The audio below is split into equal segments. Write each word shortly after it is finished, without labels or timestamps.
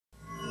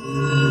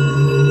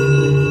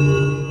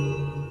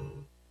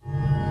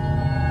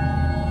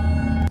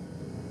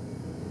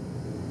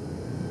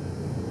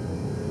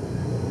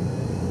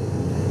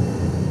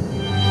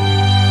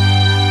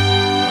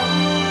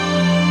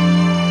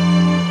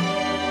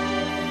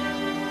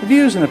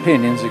views and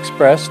opinions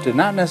expressed do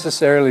not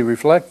necessarily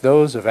reflect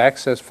those of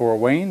Access Fort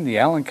Wayne, the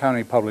Allen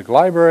County Public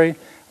Library,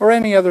 or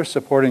any other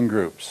supporting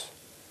groups.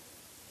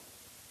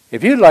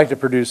 If you'd like to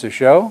produce a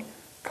show,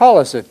 call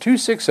us at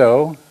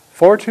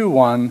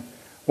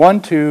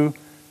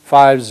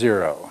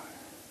 260-421-1250.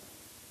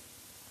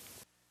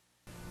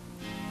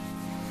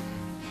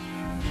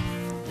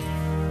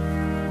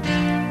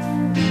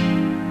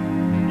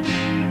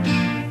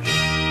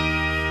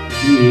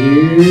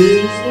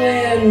 Here's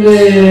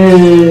Landis.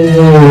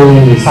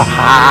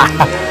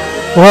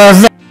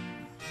 What's up?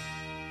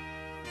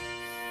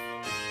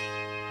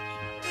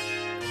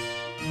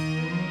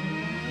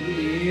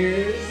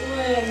 Here's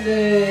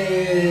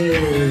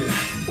Landis.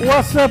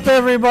 What's up,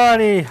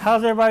 everybody?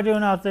 How's everybody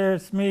doing out there?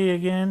 It's me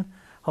again.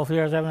 Hopefully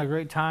you guys are having a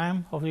great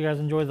time. Hopefully you guys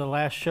enjoyed the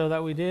last show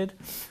that we did.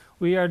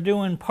 We are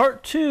doing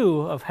part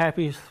 2 of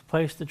Happy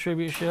Place, the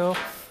tribute show.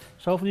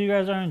 So hopefully you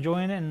guys are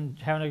enjoying it and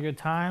having a good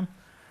time.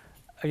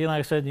 Again, like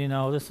I said, you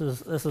know, this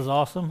is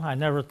awesome. I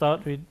never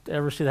thought we'd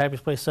ever see the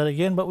Happiest Place set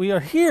again, but we are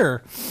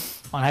here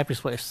on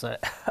Happiest Place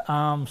set.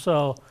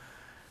 So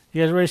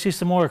you guys ready to see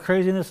some more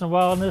craziness and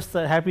wildness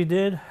that Happy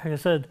did? Like I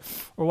said,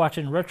 we're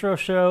watching retro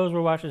shows.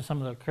 We're watching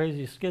some of the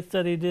crazy skits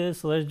that he did.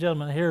 So ladies and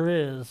gentlemen, here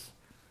is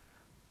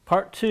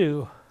part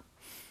 2.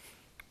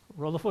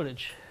 Roll the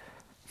footage.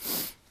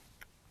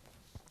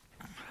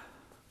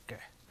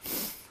 Okay.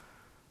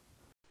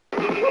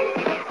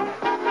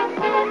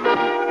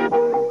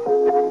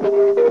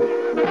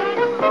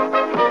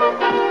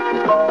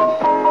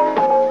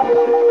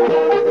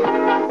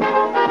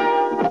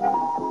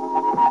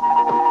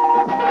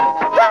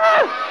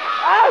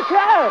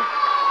 Okay.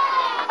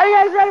 Are you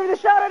guys ready for the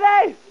show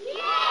today?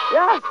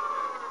 Yeah.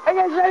 Are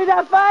you guys ready to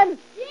have fun?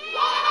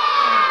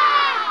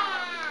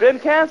 Yeah. Been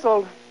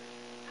canceled.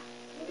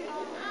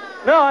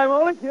 No, I'm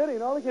only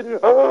kidding. Only kidding.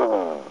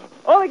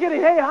 Only kidding.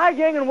 Hey, hi,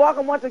 gang, and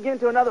welcome once again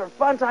to another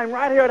fun time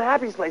right here at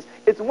Happy's Place.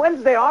 It's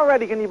Wednesday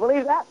already. Can you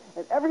believe that?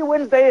 And every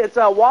Wednesday, it's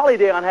Wally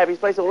Day on Happy's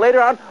Place. So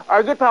later on,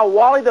 our good pal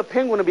Wally the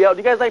Penguin will be out. Do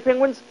you guys like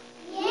penguins?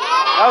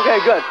 Yeah. Okay,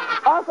 good.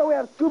 Also, we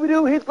have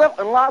Scooby-Doo, Heathcliff,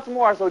 and lots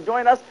more. So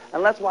join us,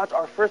 and let's watch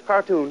our first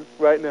cartoon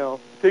right now.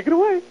 Take it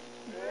away.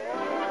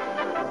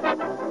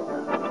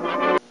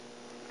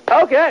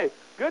 Okay,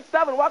 good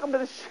stuff, and welcome to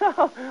the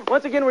show.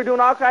 Once again, we're doing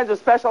all kinds of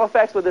special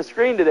effects with the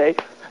screen today.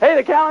 Hey,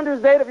 the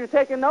calendar's date, if you're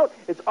taking note,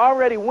 it's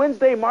already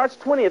Wednesday, March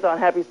 20th on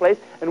Happy's Place,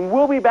 and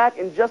we'll be back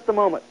in just a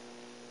moment.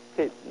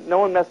 Okay, no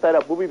one messed that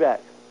up. We'll be back.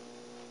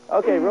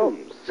 Okay, roll.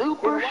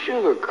 Super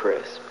Sugar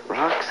Crisp.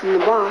 Rocks in the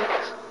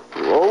box.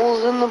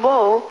 Rolls in the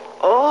bowl.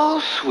 Oh,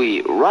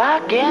 sweet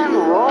rock and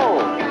roll.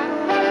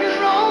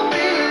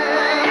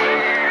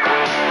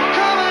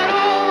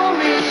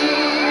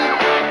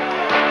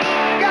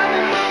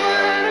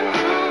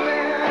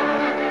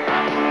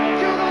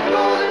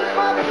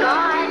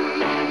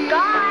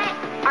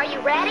 Are you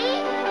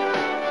ready?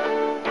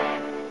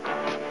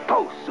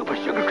 Oh, Super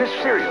Sugar Crisp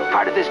cereal,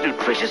 part of this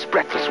nutritious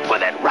breakfast for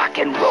that rock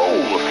and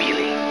roll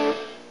feeling.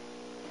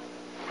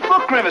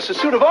 Look, Grimace, a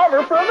suit of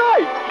armor for a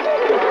knight.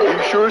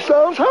 He sure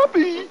sounds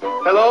happy.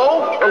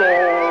 Hello?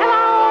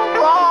 Hello?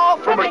 Hello?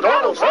 From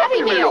McDonald's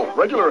Happy Meal.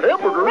 Regular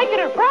hamburger.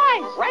 Regular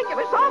fries.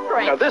 Regular soft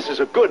drink. Now, this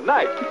is a good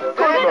night.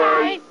 Good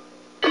night.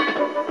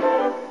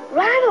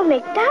 Ronald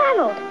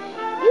McDonald,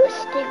 you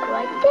stick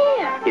right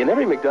there. In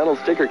every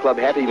McDonald's Sticker Club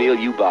Happy Meal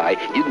you buy,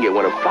 you can get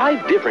one of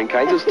 5 different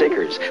kinds of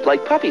stickers,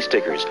 like puppy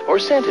stickers or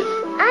scented.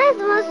 I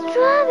want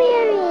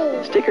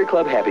strawberry. Sticker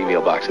Club Happy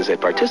Meal boxes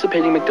at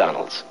participating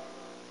McDonald's.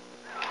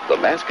 The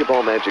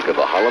basketball magic of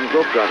the Harlem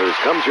Globetrotters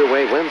comes your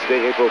way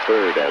Wednesday, April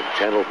 3rd at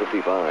Channel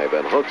 55,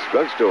 and Hook's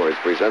Drug Stores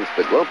presents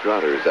the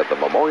Globetrotters at the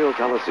Memorial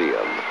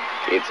Coliseum.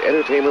 It's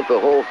entertainment the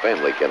whole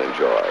family can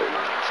enjoy.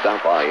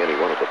 Stop by any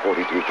one of the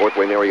 42 Fort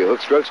Wayne area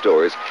Hook's Drug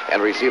Stores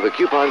and receive a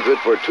coupon good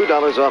for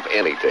 $2 off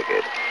any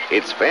ticket.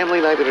 It's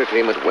Family Night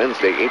Entertainment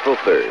Wednesday, April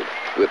 3rd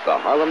with the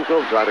Harlem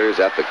Globetrotters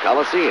at the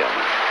Coliseum.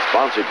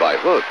 Sponsored by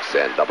Hooks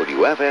and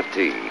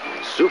WFFT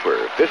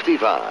Super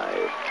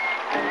 55.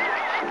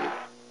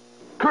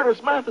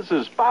 Curtis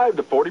Mathis's 5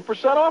 to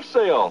 40% off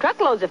sale.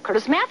 Truckloads of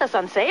Curtis Mathis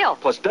on sale.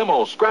 Plus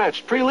demo,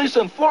 scratch, pre-lease,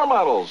 and floor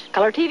models.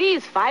 Color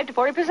TVs 5 to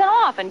 40%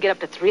 off and get up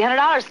to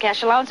 $300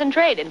 cash allowance and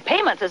trade and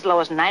payments as low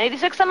as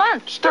 $9.86 a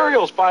month.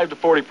 Stereos 5 to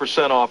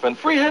 40% off and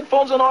free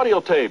headphones and audio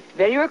tape.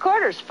 Video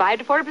recorders 5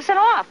 to 40%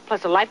 off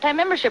plus a lifetime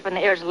membership in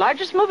the air's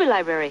largest movie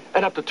library.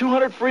 And up to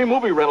 200 free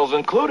movie rentals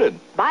included.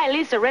 Buy,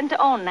 lease, or rent to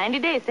own 90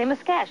 days, same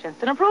as cash,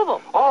 instant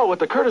approval. All with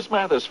the Curtis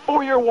Mathis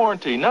 4-year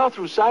warranty now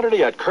through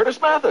Saturday at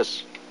Curtis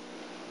Mathis.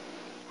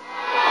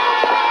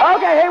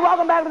 Okay, hey,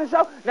 welcome back to the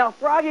show. Now,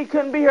 Froggy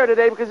couldn't be here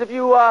today because if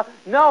you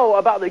know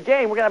about the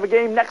game, we're going to have a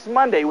game next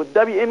Monday with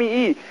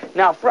WMEE.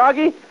 Now,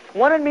 Froggy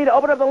wanted me to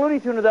open up the Looney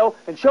Tuner, though,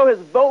 and show his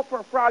vote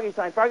for Froggy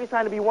Sign. Froggy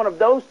Sign to be one of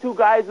those 2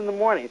 guys in the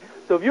morning.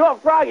 So if you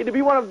want Froggy to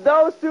be one of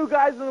those 2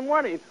 guys in the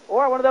morning,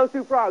 or one of those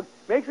 2 frogs,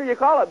 make sure you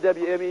call up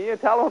WMEE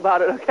and tell them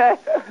about it, okay?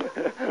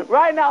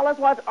 Right now, let's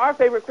watch our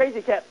favorite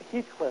crazy cat,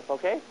 Heathcliff,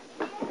 okay?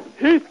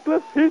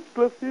 Heathcliff,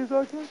 Heathcliff, he's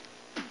our cat.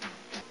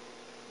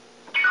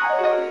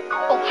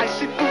 Oh, high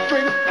sea food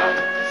train.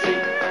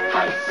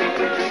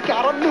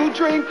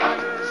 drink. Now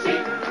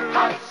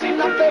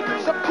there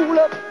is a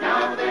cooler.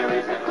 Now there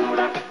is a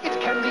cooler. It's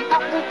candy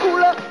apple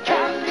cooler.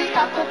 Candy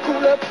apple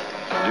cooler.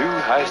 New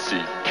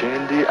High-C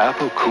Candy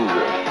Apple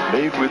Cooler,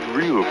 made with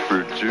real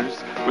fruit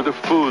juice, with a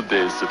full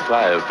day's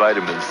supply of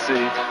vitamin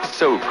C.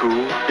 So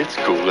cool, it's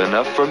cool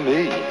enough for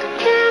me.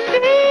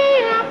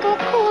 Candy apple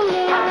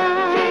cooler.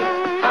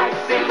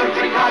 High-C, we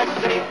drink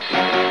High-C.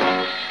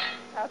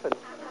 Happened.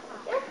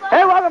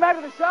 Hey, welcome back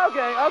to the show,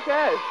 gang.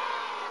 Okay.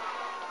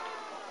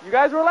 You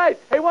guys were late.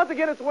 Hey, once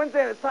again, it's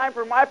Wednesday, and it's time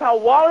for my pal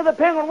Wally the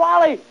Penguin.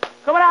 Wally,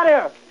 coming out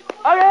here.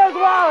 Okay, here's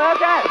Wally.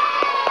 Okay.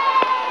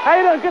 How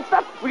you doing? Good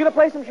stuff? We're going to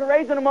play some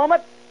charades in a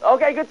moment.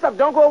 Okay, good stuff.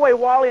 Don't go away.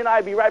 Wally and I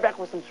will be right back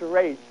with some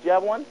charades. Do you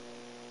have one?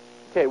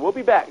 Okay, we'll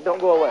be back. Don't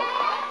go away.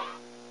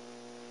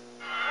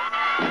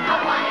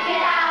 I want to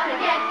get out and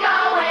get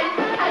going,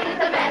 'cause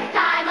it's the best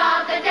time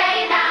of the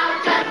day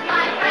now. Just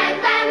my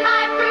friends and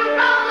my fruit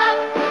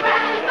roll-ups. We're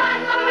having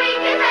fun so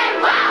we can say,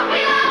 wow,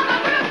 we love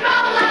our fruit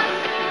roll-ups.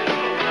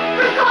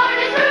 Fruit corn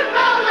and fruit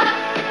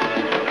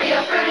roll-ups.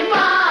 Real fruit and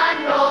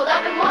fun, rolled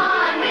up in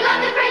one. We love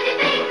the crazy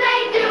things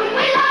they do.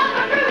 We love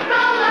our fruit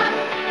roll-ups.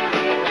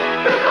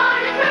 Fruit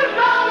corn and fruit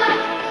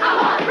roll-ups. I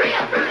want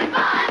real fruit and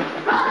fun,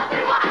 rolled up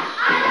in one.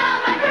 I love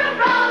my fruit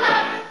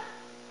roll-ups.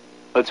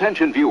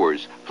 Attention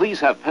viewers, please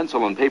have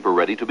pencil and paper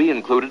ready to be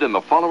included in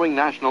the following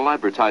national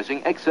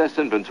advertising excess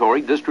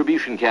inventory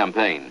distribution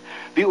campaign.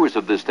 Viewers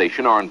of this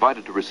station are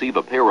invited to receive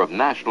a pair of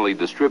nationally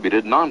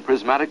distributed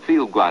non-prismatic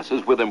field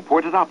glasses with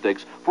imported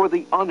optics for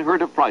the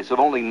unheard of price of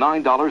only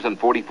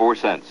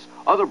 $9.44.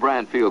 Other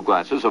brand field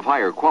glasses of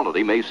higher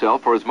quality may sell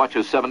for as much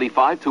as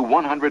 $75 to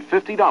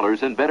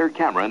 $150 in better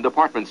camera and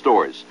department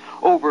stores.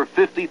 Over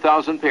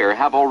 50,000 pair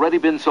have already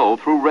been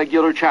sold through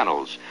regular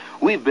channels.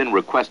 We've been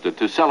requested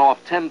to sell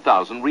off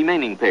 10,000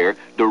 remaining pair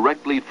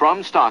directly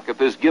from stock at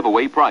this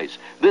giveaway price.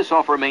 This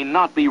offer may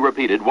not be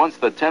repeated once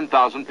the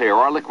 10,000 pair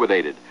are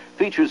liquidated.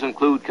 Features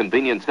include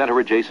convenience center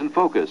adjacent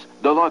focus,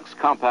 deluxe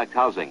compact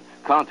housing,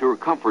 contour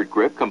comfort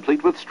grip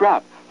complete with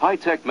strap,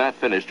 high-tech matte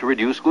finish to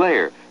reduce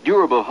glare,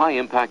 durable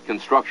high-impact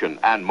construction,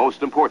 and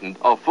most important,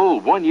 a full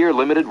 1-year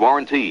limited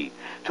warranty.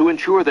 To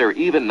ensure their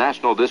even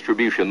national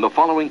distribution, the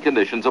following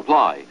conditions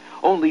apply.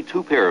 Only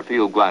 2 pair of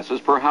field glasses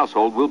per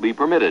household will be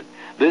permitted.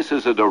 This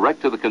is a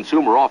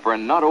direct-to-the-consumer offer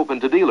and not open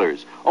to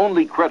dealers.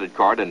 Only credit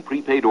card and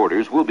prepaid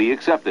orders will be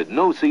accepted,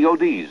 no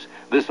CODs.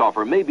 This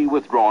offer may be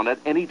withdrawn at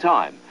any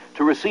time.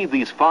 To receive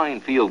these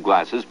fine field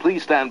glasses,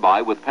 please stand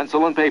by with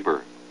pencil and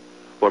paper.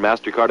 For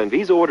MasterCard and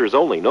Visa orders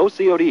only, no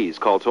CODs.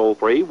 Call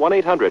toll-free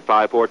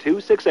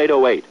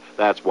 1-800-542-6808.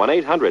 That's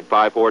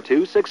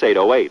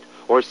 1-800-542-6808.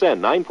 Or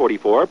send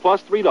 $944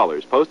 plus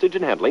 $3 postage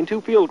and handling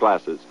to field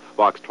glasses.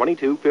 Box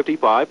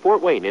 2255,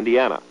 Fort Wayne,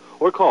 Indiana.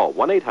 Or call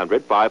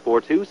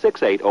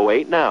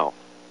 1-800-542-6808 now.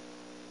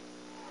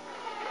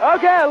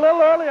 Okay, a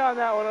little early on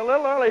that one, a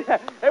little early.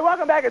 Hey,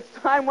 welcome back. It's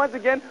time once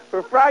again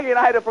for Froggy and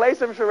I to play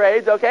some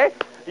charades, okay?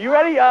 You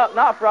ready?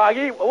 Not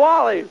Froggy,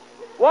 Wally.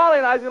 Wally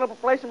and I is going to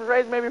play some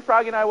charades. Maybe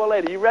Froggy and I will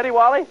later. You ready,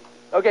 Wally?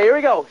 Okay, here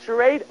we go.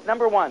 Charade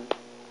number 1.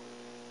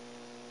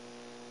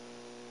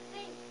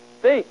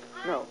 Think.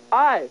 No.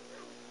 I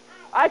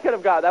could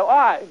have got that.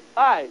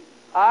 I.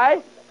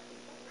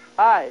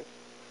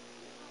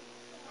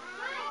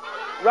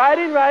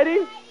 Writing.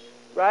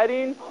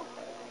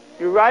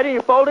 You're writing,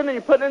 you're folding, and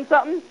you're putting in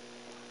something?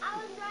 I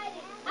was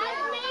writing.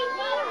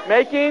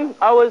 Making.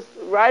 I was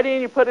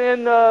writing, you put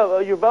in,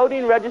 you're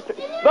voting, register.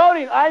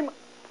 Voting. I'm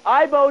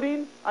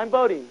voting.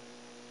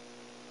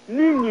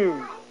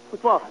 New.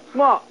 Small.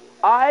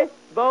 I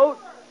vote.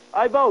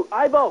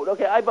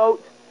 Okay, I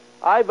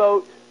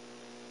vote.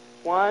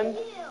 1,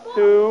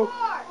 2,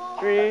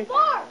 3.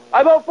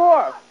 I vote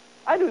for.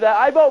 I knew that.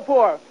 I vote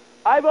for.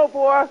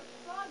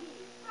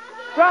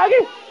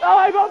 Froggy. Oh,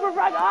 I vote for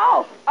Froggy.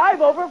 Oh, I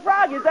vote for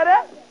Froggy. Is that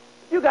it?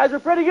 You guys are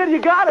pretty good. You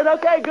got it.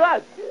 Okay,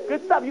 good.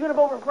 Good stuff. You going to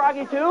vote for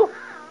Froggy, too?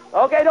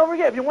 Okay, don't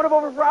forget, if you want to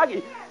vote for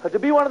Froggy, to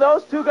be one of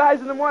those 2 guys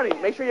in the morning,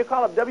 make sure you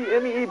call up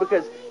WMEE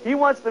because he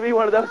wants to be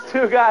one of those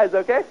 2 guys,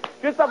 okay?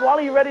 Good stuff.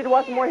 Wally, you ready to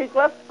watch some more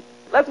Heathcliff?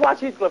 Let's watch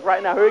Heathcliff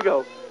right now. Here we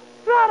go.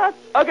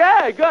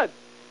 Okay, good.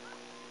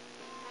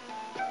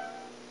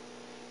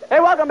 Hey,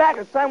 welcome back.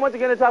 It's time once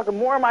again to talk to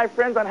more of my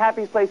friends on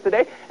Happy's Place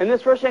today. And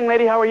this first young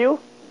lady, how are you?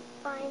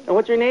 Fine. And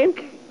what's your name?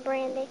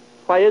 Brandy.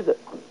 Why is it?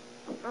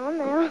 I don't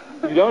know.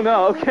 You don't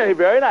know? Okay,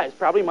 very nice.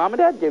 Probably mom and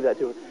dad gave that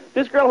to her.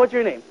 This girl, what's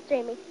your name?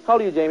 Jamie. How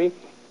old are you, Jamie?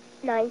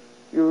 9.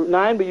 You're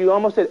 9, but you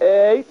almost said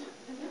 8.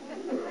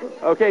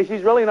 Okay,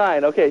 she's really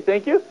 9. Okay,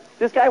 thank you.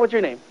 This guy, what's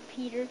your name?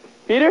 Peter.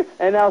 Peter?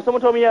 And now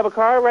someone told me you have a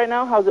car right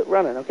now. How's it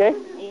running, okay?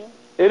 Yeah.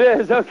 It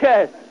is,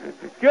 okay.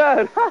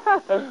 Good.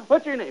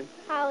 What's your name?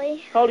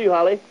 Holly. How old are you,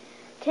 Holly?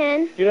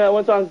 10. Do you know that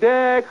one song?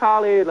 Deck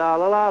Holly, la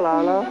la la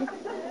la la. Do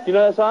you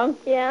know that song?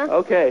 Yeah.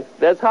 Okay,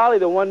 that's Holly,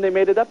 the one they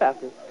made it up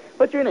after.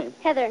 What's your name?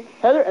 Heather.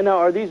 Heather? And now,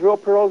 are these real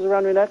pearls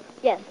around your neck?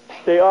 Yes.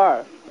 They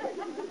are.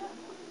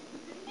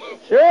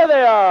 Sure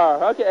they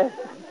are. Okay.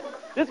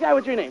 This guy,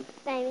 what's your name?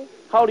 Baby.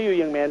 How old are you,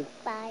 young man?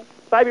 5.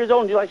 5 years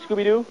old, and do you like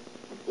Scooby-Doo?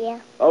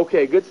 Yeah.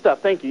 Okay, good stuff.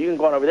 Thank you. You can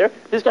go on over there.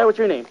 This guy, what's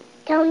your name?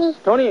 Tony.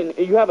 Tony, and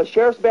you have a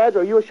sheriff's badge.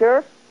 Are you a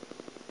sheriff?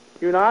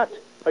 You're not?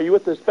 Are you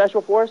with the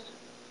Special Force?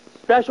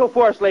 Special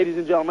Force, ladies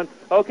and gentlemen.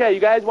 Okay, you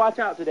guys watch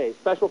out today.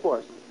 Special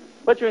Force.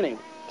 What's your name?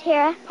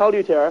 Tara. How old are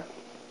you, Tara?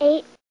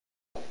 8.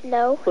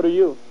 No. What are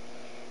you?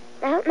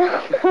 I don't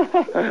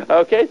know.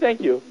 Okay,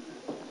 thank you.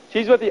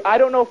 She's with the I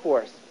Don't Know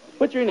Force.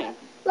 What's your name?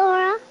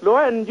 Laura.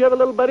 Laura, and do you have a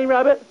little bunny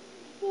rabbit?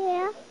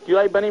 Yeah. Do you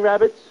like bunny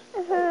rabbits?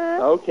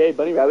 Uh-huh. Okay,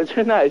 bunny rabbits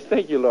are nice.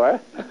 Thank you, Laura.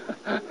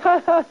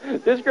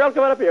 This girl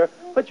coming up here.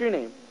 What's your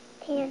name?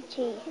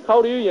 Angie. How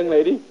old are you, young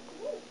lady?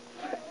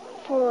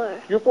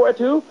 4. You're 4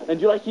 too? And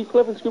do you like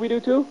Heathcliff and Scooby-Doo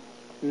too?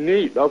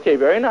 Neat. Okay,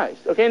 very nice.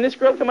 Okay, and this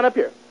girl coming up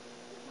here.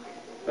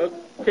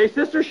 Okay,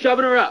 sister's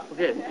shoving her up.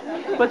 Okay.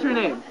 What's your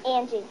name?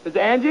 Angie. Is it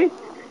Angie?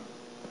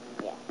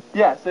 Yeah.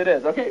 Yes, it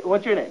is. Okay,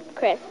 what's your name?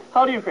 Chris.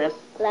 How old are you, Chris?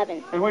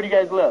 11. And where do you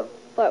guys live?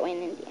 Fort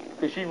Wayne, Indiana.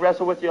 Does she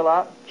wrestle with you a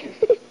lot?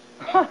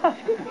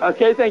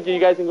 Okay, thank you. You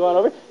guys can go on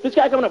over. This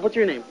guy coming up, what's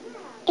your name?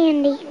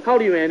 Andy. How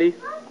old are you, Andy?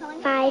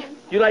 5.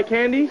 You like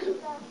candies?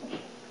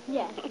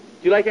 Yes. Do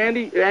you like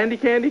Andy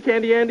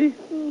candy Andy?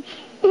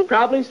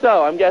 Probably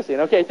so, I'm guessing.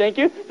 Okay, thank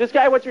you. This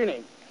guy, what's your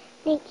name?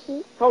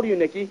 Nikki. How old are you,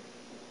 Nikki?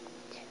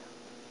 2.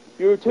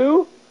 You're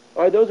 2?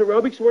 Are those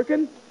aerobics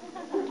working?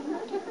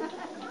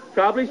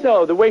 Probably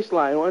so. The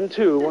waistline, 1,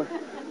 2. 1.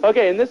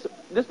 Okay, and this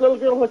little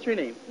girl, what's your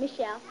name?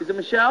 Michelle. Is it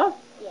Michelle?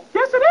 Yes.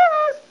 Yes, it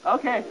is.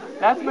 Okay,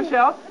 that's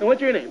Michelle. And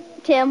what's your name?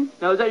 Tim.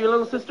 Now, is that your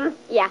little sister?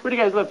 Yeah. Where do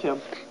you guys live, Tim?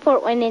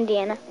 Fort Wayne,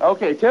 Indiana.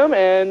 Okay, Tim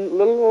and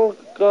little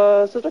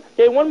sister.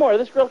 Okay, one more.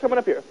 This girl coming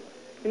up here.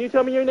 Can you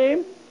tell me your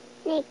name?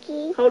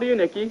 Nikki. How old are you,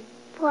 Nikki?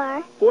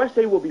 4. 4.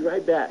 Say we'll be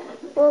right back.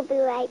 We'll be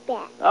right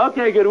back.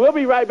 Okay, good. We'll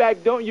be right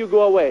back. Don't you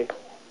go away.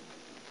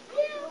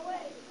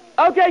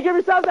 Okay, give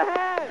yourselves a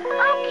hand.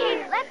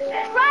 Okay, let's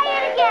try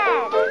it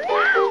again.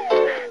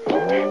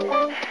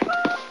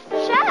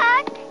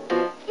 Chuck,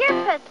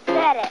 you're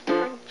pathetic.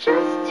 I'm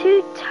just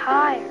too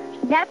tired.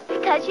 That's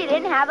because you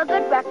didn't have a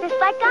good breakfast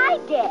like I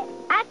did.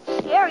 At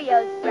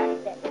Cheerios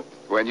breakfast.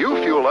 When you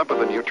fuel up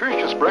with a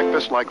nutritious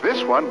breakfast like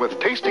this one with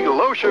tasty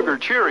low-sugar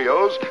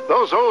Cheerios,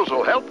 those O's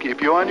will help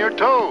keep you on your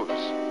toes.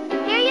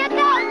 Here you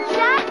go,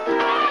 Chuck.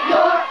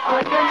 You're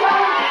on your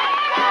toes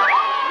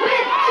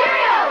with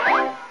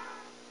Cheerios.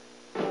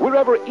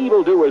 Wherever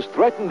evildoers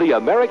threaten the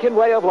American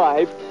way of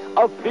life,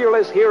 a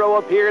fearless hero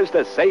appears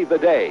to save the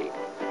day.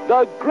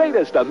 The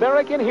greatest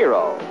American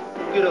hero.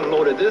 Get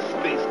unloaded this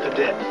space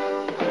cadet.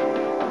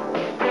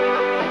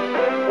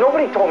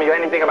 Nobody told me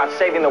anything about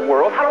saving the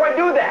world. How do I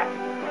do that?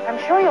 I'm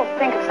sure you'll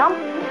think of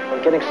something.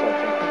 I'm getting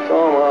something.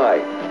 So am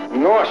I.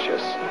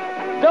 Nauseous.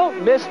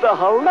 Don't miss the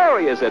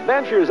hilarious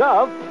adventures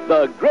of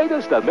the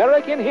greatest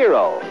American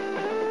hero.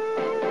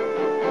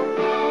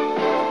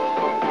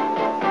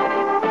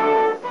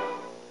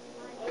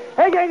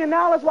 Hey, gang, and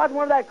now let's watch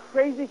more of that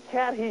crazy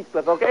cat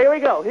Heathcliff. Okay, here we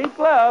go.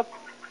 Heathcliff.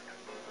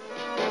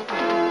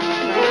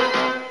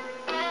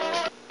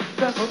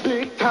 That's a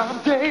big time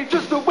day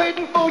just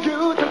waiting for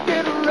you to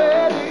get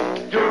ready.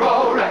 You're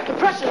alright. The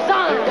pressure's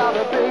on. You got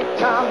a big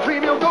time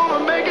dream. You're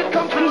gonna make it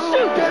come true.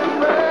 Get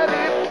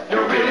ready.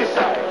 You're really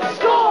set.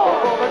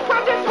 Score for the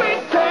crunchy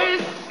sweet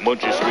taste.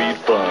 Munchy sweet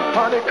fun.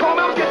 Honeycomb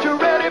will get you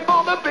ready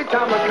for the big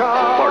time to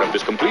come. Part of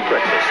this complete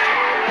breakfast.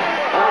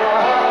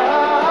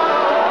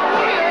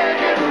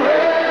 Get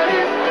ready.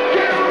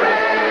 Get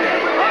ready.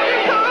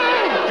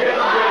 Honeycomb. Get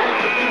ready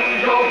to do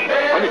your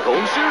best.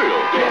 Honeycomb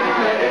cereal. Get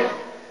ready.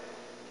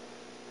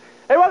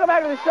 Hey, welcome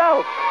back to the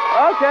show.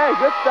 Okay,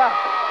 good stuff.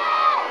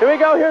 Here we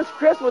go. Here's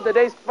Chris with the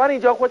day's funny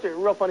joke. What's your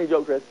real funny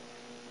joke, Chris?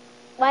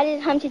 Why did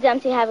Humpty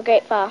Dumpty have a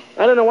great fall?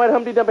 I don't know. Why did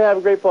Humpty Dumpty have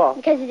a great fall?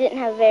 Because he didn't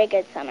have a very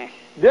good summer.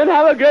 Didn't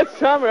have a good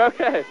summer.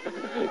 Okay.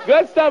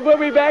 Good stuff. We'll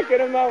be back in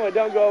a moment.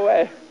 Don't go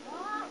away.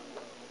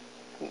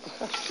 Forget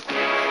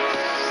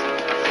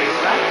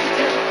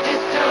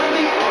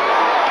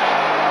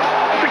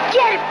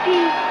it,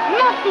 Pete.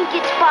 Nothing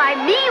gets by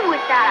me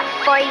without a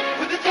fight.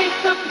 With a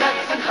taste of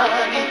nuts and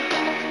honey.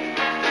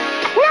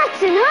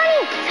 Nuts and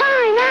honey?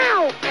 Time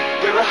out.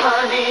 We're a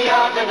honey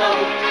on the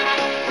nose.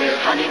 We're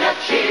Honey Nut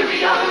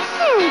Cheerios.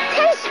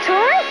 Tastes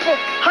terrific.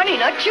 Honey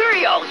Nut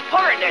Cheerios,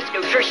 part of this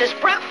nutritious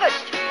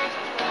breakfast.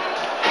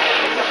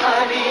 It's a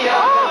honey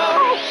on the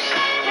nose.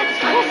 It's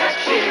Honey Nut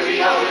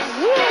Cheerios.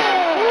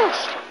 Yeah.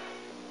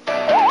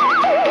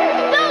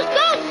 Those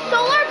ghosts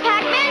stole our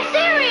Pac-Man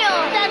cereal.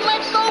 Then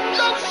let's go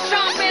ghost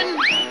shopping.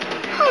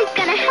 Who's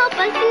gonna help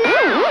us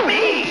now?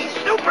 Me,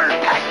 Super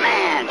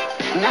Pac-Man.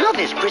 Now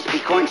this crispy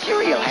corn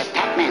cereal has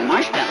Pac-Man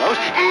marshmallows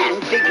and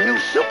big new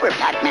Super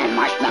Pac-Man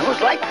marshmallows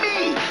like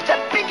me.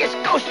 The biggest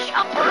ghost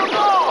chomper of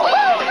all.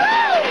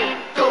 Woo-hoo!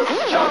 Ghost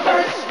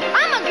chompers.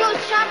 I'm a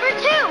ghost chomper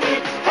too.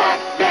 It's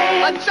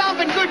Pac-Man. A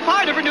chomping good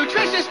part of a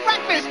nutritious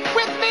breakfast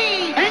with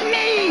me. And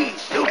me,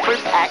 Super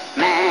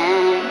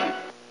Pac-Man.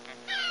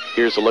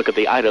 Here's a look at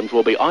the items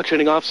we'll be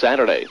auctioning off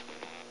Saturday.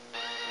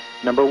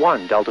 Number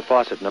 1, Delta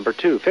Faucet. Number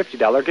 2,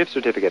 $50 gift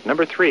certificate.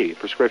 Number 3,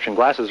 prescription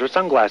glasses or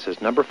sunglasses.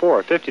 Number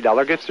 4,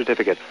 $50 gift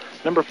certificate.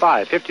 Number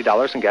 5,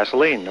 $50 in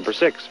gasoline. Number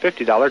 6,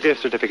 $50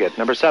 gift certificate.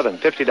 Number 7,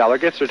 $50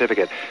 gift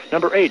certificate.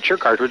 Number 8, shirt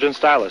cartridge and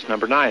stylus.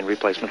 Number 9,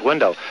 replacement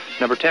window.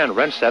 Number 10,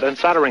 wrench set and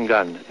soldering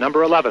gun.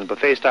 Number 11,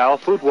 buffet style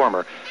food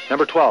warmer.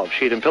 Number 12,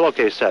 sheet and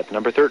pillowcase set.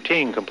 Number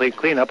 13, complete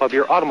cleanup of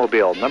your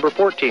automobile. Number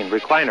 14,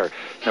 recliner.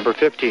 Number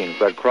 15,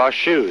 Red Cross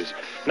shoes.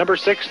 Number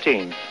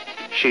 16,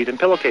 sheet and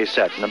pillowcase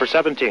set. Number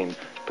 17,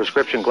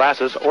 prescription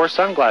glasses or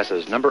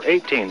sunglasses. Number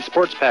 18,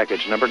 sports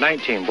package. Number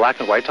 19, black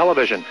and white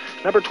television.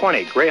 Number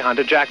 20, gray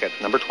Honda jacket.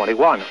 Number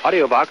 21,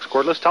 AudioVox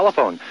cordless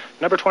telephone.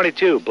 Number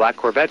 22, black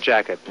Corvette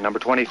jacket. Number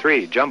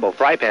 23, jumbo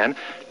fry pan.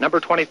 Number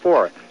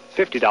 24,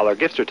 $50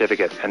 gift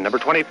certificate. And number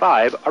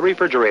 25, a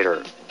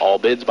refrigerator. All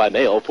bids by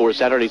mail for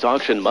Saturday's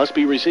auction must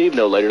be received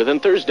no later than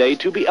Thursday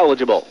to be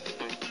eligible.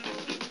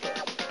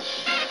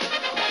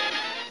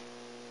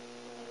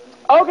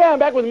 Okay, I'm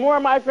back with more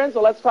of my friends,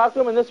 so let's talk to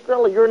them. And this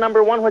girl, you're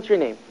number 1. What's your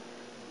name?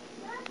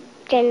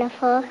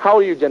 Jennifer. How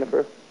old are you,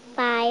 Jennifer?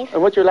 5.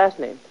 And what's your last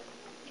name?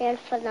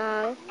 Jennifer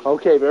Long.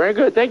 Okay, very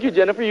good. Thank you,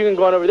 Jennifer. You can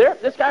go on over there.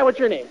 This guy, what's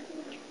your name?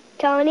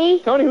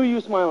 Tony. Tony, who are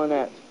you smiling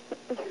at?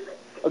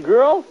 A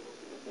girl?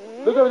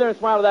 Look over there and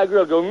smile at that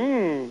girl. Go,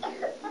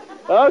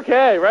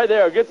 Okay, right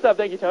there. Good stuff.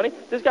 Thank you, Tony.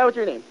 This guy, what's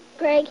your name?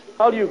 Greg.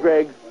 How old are you,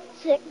 Greg?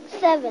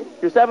 7.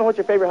 You're 7. What's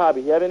your favorite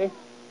hobby? You have any?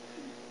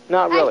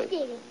 Not really. Ice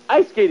skating.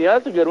 Ice skating.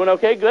 That's a good one.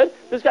 Okay, good.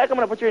 This guy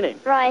coming up, what's your name?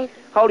 Ryan.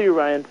 How old are you,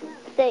 Ryan?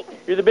 6.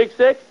 You're the big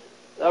 6?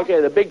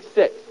 Okay, the big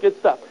 6. Good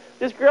stuff.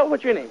 This girl,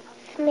 what's your name?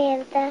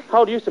 Samantha. How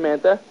old are you,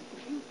 Samantha?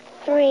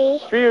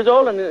 3. 3 years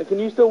old, and can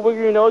you still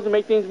wiggle your nose and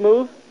make things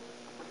move?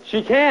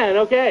 She can,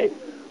 okay.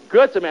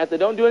 Good, Samantha.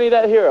 Don't do any of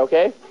that here,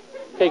 okay?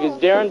 Okay, because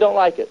Darren don't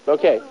like it.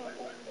 Okay.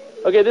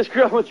 Okay, this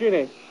girl, what's your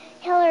name?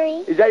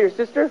 Hillary. Is that your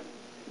sister?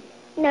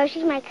 No,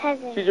 she's my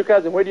cousin. She's your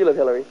cousin. Where do you live,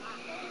 Hillary?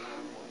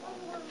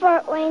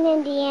 Fort Wayne,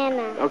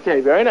 Indiana. Okay,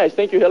 very nice.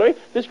 Thank you, Hillary.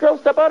 This girl,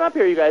 step on up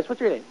here, you guys. What's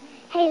your name?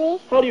 Haley.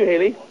 How old are you,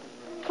 Haley?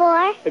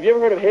 4. Have you ever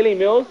heard of Haley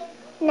Mills?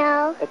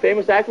 No. A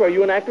famous actor. Are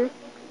you an actor?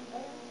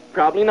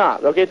 Probably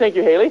not. Okay, thank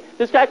you, Haley.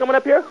 This guy coming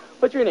up here,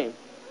 what's your name?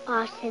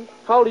 Austin.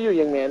 How old are you,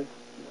 young man?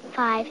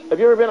 5. Have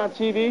you ever been on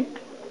TV?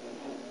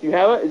 You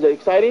haven't? Is it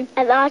exciting?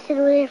 I'm Austin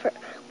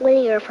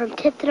Whittier from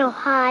Tipton,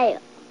 Ohio.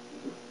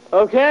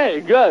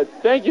 Okay, good.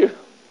 Thank you.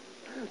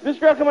 This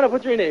girl coming up,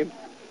 what's your name?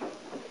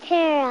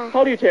 Tara. How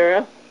old are you,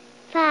 Tara?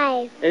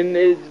 5. And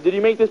did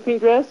you make this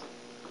pink dress?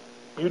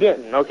 You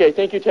didn't. Okay,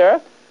 thank you,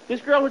 Tara. This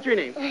girl, what's your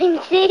name?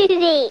 I'm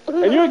Susie.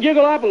 And you're a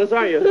Giggleopolis,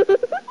 aren't you?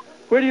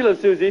 Where do you live,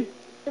 Susie?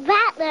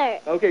 Butler.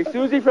 Okay,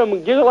 Susie from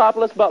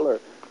Giggleopolis, Butler.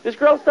 This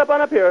girl, step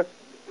on up here.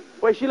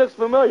 Wait, she looks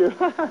familiar.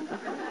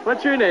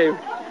 What's your name?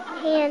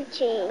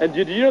 Angie. And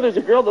do you know there's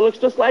a girl that looks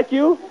just like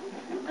you?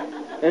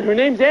 And her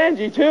name's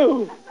Angie,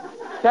 too.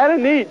 Kind of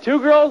neat. 2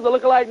 girls that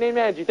look alike named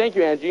Angie. Thank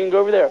you, Angie. You can go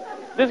over there.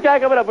 This guy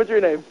coming up, what's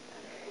your name?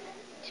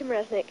 Tim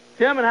Resnick.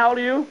 Tim, and how old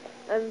are you?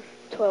 I'm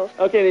 12.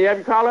 Okay, then you have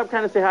your collar up,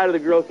 kind of say hi to the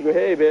girls and go,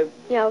 hey, babe.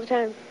 Yeah, all the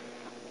time.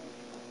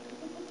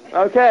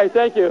 Okay,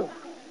 thank you.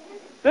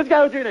 This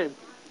guy, what's your name?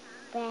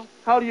 Brad.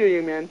 How old are you,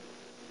 young man?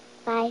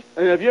 5.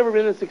 And have you ever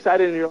been this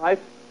excited in your life?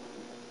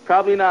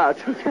 Probably not.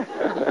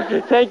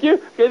 Thank you.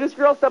 Okay, this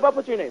girl, step up.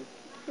 What's your name?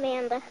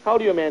 Amanda. How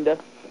old are you, Amanda?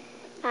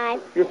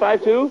 5. You're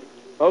 5 too?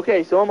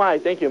 Okay, so am I.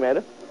 Thank you,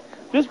 Amanda.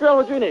 This girl,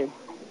 what's your name?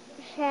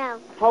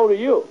 Michelle. How old are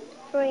you?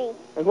 3.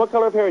 And what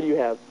color of hair do you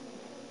have?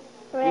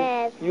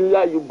 Red.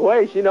 You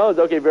boy, she knows.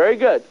 Okay, very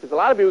good. Because a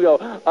lot of people go,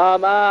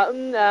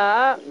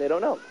 they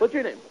don't know. What's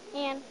your name?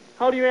 Ann.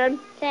 How old are you, Ann?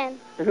 10.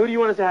 And who do you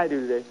want to say hi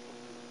to today?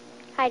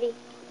 Heidi.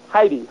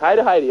 Heidi. Hi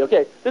to Heidi.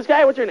 Okay, this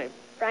guy, what's your name?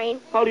 Ryan.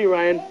 How old are you,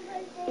 Ryan?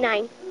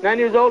 9. 9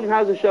 years old, and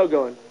how's the show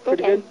going?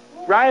 Pretty Okay. good?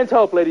 Ryan's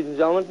Hope, ladies and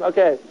gentlemen.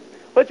 Okay.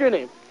 What's your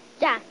name?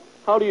 John.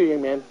 How old are you,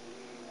 young man?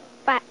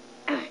 5.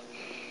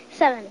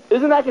 7.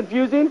 Isn't that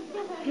confusing?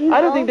 No.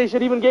 I don't think they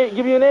should even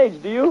give you an age,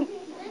 do you?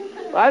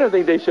 I don't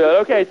think they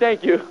should. Okay,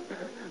 thank you.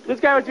 This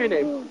guy, what's your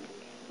name?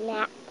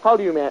 Matt. How old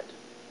are you, Matt?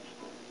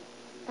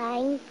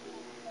 9.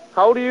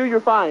 How old are you?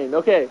 You're fine.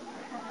 Okay.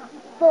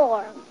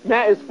 4.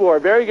 Matt is 4.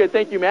 Very good.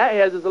 Thank you, Matt. He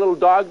has his little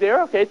dog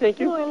there. Okay, thank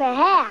you.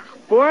 4.5.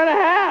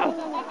 4.5.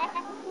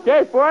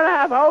 Okay,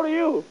 4.5. How old are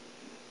you?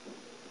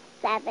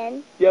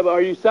 7. Yeah, but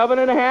are you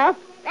 7.5?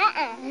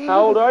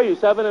 How old are you?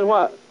 7 and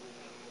what?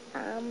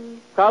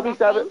 Probably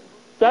 7.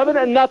 7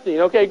 and nothing.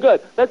 Okay,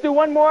 good. Let's do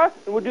one more,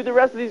 and we'll do the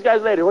rest of these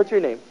guys later. What's your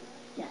name?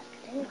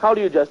 Justin. How old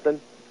are you, Justin?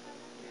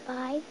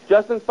 5.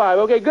 Justin's 5.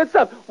 Okay, good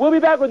stuff. We'll be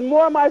back with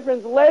more of my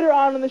friends later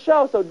on in the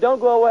show, so don't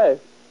go away.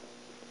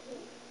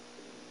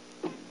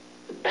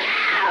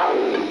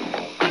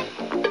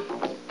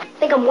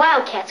 Think I'm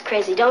Wildcats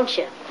crazy, don't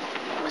you?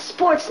 I'm a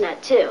sports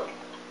nut, too.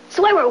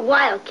 So I wear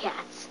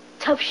Wildcats.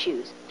 Tough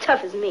shoes.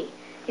 Tough as me.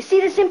 You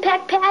see this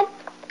impact pad?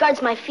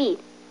 Guards my feet.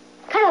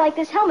 Kind of like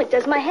this helmet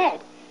does my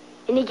head.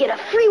 And you get a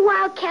free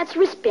Wildcats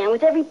wristband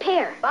with every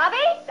pair. Bobby,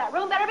 that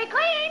room better be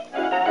clean.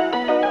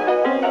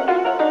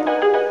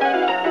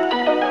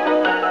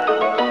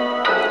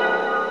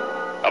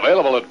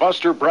 Available at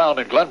Buster Brown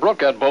in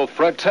Glenbrook and both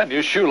Fred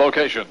Tenuous shoe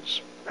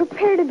locations.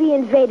 Prepare to be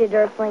invaded,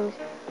 Earthlings.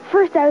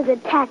 First, I was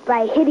attacked by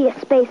a hideous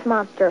space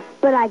monster,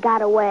 but I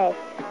got away.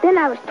 Then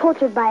I was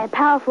tortured by a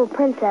powerful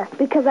princess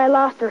because I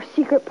lost her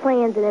secret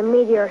plans in a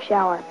meteor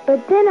shower.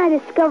 But then I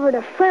discovered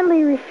a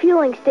friendly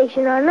refueling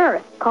station on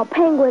Earth called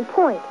Penguin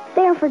Point.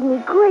 They offered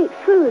me great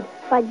food,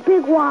 like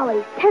big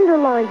wallies,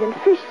 tenderloins, and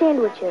fish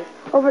sandwiches,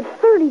 over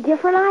 30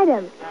 different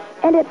items.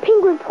 And at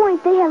Penguin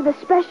Point, they have the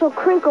special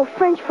crinkle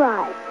French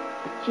fries.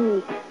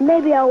 Gee,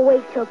 maybe I'll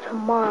wait till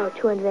tomorrow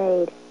to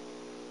invade.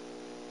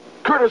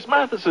 Curtis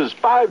Mathis's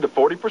 5 to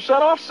 40%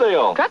 off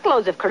sale.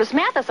 Truckloads of Curtis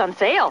Mathis on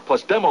sale.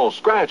 Plus demos,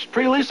 scratch,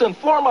 pre-lease, and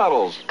floor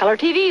models. Color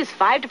TVs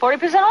 5 to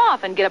 40%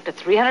 off and get up to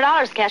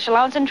 $300 cash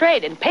allowance and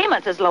trade and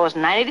payments as low as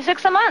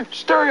 $9.86 a month.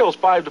 Stereos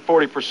 5 to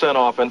 40%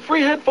 off and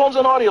free headphones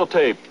and audio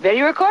tape.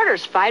 Video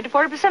recorders 5 to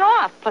 40%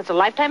 off, plus a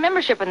lifetime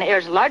membership in the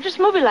air's largest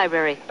movie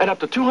library. And up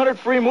to 200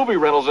 free movie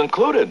rentals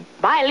included.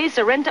 Buy, lease,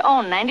 or rent to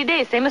own 90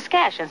 days, same as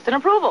cash, instant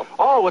approval.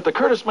 All with the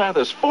Curtis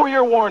Mathis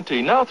 4-year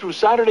warranty now through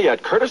Saturday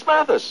at Curtis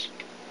Mathis.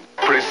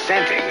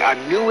 Presenting a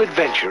new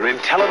adventure in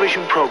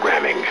television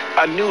programming,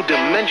 a new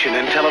dimension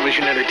in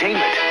television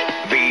entertainment,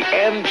 the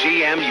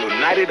MGM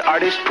United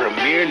Artists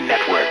Premier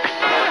Network.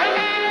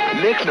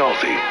 Nick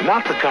Nolte,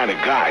 not the kind of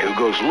guy who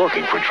goes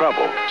looking for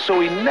trouble, so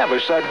he never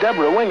saw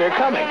Deborah Winger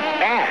coming,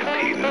 and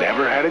he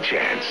never had a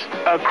chance.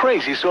 A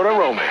crazy sort of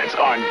romance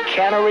on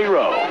Cannery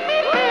Row.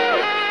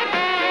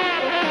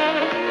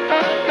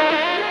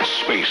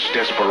 Space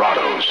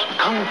desperados,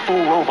 kung fu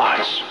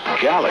robots,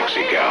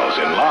 galaxy gals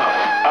in love.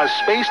 A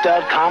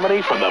spaced-out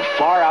comedy from the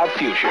far-out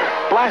future.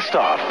 Blast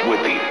off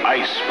with the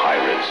Ice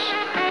Pirates.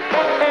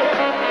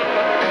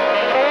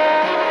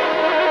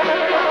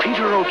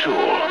 Peter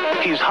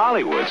O'Toole. He's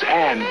Hollywood's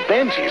and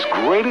Benji's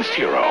greatest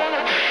hero.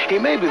 He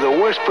may be the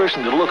worst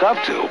person to look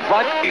up to,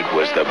 but it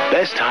was the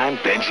best time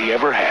Benji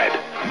ever had.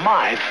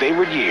 My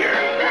favorite year.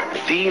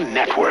 The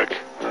Network.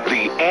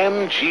 The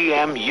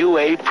MGM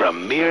UA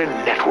Premier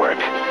Network.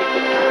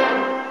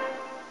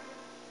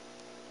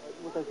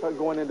 Once I start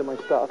going into my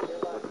stuff.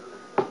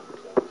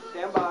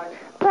 Stand by.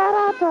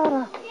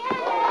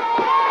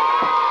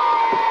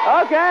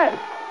 Okay.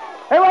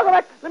 Hey, welcome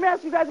back. Let me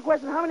ask you guys a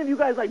question. How many of you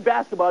guys like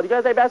basketball? Do you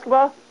guys like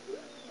basketball?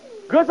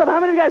 Good stuff. How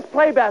many of you guys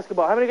play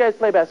basketball? How many of you guys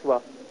play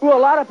basketball? Ooh, a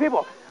lot of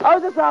people. I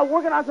was just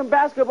working on some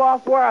basketball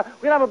for, we're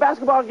going to have a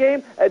basketball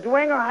game at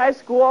Dwenger High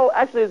School.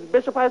 Actually, it's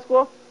Bishop High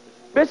School.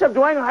 Bishop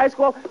Dwenger High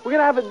School. We're going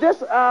to have it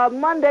this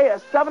Monday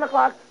at 7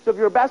 o'clock. So if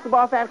you're a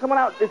basketball fan, come on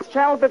out. It's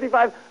Channel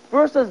 55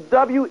 versus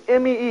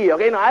WMEE.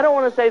 Okay, now I don't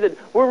want to say that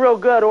we're real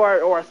good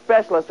or a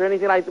specialist or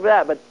anything like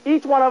that, but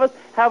each one of us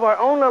have our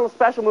own little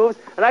special moves,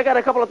 and I got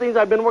a couple of things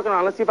I've been working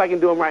on. Let's see if I can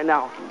do them right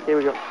now. Here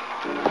we go.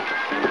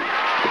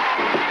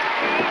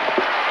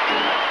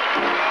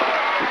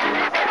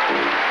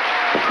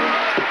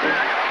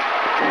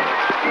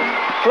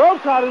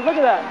 Rope trotters, look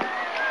at that.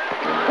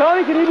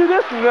 Tony, can you do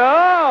this?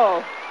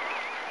 No.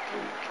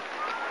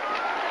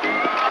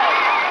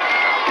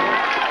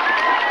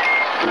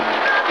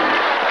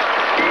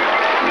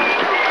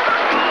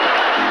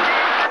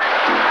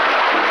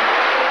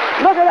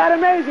 Look at that,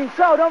 amazing.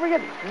 So, don't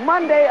forget,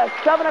 Monday at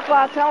 7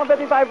 o'clock, Channel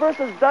 55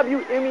 versus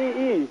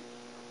WMEE.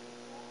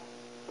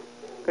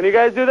 Can you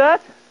guys do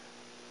that?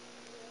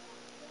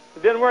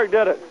 It didn't work,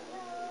 did it?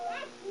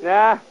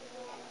 Nah.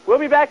 We'll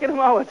be back in a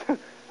moment.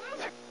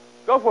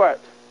 Go for it.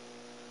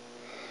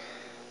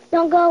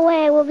 Don't go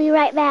away. We'll be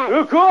right back.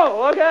 Ooh,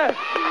 cool. Okay.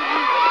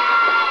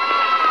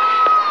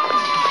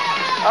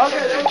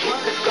 Okay.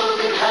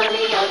 Golden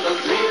honey on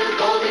those little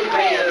golden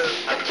grahams.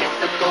 A kiss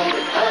of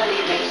golden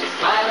honey makes you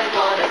smile and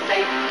wanna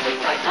say,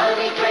 tastes like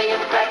honey graham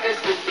crackers,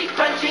 crispy,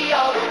 crunchy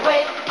all the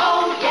way.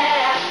 Oh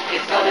yeah,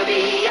 it's gonna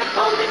be a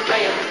golden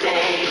graham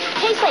day.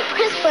 Tastes like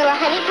crisp little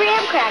honey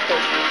graham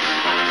crackers.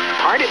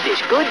 Part of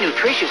this good,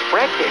 nutritious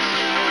breakfast.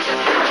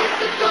 Just a kiss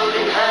of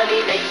golden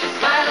honey makes you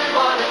smile and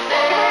wanna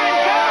say,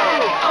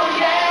 oh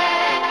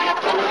yeah,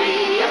 it's gonna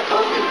be a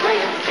golden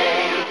graham day.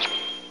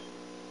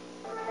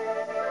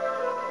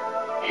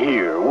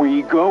 Here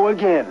we go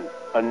again.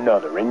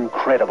 Another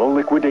incredible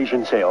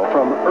liquidation sale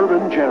from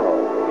Urban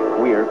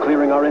General. We're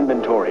clearing our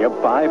inventory of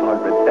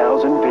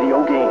 500,000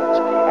 video games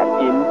at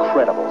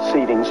incredible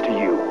savings to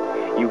you.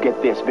 You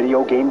get this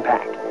video game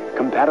pack,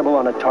 compatible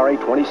on Atari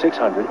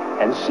 2600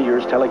 and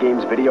Sears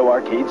Telegames video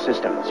arcade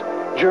systems.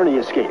 Journey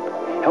Escape.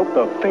 Help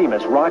the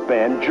famous rock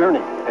band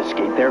Journey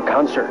escape their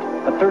concert.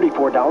 A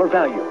 $34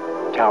 value.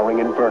 Towering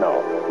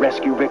Inferno.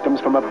 Rescue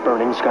victims from a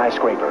burning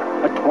skyscraper.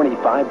 A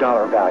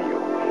 $25 value.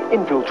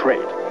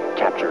 Infiltrate.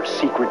 Capture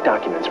secret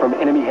documents from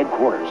enemy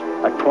headquarters.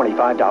 A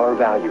 $25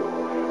 value.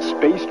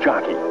 Space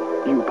Jockey.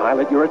 You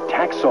pilot your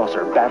attack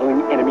saucer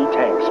battling enemy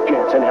tanks,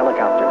 jets, and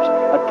helicopters.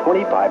 A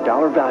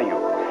 $25 value.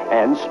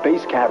 And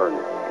Space Cavern.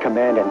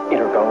 Command an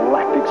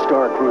intergalactic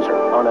star cruiser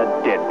on a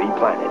deadly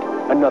planet.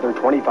 Another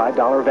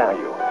 $25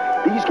 value.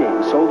 These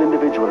games sold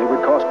individually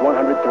would cost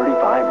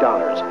 $135,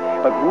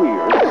 but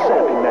we're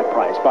zapping that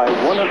price by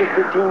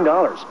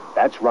 $115.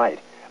 That's right.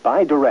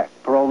 Buy direct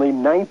for only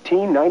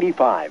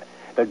 $19.95.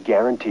 the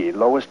guaranteed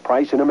lowest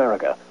price in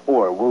America,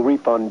 or we'll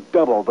refund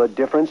double the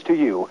difference to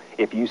you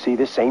if you see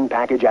the same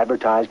package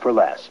advertised for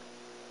less.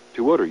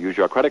 To order, use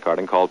your credit card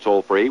and call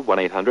toll-free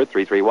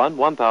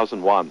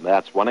 1-800-331-1001.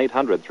 That's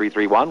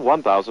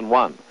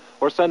 1-800-331-1001.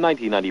 Or send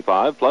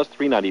 $19.95 plus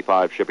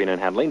 $3.95 shipping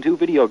and handling to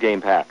Video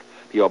Game Pack,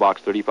 P.O.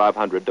 Box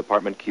 3500,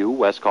 Department Q,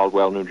 West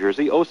Caldwell, New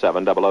Jersey,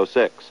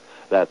 07006.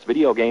 That's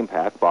Video Game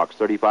Pack, Box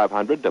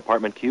 3500,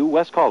 Department Q,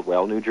 West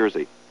Caldwell, New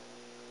Jersey.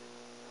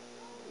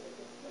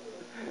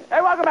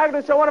 Hey, welcome back to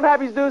the show. One of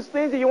Happy's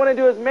things that you want to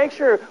do is make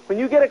sure when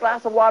you get a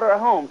glass of water at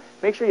home,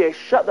 make sure you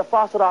shut the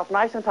faucet off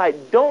nice and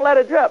tight. Don't let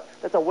it drip.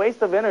 That's a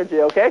waste of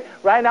energy, okay?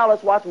 Right now,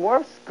 let's watch more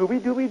of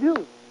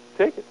Scooby-Dooby-Doo.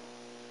 Take it.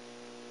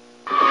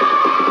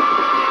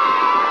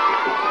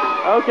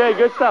 Okay,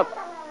 good stuff.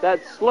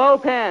 That slow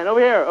pan. Over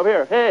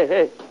here.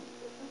 Hey.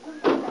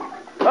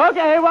 Okay,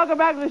 hey, welcome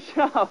back to the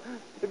show.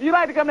 If you'd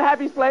like to come to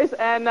Happy's Place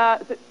and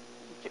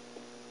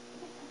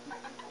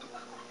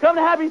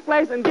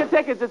get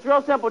tickets, it's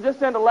real simple. Just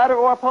send a letter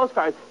or a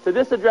postcard to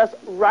this address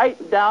right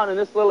down in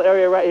this little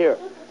area right here.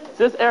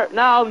 This area.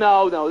 No.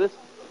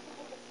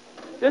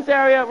 This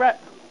area right.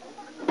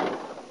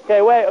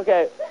 Okay, wait.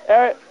 Okay,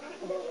 area.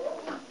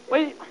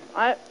 Wait.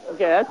 Okay,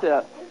 that's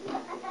it.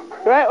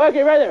 Right.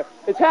 Okay, right there.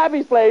 It's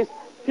Happy's Place,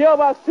 P.O.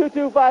 Box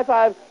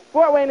 2255,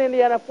 Fort Wayne,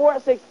 Indiana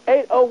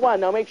 46801.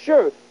 Now make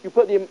sure you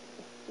put the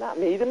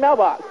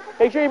mailbox.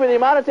 Make sure you put the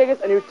amount of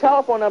tickets and your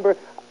telephone number.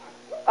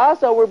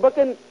 Also, we're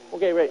booking.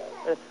 Okay, wait.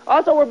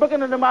 Also, we're booking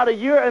them out a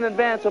year in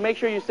advance, so make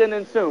sure you send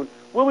in soon.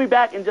 We'll be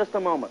back in just a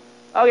moment.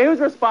 Okay, who's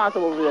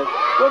responsible for this?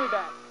 We'll be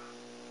back.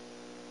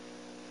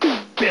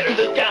 Better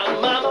look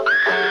out, mama.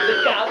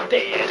 Look out,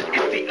 dad.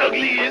 It's the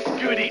ugliest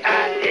goodie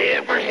I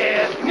ever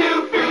had.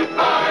 New fruit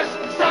bars,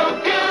 so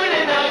good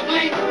and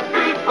ugly.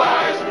 Fruit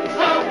bars,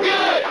 so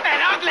good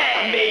and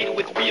ugly. Made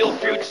with real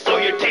fruit, so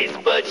your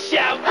taste buds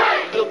shout.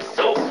 Hey! Looks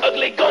so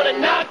ugly, gonna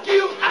knock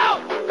you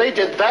out. They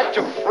did that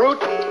to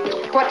fruit?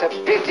 What a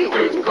pity.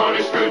 Fruit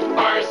corners, fruit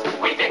bars.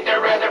 We think they're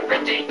rather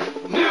pretty.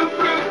 New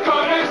fruit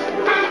corners,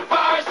 fruit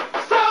bars,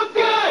 so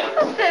good.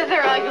 Who says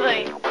they're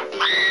ugly?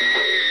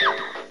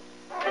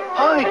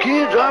 Hi,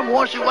 kids. I'm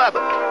Wassy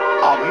Wabbit.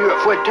 I'm here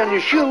at Fred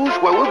Tenny's Shoes,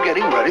 where we're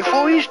getting ready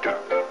for Easter.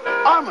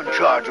 I'm in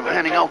charge of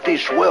handing out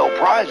these swell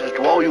prizes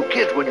to all you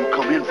kids when you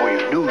come in for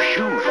your new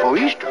shoes for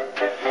Easter.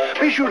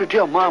 Be sure to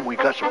tell Mom we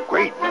got some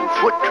great new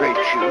foot trade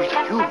shoes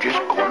that you just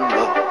gonna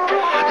love.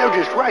 They're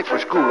just right for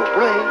school or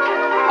play.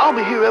 I'll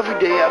be here every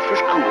day after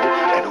school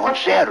and on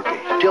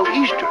Saturdays till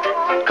Easter.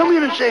 Come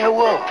in and say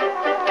hello.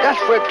 That's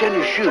Fred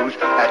Tenny's Shoes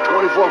at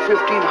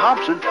 2415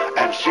 Hobson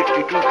and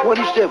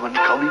 6227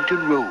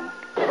 Cullington Road.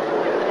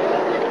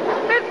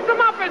 It's the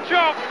Muppet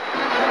Show.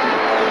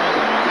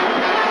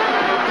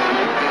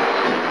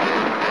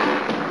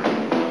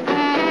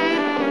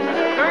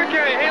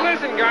 Okay, hey,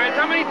 listen, guys.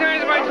 How many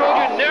times have I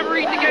told you never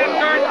eat the guest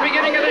star at the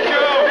beginning of the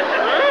show?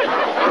 Huh?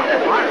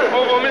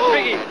 Oh, Miss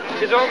Piggy,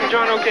 is Elton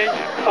John okay?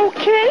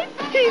 Okay,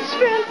 he's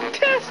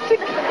fantastic.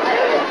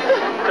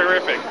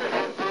 Terrific.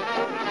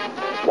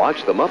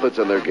 Watch the Muppets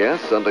and their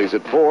guests Sundays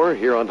at 4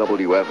 here on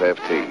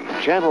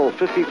WFFT, Channel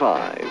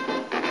 55.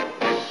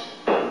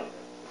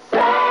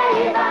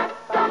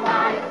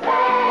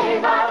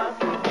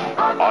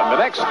 On the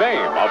next fame,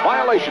 a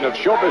violation of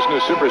show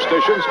business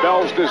superstition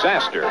spells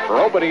disaster for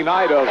opening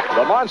night of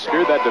The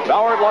Monster That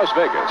Devoured Las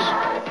Vegas.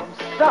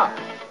 Stop.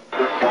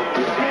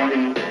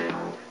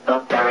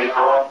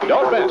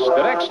 Don't miss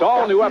the next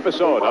all-new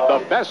episode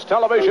of the best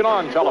television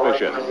on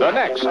television. The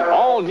next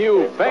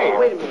all-new Fame.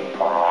 Wait a minute.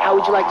 How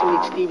would you like to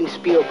meet Steven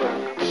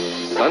Spielberg?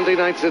 Sunday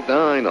nights at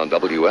 9 on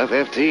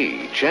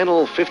WFFT,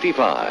 Channel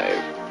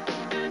 55.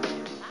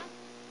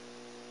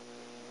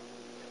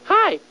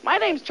 Hi, my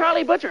name's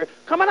Charlie Butcher.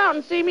 Come on out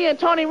and see me and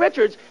Tony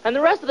Richards and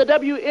the rest of the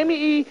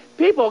WMEE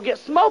people get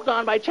smoked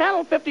on by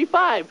Channel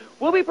 55.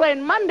 We'll be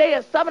playing Monday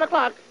at 7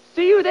 o'clock.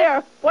 See you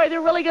there. Boy,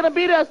 they're really going to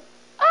beat us.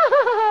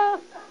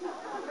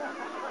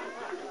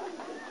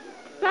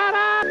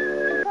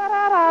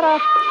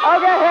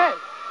 Okay, hey.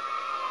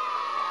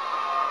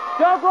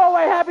 Don't go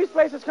away. Happy's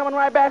Place is coming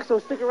right back, so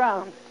stick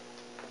around.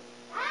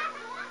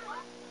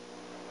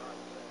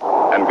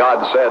 And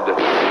God said,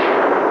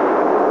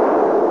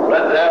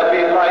 "Let there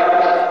be light."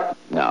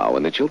 Now,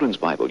 in the Children's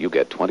Bible, you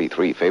get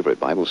 23 favorite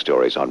Bible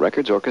stories on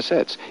records or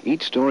cassettes.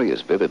 Each story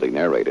is vividly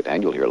narrated,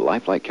 and you'll hear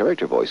lifelike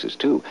character voices,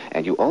 too.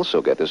 And you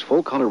also get this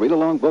full-color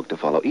read-along book to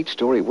follow each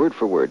story word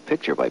for word,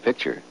 picture by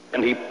picture.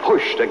 And he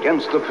pushed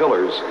against the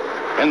pillars,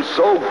 and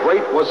so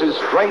great was his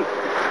strength,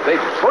 they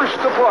burst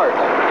apart.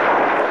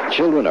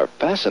 Children are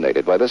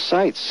fascinated by the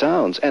sights,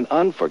 sounds, and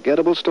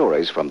unforgettable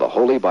stories from the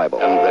Holy Bible.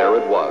 And there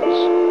it was,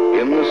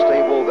 in the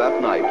stable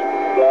that night,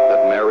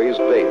 that Mary's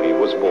baby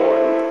was born.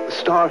 The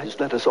star has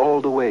led us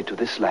all the way to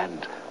this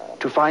land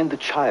to find the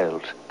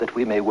child that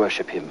we may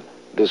worship him.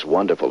 This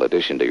wonderful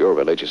addition to your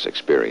religious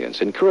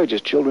experience encourages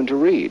children to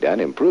read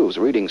and improves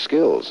reading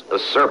skills. The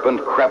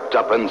serpent crept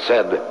up and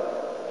said,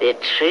 "The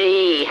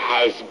tree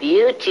has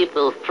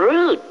beautiful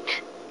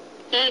fruit.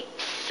 Eat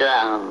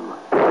some."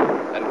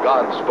 And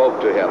God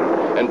spoke to him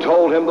and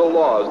told him the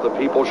laws the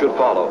people should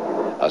follow.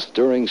 a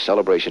stirring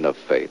celebration of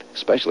faith,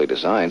 specially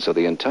designed so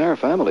the entire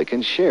family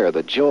can share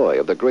the joy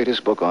of the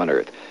greatest book on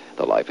earth,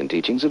 the life and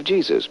teachings of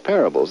Jesus,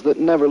 parables that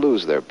never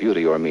lose their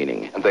beauty or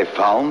meaning. And they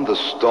found the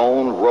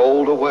stone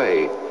rolled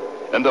away,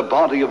 and the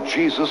body of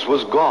Jesus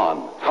was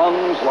gone.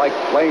 Tongues like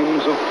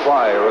flames of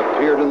fire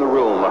appeared in the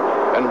room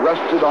and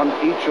rested on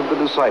each of the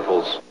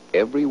disciples.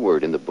 Every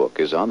word in the book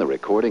is on the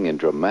recording in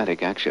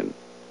dramatic action.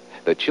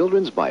 The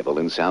Children's Bible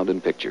in sound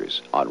and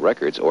pictures, on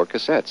records or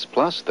cassettes,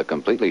 plus the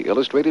completely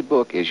illustrated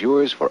book is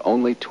yours for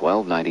only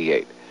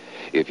 $12.98.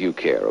 If you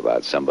care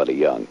about somebody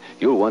young,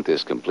 you'll want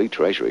this complete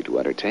treasury to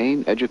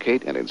entertain,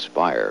 educate, and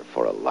inspire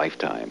for a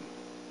lifetime.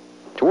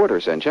 To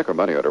order, send check or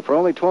money order for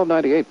only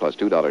 $12.98 plus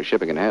 $2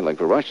 shipping and handling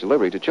for rush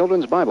delivery to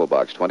Children's Bible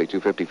Box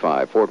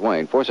 2255, Fort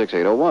Wayne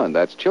 46801.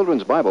 That's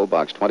Children's Bible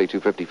Box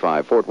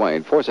 2255, Fort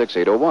Wayne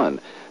 46801.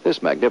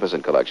 This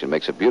magnificent collection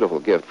makes a beautiful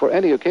gift for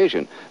any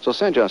occasion, so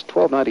send just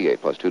 $12.98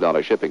 plus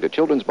 $2 shipping to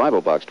Children's Bible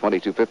Box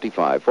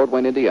 2255, Fort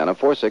Wayne, Indiana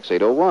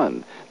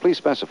 46801. Please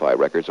specify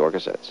records or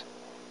cassettes.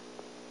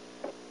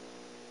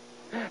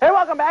 Hey,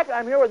 welcome back.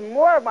 I'm here with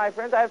more of my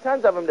friends. I have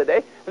tons of them today.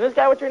 And this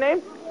guy, what's your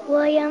name?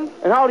 William.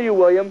 And how old are you,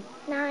 William?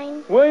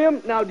 9.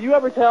 William, now, do you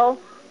ever tell?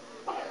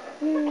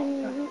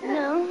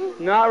 No.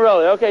 Not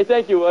really. Okay,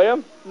 thank you,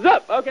 William.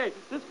 Zup! Okay,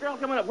 this girl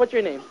coming up, what's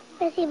your name?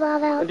 Missy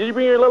Bobble. And did you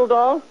bring your little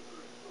doll?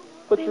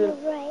 What's Rainbow your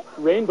Bright.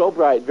 Rainbow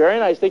Bright. Very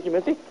nice. Thank you,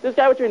 Missy. This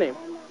guy, what's your name?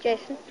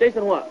 Jason.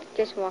 Jason what?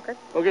 Jason Walker.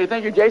 Okay,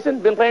 thank you, Jason.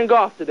 Been playing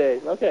golf today.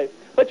 Okay.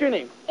 What's your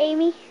name?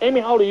 Amy. Amy,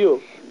 how old are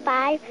you?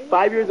 5.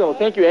 5 years old.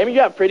 Thank you, Amy.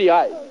 You have pretty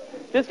eyes.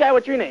 This guy,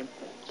 what's your name?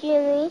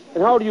 Jimmy.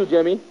 And how old are you,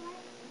 Jimmy?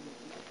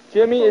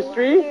 Jimmy is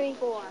 3?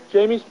 4.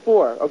 Jamie's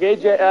 4. Okay,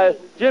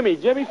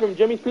 Jimmy from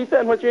Jimmy's Pizza.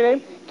 And what's your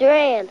name?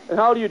 Duran. And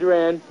how old are you,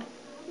 Duran?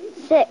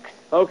 6.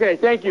 Okay,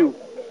 thank you.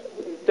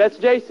 That's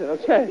Jason.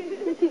 Okay.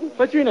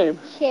 What's your name?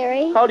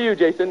 Sherry. How old are you,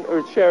 Jason?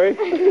 Or Sherry?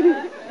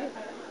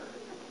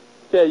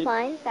 Okay.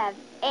 5, 7,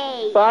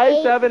 8.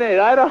 5, 7, 8.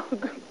 I don't.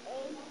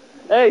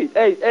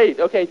 8.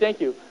 Okay, thank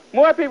you.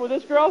 More people.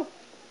 This girl?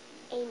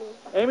 Amy.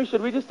 Amy,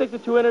 should we just stick to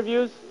 2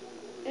 interviews?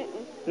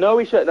 Mm-mm. No,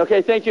 we shouldn't.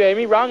 Okay, thank you,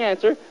 Amy. Wrong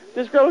answer.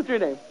 This girl, what's your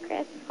name?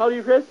 Chris. How old are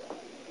you, Chris?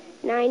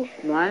 9.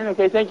 9.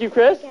 Okay, thank you,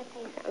 Chris.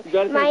 You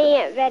gotta My say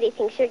Aunt Betty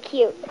thinks you're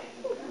cute.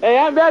 Hey,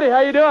 I'm Betty.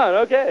 How you doing?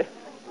 Okay.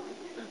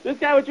 This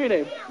guy, what's your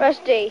name?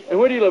 Rusty. And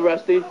where do you live,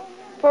 Rusty?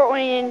 Fort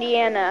Wayne,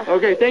 Indiana.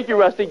 Okay, thank you,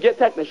 Rusty. Get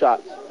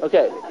Technoshots.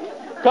 Okay.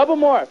 Couple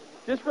more.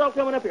 This girl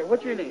coming up here.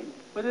 What's your name?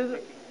 What is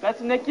it?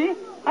 That's Nikki.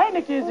 Hi,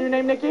 Nikki. Is your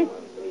name Nikki?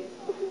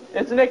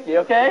 It's Nikki,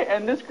 okay?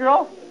 And this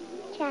girl?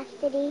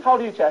 Chastity. How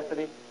old are you,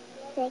 Chastity?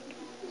 6.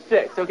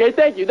 6. Okay,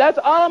 thank you. That's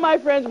all of my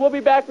friends. We'll be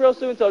back real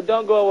soon, so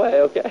don't go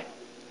away, okay?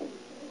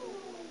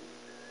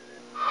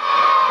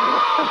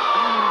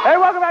 Hey,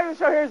 welcome back to the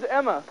show. Here's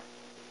Emma.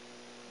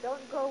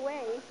 Don't go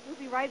away. We'll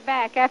be right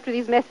back after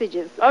these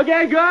messages.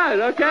 Okay, good.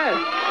 Okay.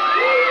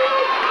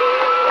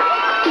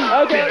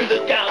 Okay.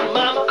 Look out,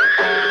 Mama.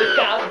 Look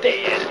out,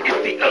 Dad.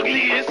 It's the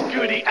ugliest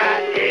goodie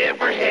I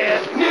ever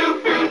had.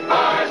 New fruit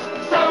bars.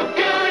 So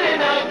good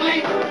and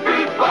ugly.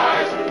 Fruit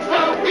bars.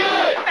 So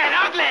good and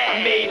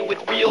ugly. Made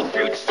with real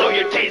fruit, so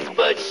your taste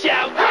buds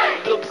shout.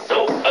 Hey! Look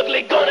so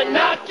ugly, gonna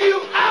knock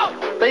you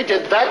out. They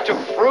did that to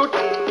fruit?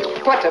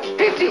 What a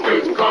pity.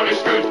 Fruit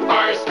corners, fruit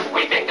bars.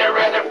 We think they're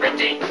rather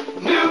pretty.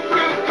 New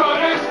fruit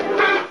corners,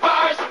 fruit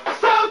bars.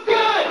 So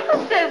good.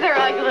 Who says they're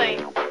ugly?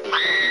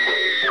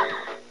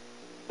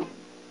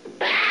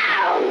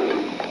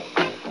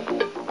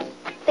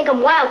 Think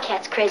I'm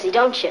Wildcats crazy,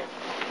 don't you?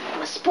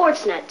 I'm a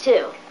sports nut,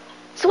 too.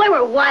 So I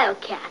wear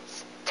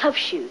Wildcats. Tough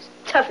shoes.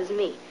 Tough as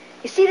me.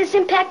 You see this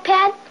impact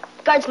pad?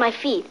 Guards my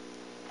feet.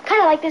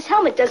 Kind of like this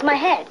helmet does my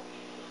head.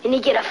 And you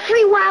get a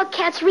free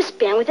Wildcats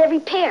wristband with every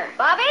pair.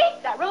 Bobby,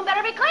 that room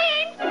better be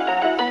clean.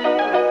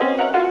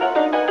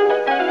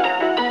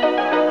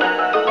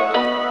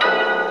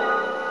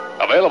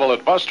 Available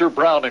at Buster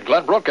Brown in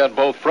Glenbrook and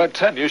both Fred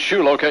Tenuous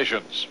shoe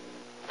locations.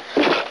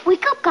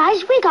 Wake up,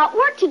 guys. We got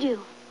work to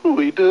do.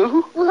 We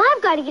do? Well,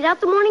 I've got to get out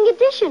the morning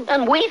edition.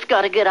 And we've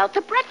got to get out the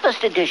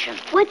breakfast edition.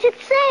 What's it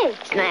say?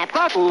 Snap,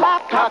 crackle,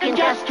 pop, talking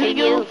just to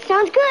you.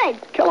 Sounds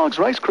good. Kellogg's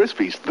Rice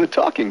Krispies, the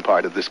talking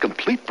part of this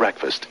complete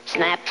breakfast.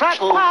 Snap,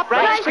 crackle, pop,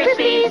 Rice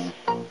Krispies.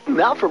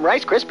 Now from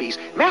Rice Krispies,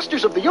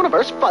 Masters of the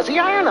Universe Fuzzy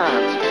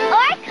Iron-Ons.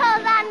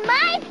 Oracle's on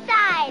my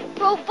side.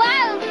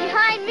 Roboto's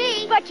behind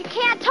me, but you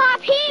can't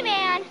top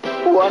He-Man.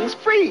 One's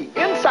free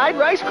inside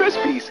Rice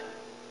Krispies.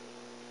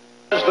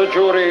 As the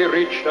jury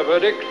reached a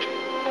verdict,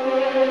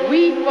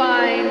 we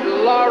find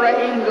Laura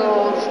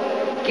Ingalls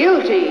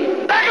guilty.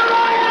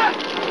 Zachariah!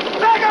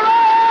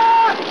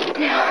 Zachariah!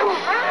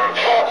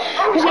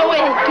 There's no way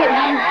of getting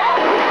him.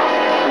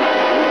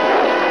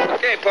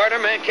 Okay, partner,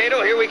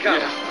 Mankato, here we come.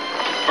 Yeah.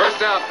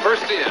 First out,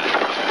 first in.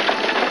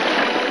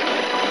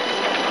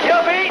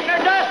 You'll be eating your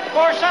dust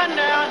before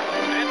sundown.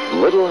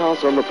 Little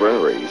House on the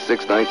Prairie,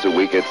 6 nights a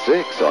week at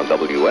 6 on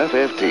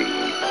WFFT.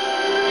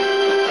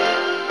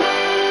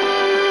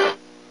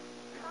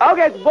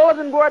 Okay, it's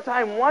bulletin board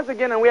time once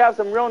again, and we have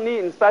some real neat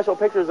and special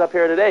pictures up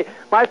here today.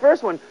 My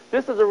first one,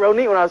 this is a real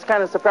neat one. I was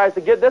kind of surprised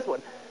to get this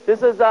one.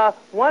 This is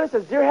one that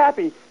says, Dear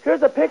Happy,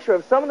 here's a picture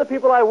of some of the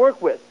people I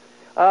work with.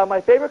 My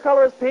favorite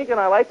color is pink, and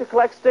I like to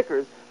collect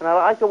stickers, and I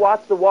like to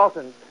watch the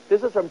Waltons.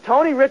 This is from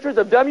Tony Richards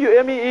of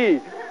WMEE.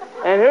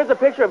 And here's a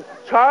picture of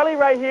Charlie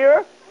right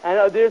here,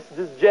 and this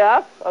is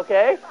Jeff,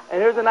 okay?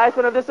 And here's a nice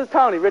one of this is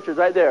Tony Richards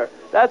right there.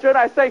 That's real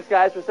nice. Thanks,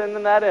 guys, for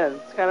sending that in.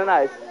 It's kind of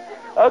nice.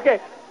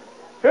 Okay,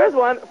 here's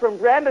one from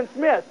Brandon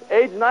Smith,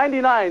 age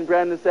 99,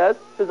 Brandon says,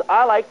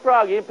 I like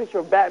Froggy, a picture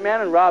of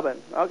Batman and Robin.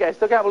 Okay, I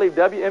still can't believe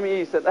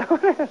WME said that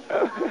one.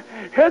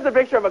 Here's a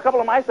picture of a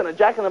couple of mice and a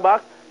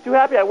Jack-in-the-Box. Too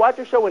happy I watch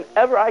your show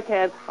whenever I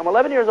can. I'm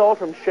 11 years old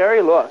from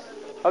Sherry Lewis.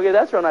 Okay,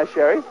 that's real nice,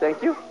 Sherry.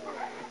 Thank you.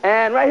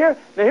 And right here,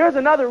 now here's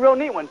another real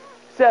neat one.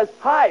 It says,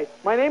 Hi,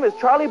 my name is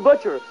Charlie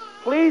Butcher.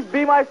 Please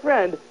be my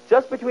friend.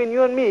 Just between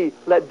you and me,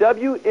 let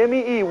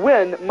WMEE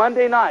win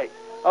Monday night.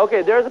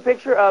 Okay, there's a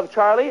picture of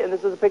Charlie, and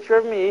this is a picture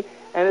of me,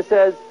 and it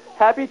says,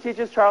 Happy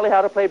teaches Charlie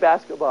how to play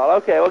basketball.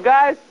 Okay, well,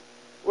 guys,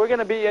 we're going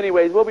to be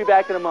anyways. We'll be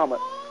back in a moment.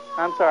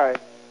 I'm sorry.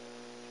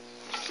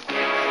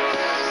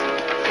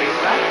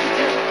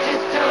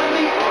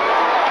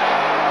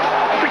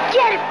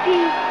 Forget it,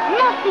 Pete.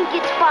 Nothing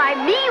gets by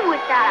me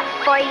without a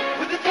fight.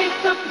 With a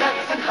taste of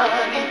nuts and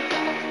honey.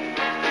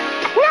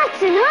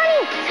 Nuts and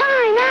honey?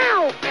 Time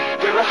out.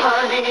 We're a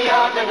honey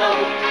on the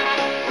nose.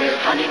 We're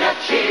Honey Nut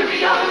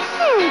Cheerios.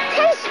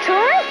 Tastes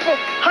terrific.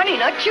 Honey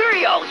Nut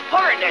Cheerios,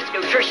 partner's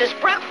nutritious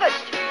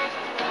breakfast.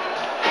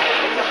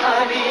 It's a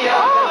honey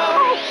on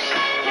the nose.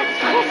 It's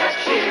Honey Nut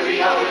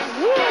Cheerios.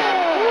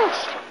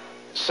 Yeah.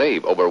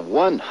 Save over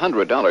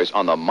 $100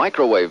 on the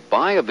microwave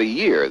buy of the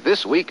year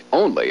this week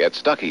only at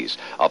Stuckey's.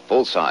 A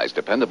full-size,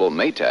 dependable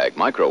Maytag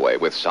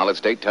microwave with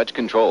solid-state touch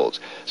controls,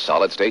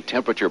 solid-state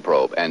temperature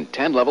probe, and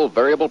 10-level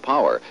variable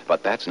power.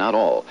 But that's not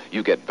all.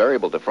 You get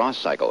variable defrost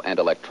cycle and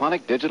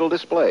electronic digital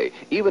display.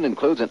 Even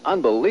includes an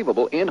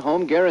unbelievable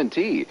in-home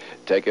guarantee.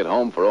 Take it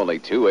home for only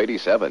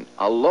 $287.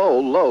 A low,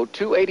 low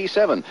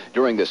 $287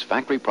 during this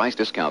factory price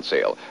discount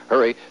sale.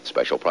 Hurry,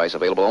 special price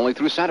available only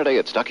through Saturday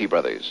at Stuckey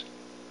Brothers.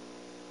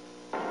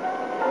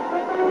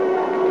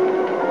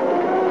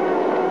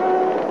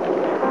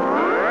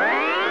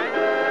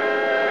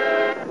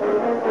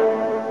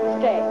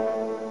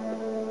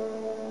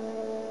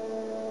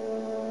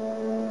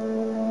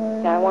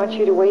 Now, I want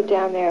you to wait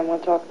down there and we'll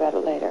talk about it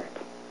later.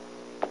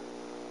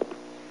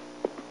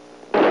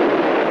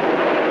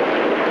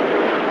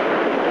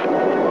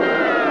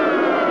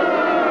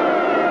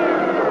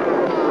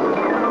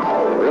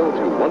 Thrill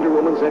to Wonder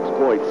Woman's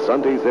exploits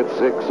Sundays at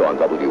 6 on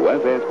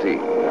WFFT.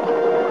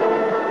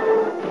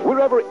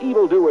 Wherever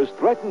evildoers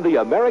threaten the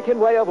American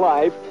way of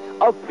life,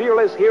 a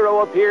fearless hero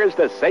appears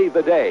to save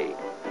the day.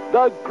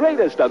 The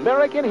greatest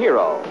American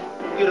hero.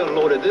 You'd have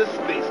loaded this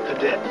space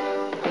cadet.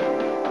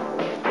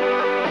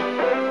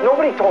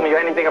 Nobody told me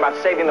anything about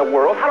saving the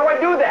world. How do I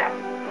do that?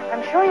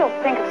 I'm sure you'll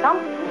think of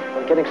something.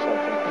 I'm getting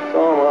something. So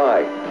am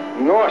I.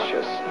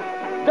 Nauseous.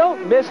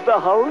 Don't miss the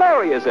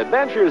hilarious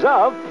adventures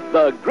of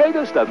the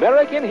greatest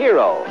American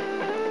hero.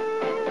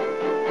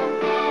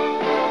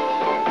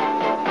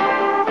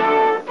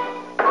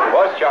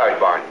 What's charged,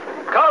 Barney?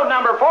 Code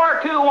number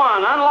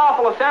 421,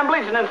 unlawful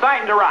assemblies and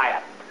inciting to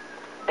riot.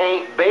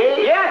 Aunt B?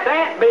 Yes,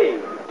 Aunt B.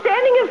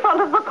 Standing in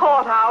front of the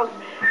courthouse,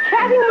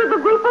 chatting with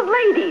a group of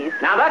ladies.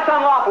 Now, that's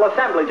unlawful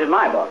assemblage in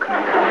my book.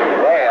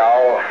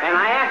 Well... And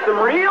I asked them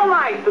real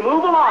nice to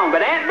move along,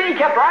 but Aunt B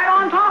kept right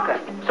on talking.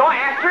 So I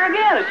asked her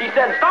again, and she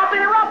said, stop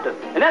interrupting.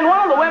 And then one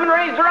of the women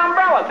raised her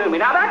umbrella to me.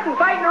 Now, that's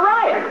inciting a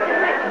riot.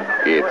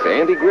 It's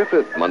Andy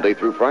Griffith, Monday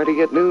through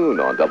Friday at noon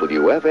on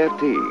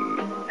WFFT.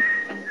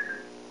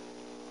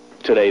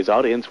 Today's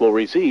audience will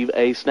receive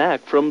a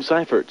snack from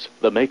Seifert's,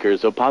 the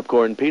makers of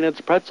popcorn, peanuts,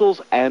 pretzels,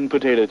 and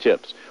potato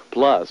chips,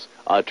 plus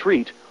a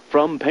treat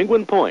from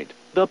Penguin Point,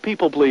 the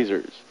people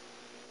pleasers.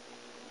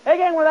 Hey,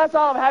 gang, well, that's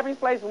all of Happy's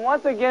Place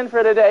once again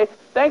for today.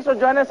 Thanks for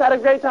joining us. Had a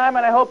great time,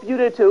 and I hope you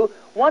did too.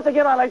 Once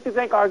again, I'd like to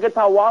thank our good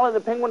pal Wally the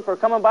Penguin for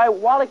coming by.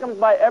 Wally comes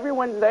by every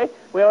Wednesday.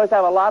 We always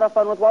have a lot of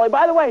fun with Wally.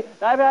 By the way,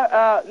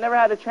 I've never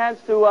had a chance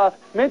to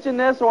mention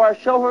this or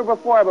show her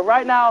before, but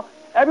right now,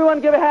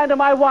 everyone give a hand to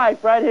my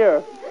wife right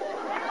here.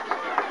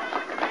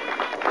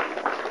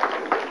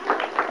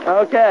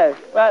 Okay.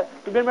 Well,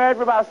 we've been married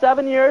for about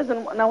 7 years,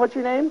 and now what's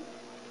your name?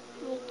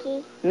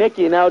 Nikki.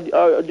 Nikki. Now,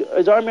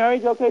 is our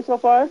marriage okay so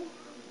far?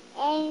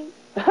 Okay,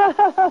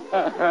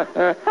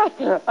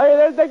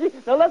 there's Nikki.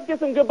 Now let's get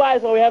some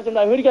goodbyes while we have some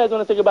time. Who do you guys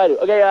want to say goodbye to?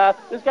 Okay,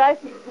 this guy?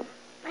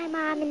 My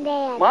mom and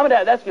dad. Mom and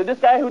dad, that's good. This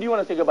guy, who do you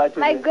want to say goodbye to?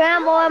 My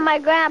grandma and my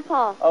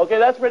grandpa. Okay,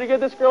 that's pretty good.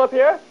 This girl up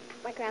here?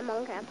 My grandma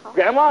and grandpa.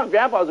 Grandma and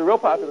grandpa is real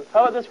popular.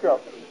 How about this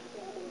girl?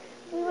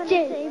 We want to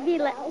say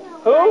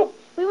Who?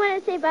 We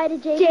want to say bye to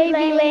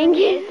J.B.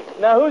 Lincoln.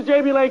 Now, who's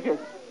J.B. Lincoln?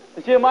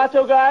 Is he a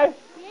macho guy?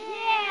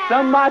 Yeah.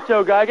 Some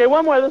macho guy. Okay,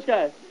 one more. This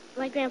guy.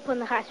 My grandpa in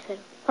the hospital.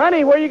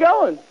 Honey, where are you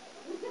going?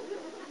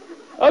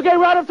 Okay,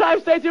 we're out of time.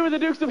 Stay tuned with the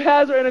Dukes of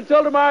Hazzard. And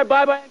until tomorrow,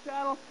 bye-bye on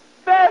Channel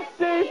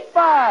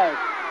 55.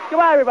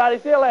 Goodbye, everybody.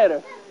 See you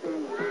later.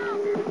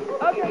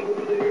 Okay.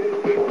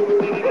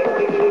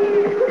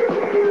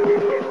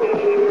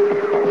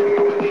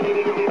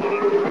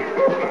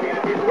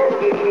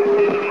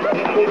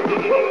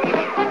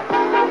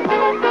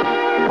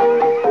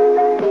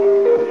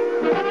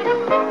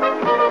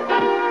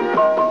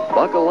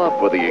 Buckle up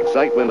for the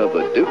excitement of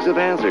the Dukes of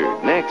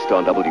Hazzard next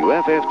on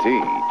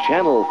WFFT,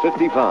 Channel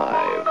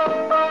 55.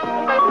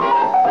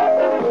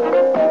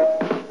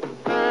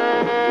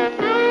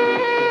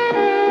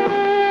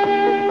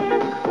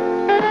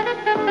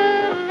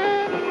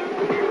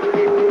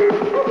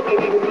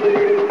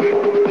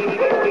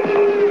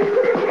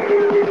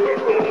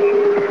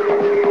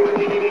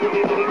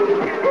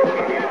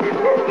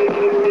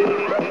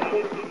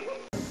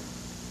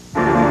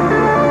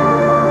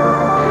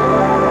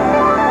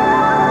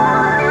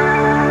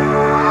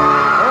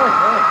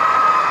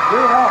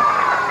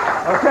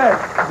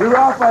 We were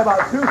off by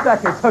about 2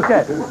 seconds.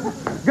 Okay.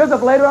 Goes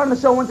up later on in the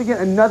show, once again,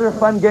 another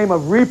fun game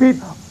of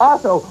repeat.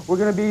 Also, we're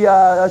going to be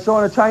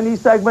showing a Chinese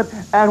segment.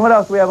 And what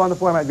else do we have on the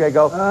format,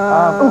 Grego?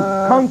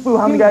 Kung Fu.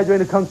 How many guys are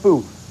into Kung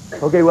Fu?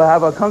 Okay, we'll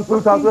have a Kung Fu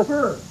talk to us.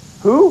 Fur.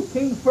 Who?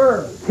 King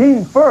Fur.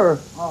 King Fur?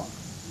 Oh.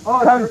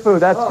 Kung Fu.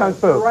 That's Kung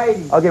Fu.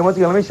 Variety. Okay, once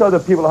again, let me show the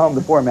people at home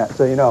the format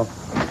so you know.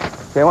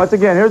 Okay, once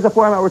again, here's the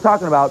format we're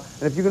talking about.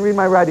 And if you can read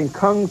my writing,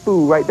 Kung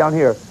Fu, right down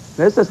here.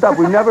 This is stuff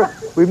we've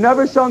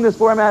never shown this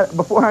format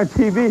before on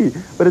TV,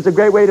 but it's a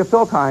great way to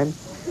fill time.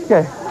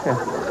 Okay,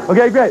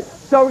 great.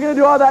 So we're going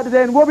to do all that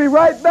today, and we'll be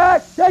right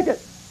back. Take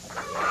it.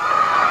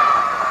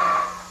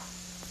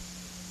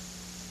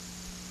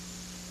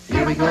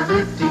 Here we go,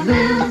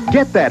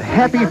 get that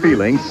happy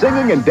feeling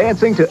singing and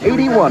dancing to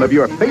 81 of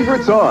your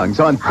favorite songs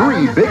on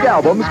 3 big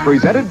albums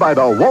presented by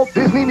the Walt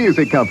Disney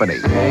Music Company.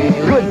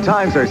 Good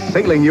times are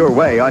sailing your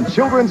way on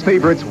children's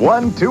favorites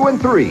 1, 2,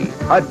 and 3.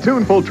 A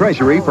tuneful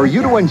treasury for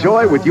you to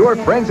enjoy with your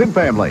friends and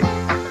family.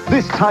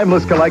 This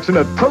timeless collection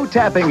of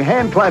toe-tapping,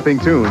 hand-clapping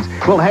tunes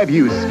will have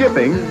you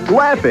skipping,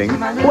 laughing,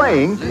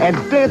 playing, and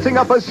dancing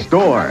up a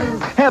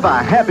storm. Have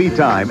a happy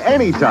time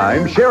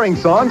anytime sharing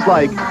songs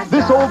like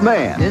This Old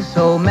Man. This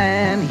old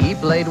man, he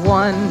played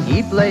one.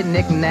 He played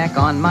knick-knack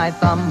on my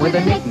thumb with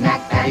a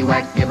knick-knack,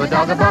 paddywhack, give a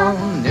dog a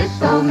bone. This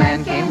old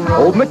man came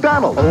rolling. Old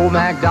MacDonald. Old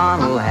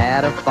MacDonald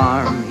had a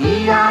farm,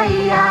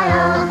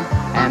 E-I-E-I-O.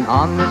 And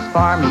on this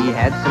farm he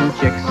had some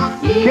chicks.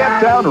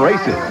 Camptown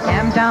Races.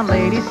 Camptown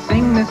ladies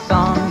sing this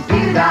song.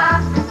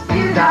 Doo-dah,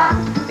 doo-dah.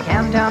 The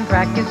Camptown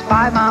track is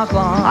 5 miles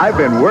long. I've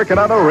been working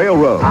on a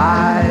railroad.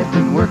 I've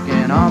been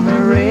working on the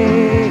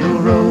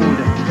railroad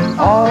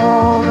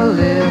all the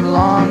live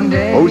long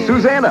day. Oh,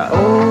 Susanna.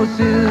 Oh,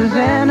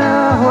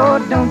 Susanna, oh,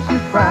 don't you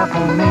cry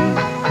for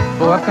me.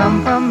 For I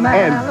come from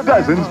and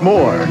dozens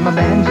more. With my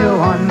banjo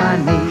on my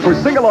knee. For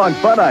sing-along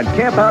fun on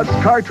campouts,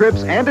 car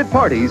trips, and at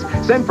parties,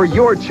 send for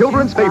your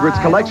children's favorites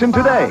collection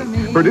today.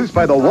 Produced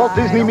by the Walt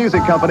Disney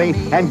Music Company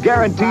and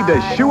guaranteed to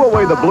shoo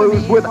away the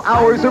blues with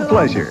hours of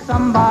pleasure.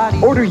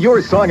 Order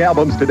your song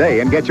albums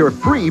today and get your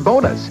free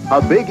bonus,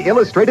 a big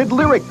illustrated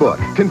lyric book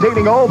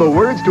containing all the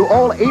words to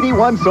all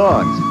 81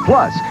 songs.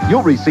 Plus,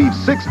 you'll receive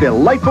 6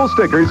 delightful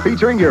stickers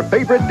featuring your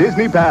favorite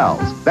Disney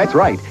pals. That's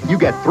right, you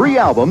get 3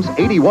 albums,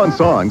 81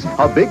 songs,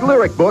 a big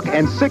lyric book,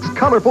 and 6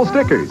 colorful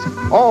stickers.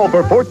 All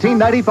for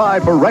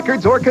 $14.95 for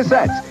records or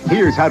cassettes.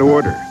 Here's how to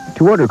order.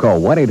 To order, call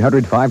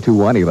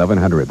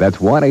 1-800-521-1100. That's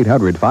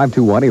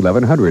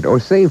 1-800-521-1100. Or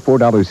save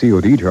 $4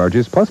 COD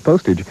charges plus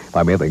postage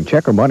by mailing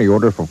check or money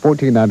order for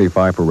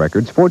 $14.95 for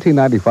records,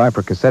 $14.95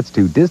 for cassettes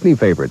to Disney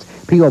Favorites.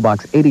 P.O.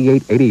 Box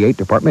 8888,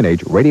 Department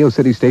H, Radio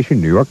City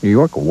Station, New York, New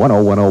York,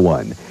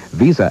 10101.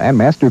 Visa and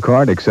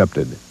MasterCard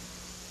accepted.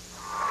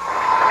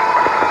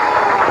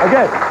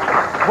 Okay.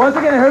 Once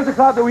again, here's a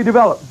clock that we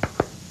developed.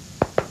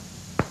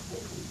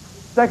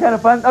 Is that kind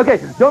of fun? Okay,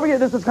 don't forget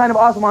this is kind of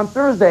awesome. On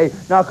Thursday,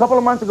 now a couple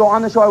of months ago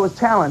on the show, I was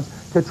challenged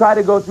to try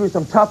to go through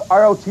some tough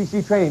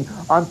ROTC training.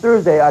 On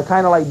Thursday, I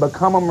kind of like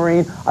become a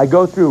Marine. I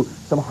go through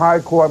some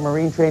hardcore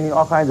Marine training,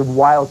 all kinds of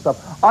wild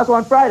stuff. Also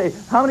on Friday,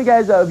 how many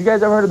guys, have you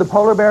guys ever heard of the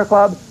Polar Bear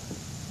Club?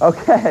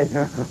 Okay.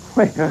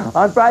 Wait,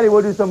 on Friday,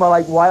 we'll do some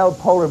like wild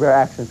polar bear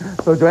action.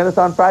 So join us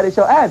on Friday's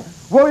show, and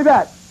we'll be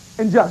back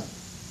in just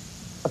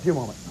a few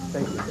moments.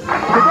 Thank you. Today,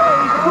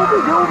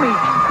 Scooby-Doo meets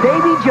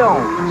Davy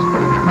Jones.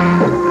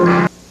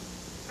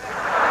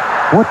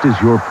 What does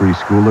your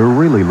preschooler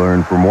really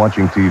learn from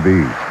watching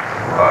TV?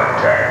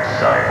 Attack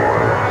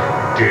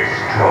cyborgs.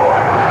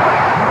 Destroy.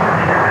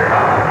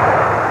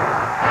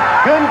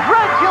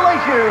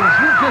 Congratulations!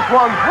 You've just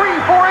won 3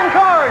 foreign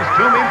cars,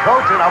 2 mink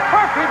coats, and a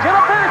partridge in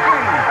a pear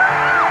tree.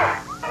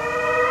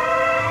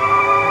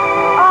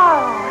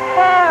 Oh,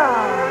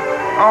 Harold.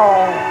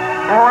 Oh,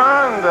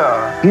 Miranda.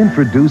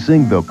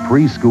 Introducing the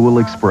Preschool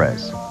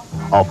Express,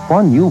 a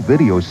fun new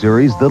video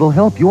series that'll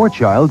help your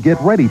child get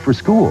ready for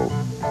school.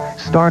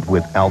 Start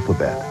with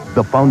Alphabet,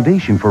 the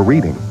foundation for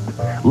reading.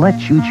 Let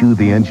Choo Choo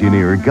the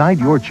engineer guide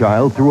your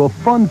child through a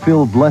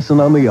fun-filled lesson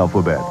on the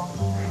alphabet.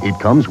 It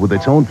comes with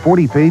its own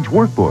 40-page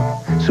workbook,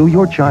 so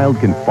your child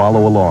can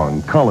follow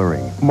along,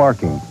 coloring,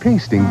 marking,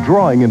 pasting,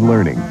 drawing, and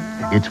learning.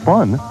 It's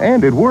fun,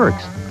 and it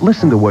works.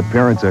 Listen to what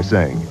parents are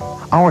saying.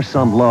 Our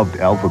son loved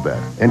alphabet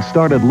and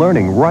started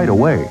learning right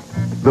away.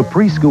 The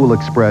Preschool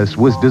Express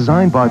was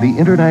designed by the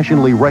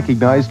internationally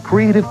recognized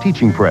Creative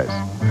Teaching Press.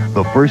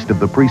 The first of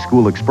the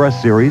Preschool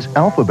Express series,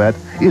 Alphabet,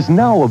 is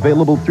now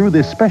available through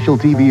this special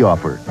TV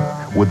offer.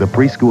 With the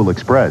Preschool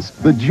Express,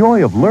 the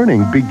joy of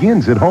learning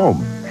begins at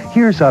home.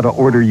 Here's how to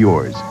order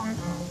yours.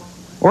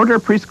 Order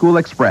Preschool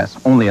Express,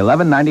 only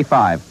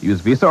 $11.95. Use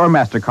Visa or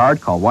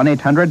MasterCard. Call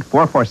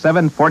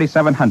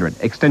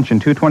 1-800-447-4700, extension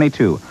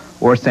 222.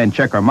 Or send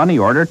check or money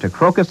order to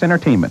Crocus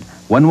Entertainment,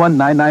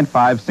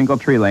 11995 Single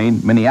Tree Lane,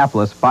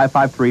 Minneapolis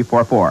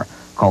 55344.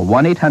 Call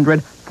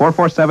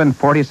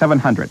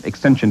 1-800-447-4700,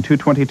 extension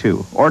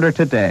 222. Order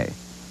today.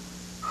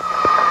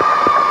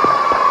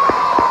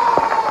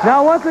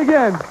 Now, once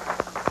again,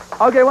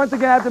 I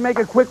have to make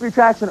a quick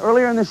retraction.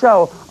 Earlier in the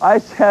show, I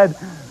said,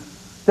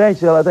 thanks,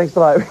 Sheila, thanks a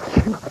lot.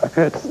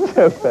 It's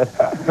stupid.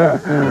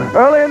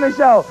 Earlier in the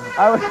show,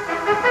 I was...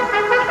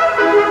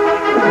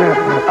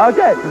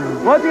 Okay,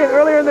 once again,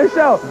 earlier in the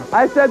show,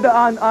 I said that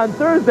on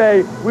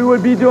Thursday, we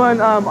would be doing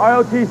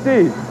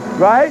ROTC,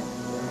 right?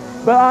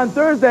 But on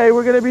Thursday,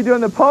 we're going to be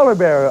doing the polar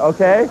bear,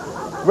 okay?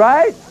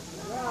 Right?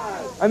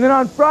 And then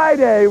on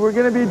Friday, we're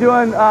going to be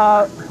doing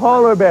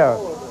polar bear.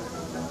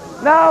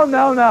 No.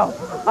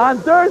 On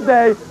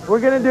Thursday,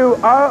 we're going to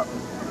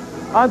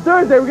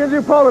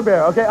do polar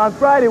bear, okay? On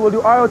Friday, we'll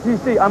do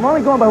ROTC. I'm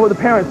only going by what the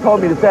parents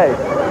told me to say.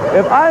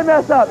 If I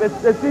mess up,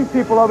 it's these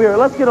people over here.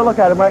 Let's get a look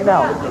at them right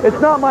now.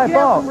 It's not my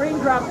fault. You have some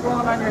raindrops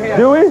falling on your head.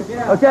 Do we?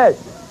 Yeah. Okay.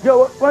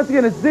 Once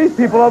again, it's these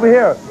people over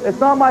here.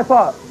 It's not my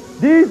fault.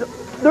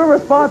 They're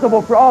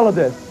responsible for all of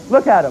this.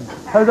 Look at them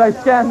as I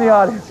scan the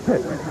audience.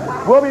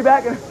 We'll be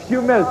back in a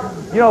few minutes.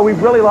 You know,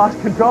 we've really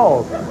lost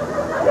control.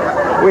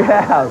 We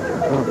have.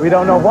 We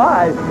don't know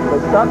why,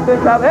 but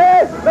something's happening.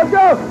 Hey, let's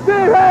go!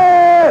 Steve!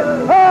 Hey!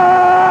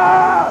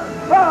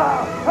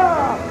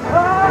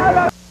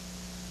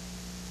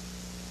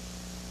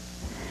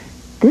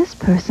 This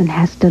person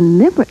has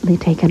deliberately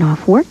taken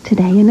off work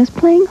today and is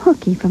playing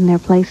hooky from their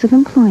place of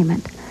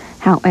employment.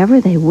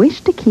 However, they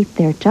wish to keep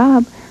their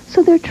job,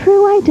 so their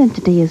true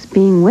identity is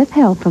being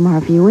withheld from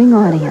our viewing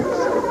audience.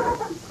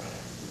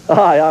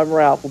 Hi, I'm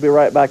Ralph. We'll be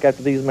right back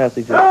after these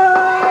messages. You're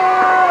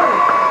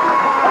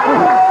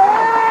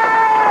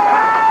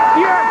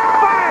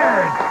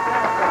fired!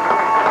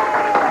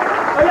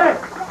 Okay.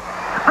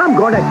 I'm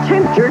going to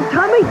tempt your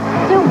tummy.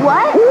 Do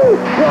what? Ooh,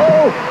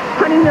 whoa!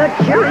 Honey Nut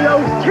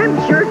Cheerios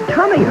tempts your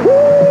tummy.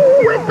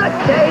 Ooh, with the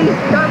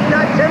taste of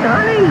nuts and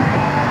honey.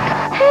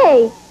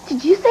 Hey,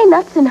 did you say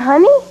nuts and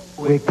honey?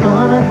 We're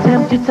gonna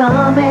tempt your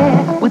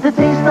tummy with the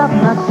taste of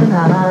nuts and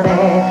honey.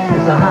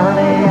 It's a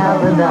honey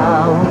out and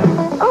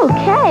out.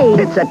 Okay.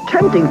 It's a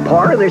tempting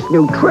part of this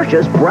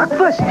nutritious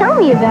breakfast. Tell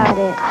me about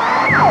it.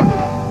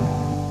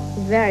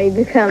 Very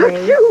becoming.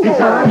 It's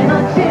Honey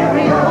Nut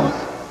Cheerios.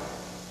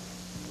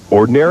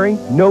 Ordinary?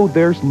 No,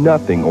 there's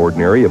nothing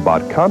ordinary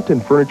about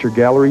Compton Furniture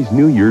Gallery's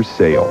New Year's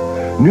sale.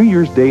 New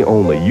Year's Day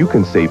only, you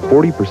can save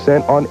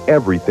 40% on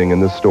everything in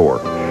the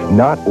store.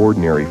 Not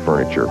ordinary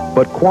furniture,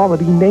 but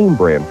quality name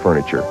brand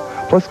furniture.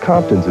 Plus,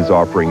 Compton's is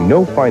offering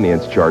no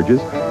finance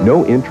charges,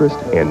 no interest,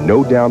 and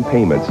no down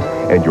payments.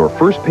 And your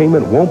first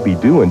payment won't be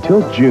due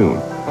until June.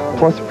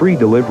 Plus, free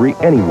delivery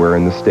anywhere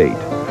in the state.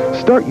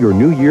 Start your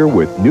new year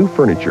with new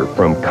furniture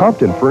from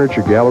Compton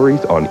Furniture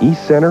Galleries on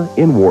East Center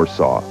in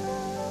Warsaw.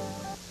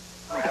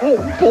 Oh,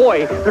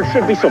 boy, there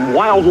should be some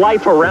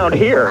wildlife around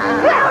here.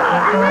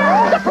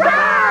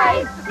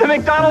 Surprise! The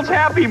McDonald's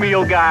Happy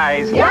Meal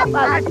guys. Yep,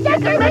 a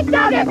chicken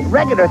McNugget.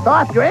 Regular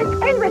soft drink.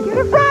 And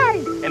regular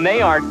fries. And they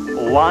aren't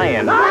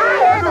lying.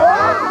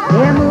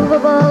 They're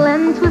movable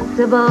and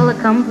twistable,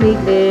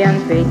 completely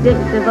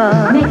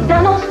unpredictable.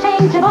 McDonald's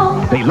changeable.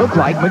 They look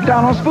like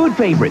McDonald's food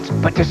favorites,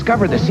 but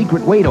discover the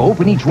secret way to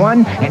open each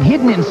one, and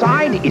hidden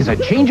inside is a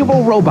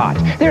changeable robot.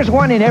 There's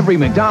one in every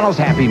McDonald's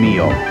Happy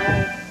Meal.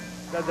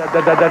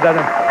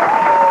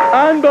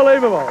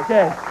 Unbelievable.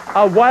 Okay.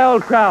 A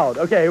wild crowd.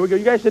 Okay, here we go.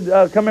 You guys should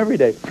come every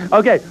day.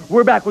 Okay,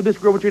 we're back with this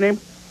girl. What's your name?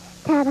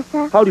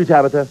 Tabitha. How old are you,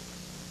 Tabitha?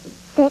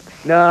 6.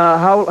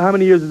 How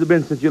many years has it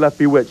been since you left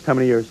Bewitched? How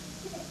many years?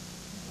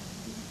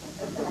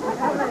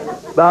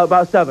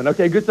 About 7.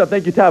 Okay, good stuff.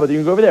 Thank you, Tabitha. You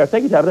can go over there.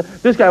 Thank you, Tabitha.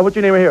 This guy, what's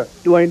your name right here?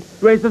 Dwayne.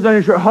 Dwayne says on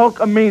your shirt,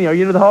 Hulkamania. Are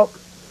you into the Hulk?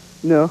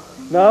 No.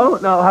 No?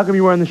 No. How come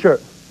you're wearing the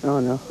shirt? Oh,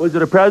 no. Was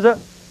it a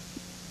present?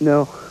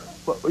 No.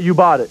 You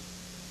bought it?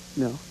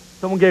 No.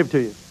 Someone gave it to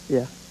you?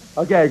 Yeah.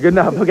 Okay, good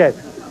enough. Okay,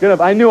 good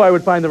enough. I knew I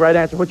would find the right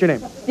answer. What's your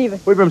name? Steven.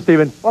 Where you from,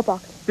 Steven? Wapok.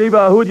 Steve,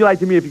 who would you like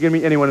to meet if you could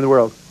meet anyone in the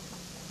world?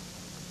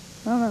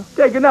 I don't know.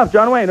 Okay, good enough.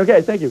 John Wayne.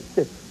 Okay, thank you.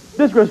 Okay.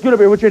 This girl, scoot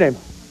over here. What's your name?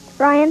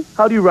 Ryan.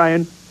 How do you,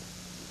 Ryan?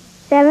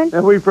 7. And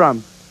where are you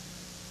from?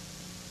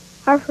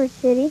 Hartford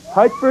City.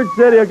 Hartford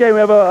City. Okay, we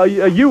have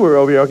a Ewer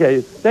over here. Okay,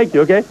 thank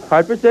you. Okay,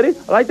 Hartford City.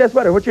 I like that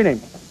sweater. What's your name?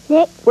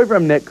 Nick. Where you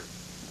from, Nick?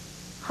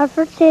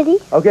 Hartford City.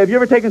 Okay, have you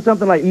ever taken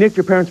something like nicked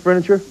your parents'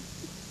 furniture?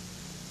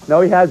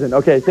 No, he hasn't.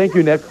 Okay, thank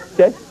you, Nick.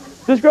 Okay.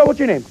 This girl, what's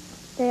your name?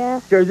 Yeah.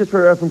 Is this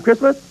from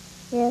Christmas?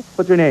 Yes.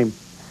 What's your name?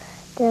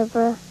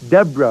 Deborah.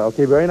 Deborah.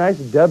 Okay, very nice.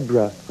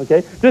 Deborah.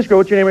 Okay. This girl,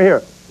 what's your name right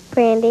here?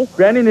 Brandy.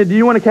 Brandy, do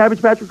you want a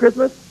Cabbage Patch for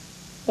Christmas?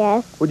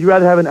 Yes. Would you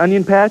rather have an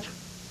onion patch?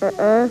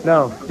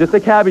 No, just a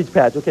Cabbage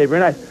Patch. Okay, very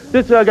nice.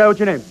 This guy, what's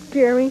your name?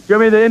 Jeremy.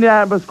 Jeremy, the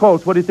Indianapolis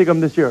Colts. What do you think of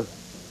them this year?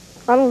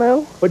 I don't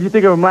know. What do you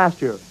think of them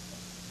last year?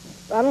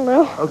 I don't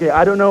know. Okay,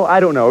 I don't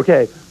know.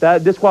 Okay,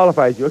 that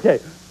disqualifies you. Okay,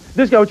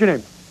 this guy, what's your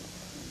name?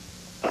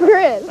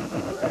 Chris.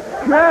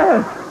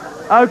 Chris.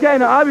 Okay,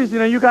 now obviously,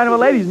 now you're kind of a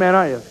ladies' man,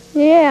 aren't you?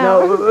 Yeah.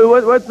 Now,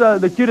 what's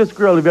the cutest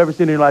girl you've ever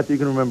seen in your life that you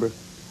can remember?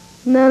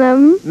 None of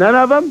them. None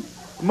of them?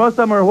 Most of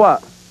them are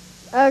what?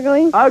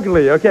 Ugly.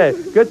 Ugly, okay.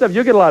 Good stuff.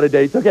 You get a lot of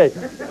dates. Okay.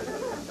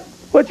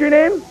 What's your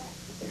name?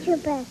 Jill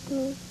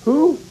Bethany.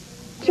 Who?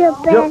 Jill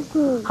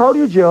Bethany. How old are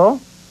you, Jill?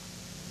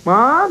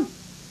 Mom?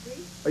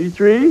 Are you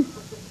 3?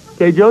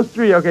 Okay, Jill's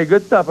 3. Okay,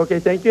 good stuff. Okay,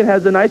 thank you. It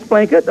has a nice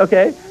blanket.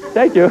 Okay,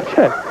 thank you.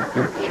 Okay.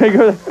 Okay,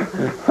 good.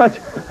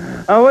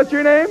 What's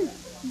your name?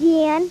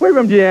 Deanne. Where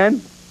from, Deanne?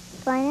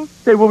 Fine.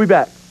 Okay, we'll be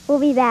back. We'll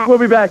be back. We'll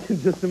be back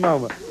in just a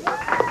moment.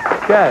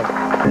 Okay.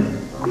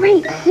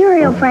 Great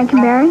cereal,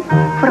 Frankenberry.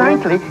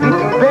 Frankly, it's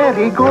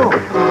very good.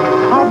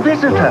 Our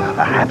visitor,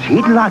 perhaps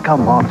he'd like a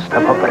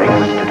monster for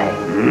breakfast today.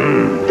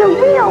 The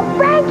real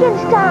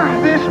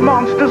Frankenstein. This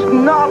monster's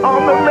not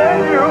on the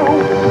menu.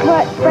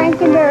 What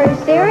Frankenberry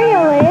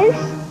cereal is?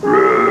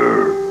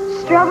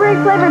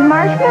 Strawberry-flavored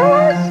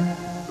marshmallows?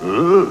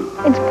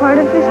 It's part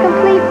of his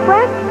complete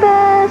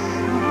breakfast.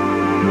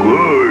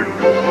 Good.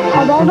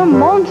 How about a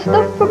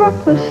monster for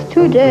breakfast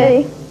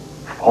today?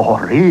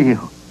 For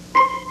real.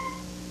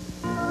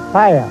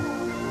 Hiya.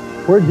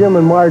 We're Jim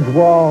and Marge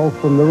Wall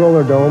from the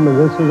Roller Dome, and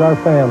this is our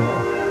family.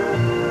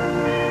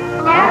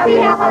 Happy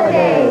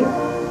holidays.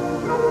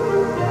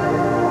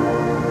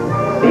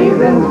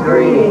 Season's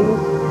greetings.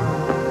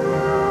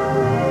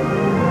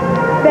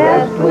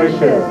 Best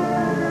wishes.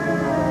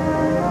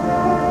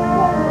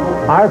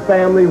 Our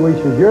family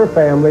wishes your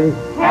family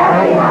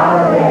Happy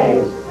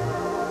holidays.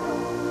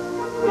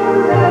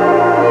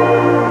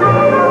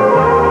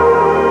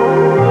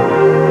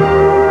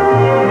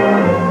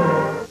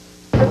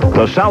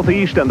 The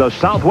Southeast and the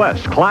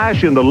Southwest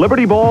clash in the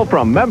Liberty Bowl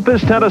from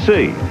Memphis,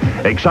 Tennessee.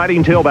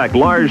 Exciting tailback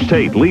Lars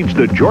Tate leads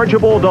the Georgia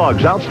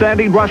Bulldogs'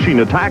 outstanding rushing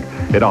attack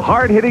in a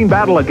hard-hitting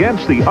battle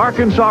against the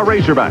Arkansas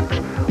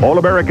Razorbacks.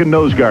 All-American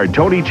nose guard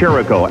Tony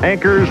Chirico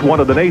anchors one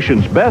of the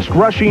nation's best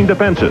rushing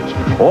defenses.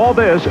 All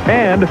this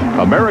and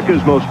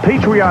America's most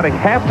patriotic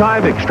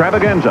halftime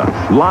extravaganza,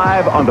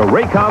 live on the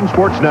Raycom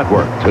Sports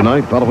Network.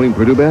 Tonight, following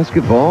Purdue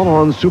basketball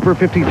on Super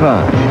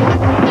 55.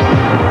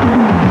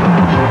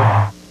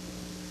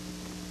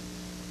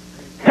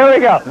 Here we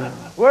go.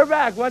 We're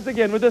back once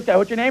again with this guy.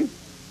 What's your name?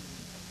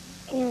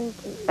 Andy.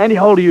 Andy,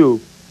 how old are you?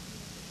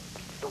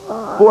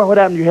 4. What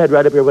happened to your head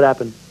right up here? What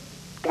happened?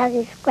 Got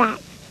a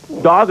scratch.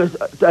 Dog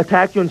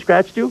attacked you and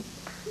scratched you?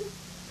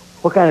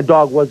 What kind of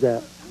dog was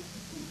that?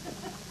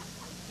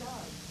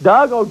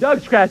 Doug? Oh,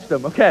 Doug scratched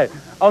him. Okay.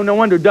 Oh, no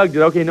wonder Doug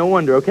did. Okay, no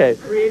wonder. Okay.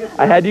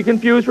 I had you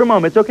confused for a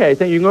moment. It's okay.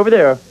 Thank you. You can go over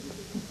there.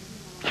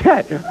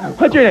 Okay.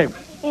 What's your name?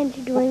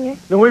 Angie Dwinger.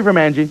 No, where are you from,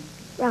 Angie?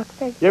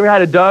 Rockford. You ever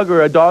had a Doug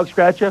or a dog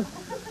scratch you?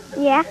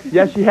 Yeah.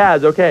 Yes, she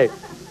has. Okay.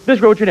 This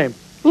girl, what's your name?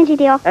 Angie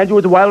Deal. Angie,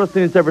 what's the wildest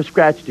thing that's ever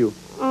scratched you?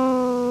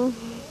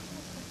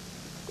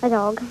 A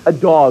dog. A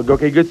dog.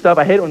 Okay, good stuff.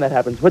 I hate it when that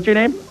happens. What's your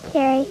name?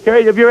 Carrie.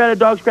 Carrie, have you ever had a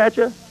dog scratch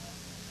you?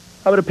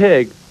 How about a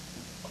pig?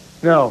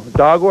 No,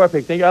 dog or a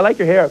pig. Thank you. I like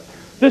your hair.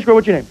 This girl,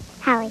 what's your name?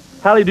 Hallie.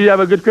 Hallie, do you have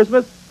a good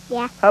Christmas?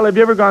 Yeah. Hallie, have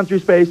you ever gone through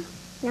space?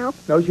 No.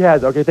 No, she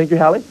has. Okay, thank you,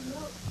 Hallie.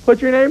 What's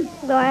your name?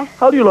 Laura.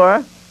 How old are you,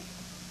 Laura?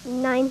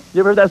 9. You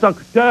ever heard that song?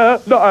 Duh,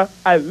 Laura,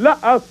 I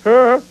love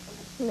her.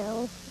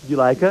 No. You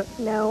like it?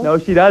 No. No,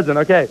 she doesn't.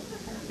 Okay.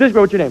 This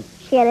girl, what's your name?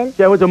 Shannon.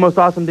 Shannon, what's the most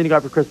awesome thing you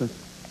got for Christmas?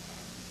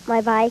 My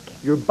bike.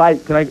 Your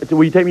bike.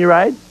 Will you take me a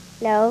ride?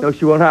 No. No,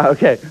 she will not.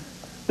 Okay.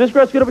 This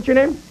girl, good up. What's your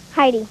name?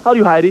 Heidi. How old are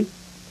you, Heidi?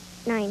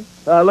 9.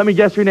 Let me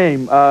guess your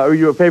name, or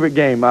your favorite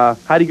game.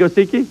 Heidi Go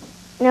Seeky?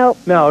 No.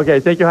 No, okay.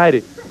 Thank you,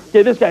 Heidi.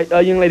 Okay, this guy,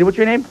 young lady, what's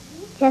your name?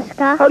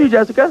 Jessica. How old are you,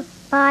 Jessica?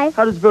 5.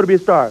 How does it feel to be a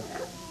star?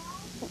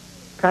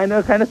 Kind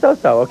of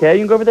so-so, okay?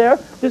 You can go over there.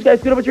 This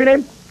guy's good up. What's your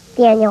name?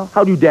 Daniel.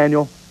 How do you,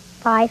 Daniel?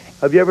 5.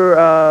 Have you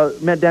ever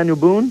met Daniel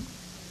Boone?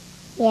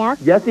 Yeah.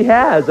 Yes, he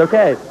has.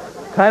 Okay.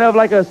 Kind of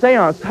like a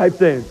seance type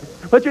thing.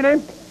 What's your name?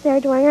 Sarah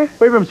Dwinger.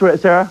 Where are you from,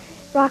 Sarah?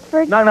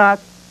 Rockford. Knock, knock.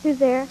 Who's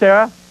there?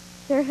 Sarah?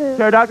 Sarah who?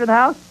 Sarah Doctor in the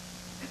house?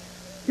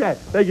 Okay.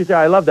 Thank you,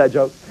 Sarah. I love that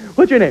joke.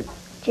 What's your name?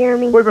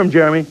 Jeremy. Where are you from,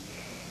 Jeremy?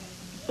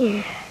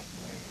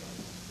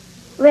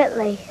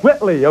 Whitley.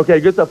 Whitley. Okay,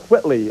 good stuff.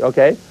 Whitley.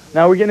 Okay.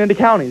 Now we're getting into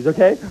counties,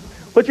 okay?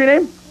 What's your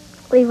name?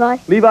 Levi.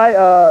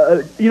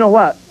 Levi, you know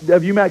what?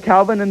 Have you met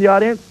Calvin in the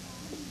audience?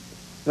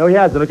 No, he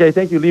hasn't. Okay,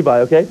 thank you, Levi,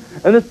 okay?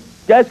 And this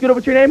guy's good up.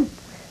 What's your name?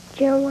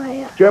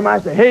 Jeremiah.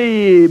 Jeremiah said,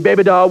 hey,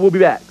 baby doll, we'll be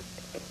back.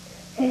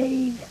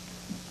 Hey,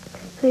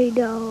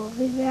 doll,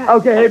 we'll be back.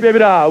 Okay, hey, baby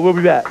doll, we'll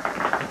be back.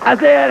 I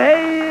said,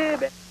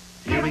 hey,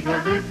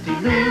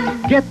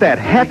 Get that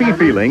happy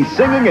feeling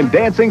singing and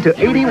dancing to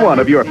 81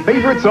 of your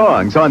favorite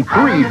songs on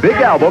 3 big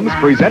albums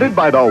presented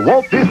by the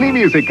Walt Disney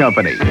Music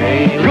Company.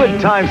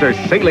 Good times are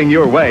sailing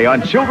your way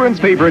on children's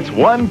favorites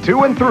 1,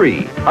 2, and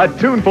 3. A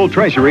tuneful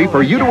treasury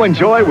for you to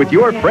enjoy with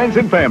your friends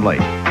and family.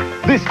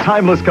 This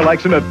timeless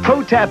collection of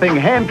toe-tapping,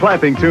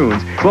 hand-clapping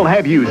tunes will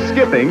have you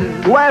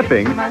skipping,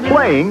 laughing,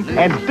 playing,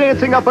 and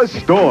dancing up a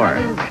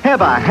storm.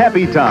 Have a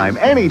happy time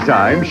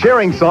anytime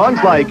sharing songs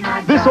like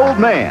This Old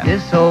Man.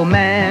 This old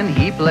man,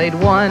 he played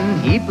one.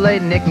 He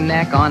played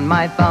knick-knack on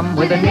my thumb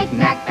with a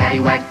knick-knack,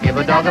 paddywhack, give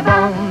a dog a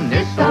bone.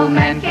 This old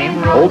man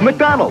came rolling. Old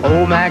MacDonald.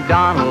 Old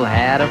MacDonald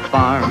had a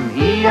farm,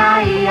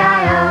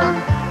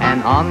 E-I-E-I-O.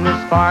 And on this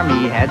farm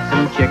he had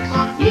some chicks.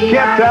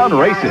 Camptown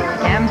Races.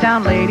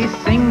 Camptown ladies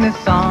sing this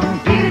song.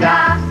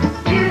 Doo-dah,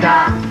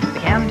 doo-dah. The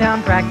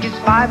Camptown track is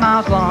 5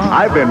 miles long.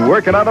 I've been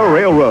working on a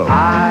railroad.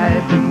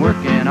 I've been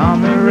working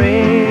on the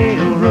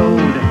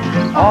railroad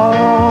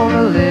all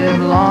the live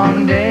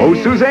long day. Oh,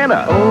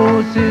 Susanna.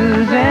 Oh,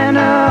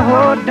 Susanna,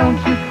 oh, don't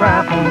you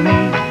cry for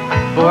me.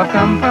 For I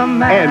come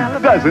from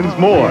and dozens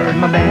more.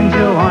 My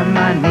banjo on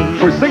my knee.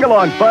 For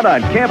sing-along fun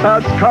on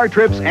campouts, car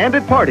trips, and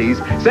at parties,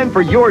 send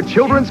for your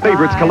children's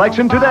favorites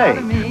collection today.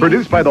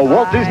 Produced by the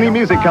Walt Disney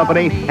Music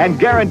Company and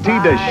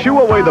guaranteed to shoo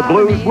away the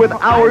blues with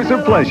hours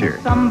of pleasure.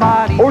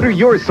 Order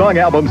your song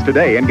albums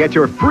today and get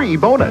your free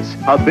bonus,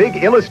 a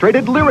big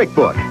illustrated lyric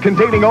book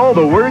containing all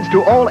the words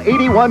to all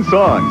 81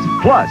 songs.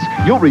 Plus,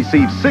 you'll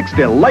receive 6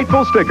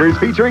 delightful stickers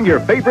featuring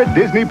your favorite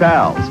Disney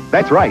pals.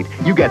 That's right,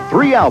 you get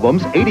 3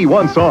 albums,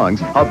 81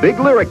 songs, a big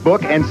lyric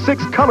book, and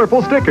 6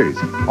 colorful stickers.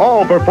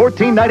 All for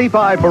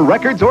 $14.95 for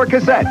records or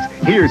cassettes.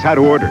 Here's how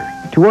to order.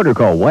 To order,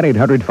 call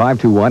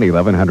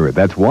 1-800-521-1100.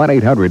 That's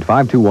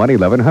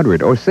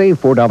 1-800-521-1100. Or save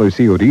 $4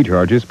 COD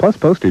charges plus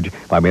postage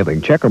by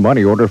mailing check or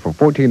money order for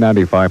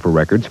 $14.95 for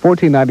records,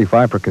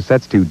 $14.95 for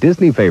cassettes to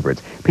Disney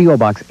Favorites. P.O.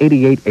 Box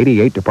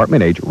 8888,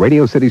 Department H,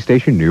 Radio City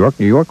Station, New York,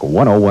 New York,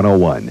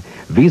 10101.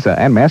 Visa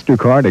and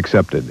MasterCard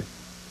accepted.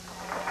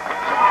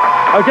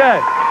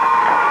 Okay.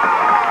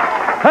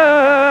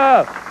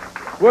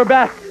 We're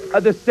back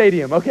at the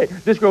stadium. Okay,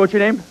 this girl, what's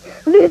your name?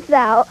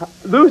 Lucille.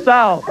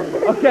 Lucille.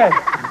 Okay.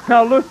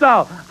 Now,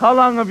 Lucille, how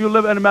long have you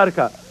lived in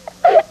America?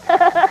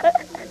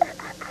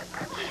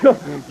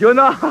 You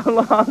know how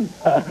long?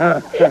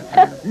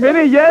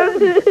 Many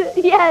years?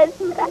 Yes.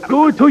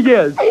 2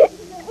 years.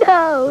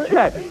 No.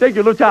 Okay, thank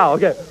you, Lucille.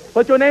 Okay,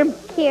 what's your name?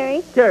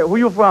 Carrie. Carrie, where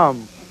you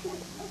from?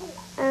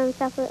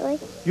 South Italy.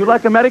 You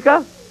like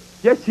America?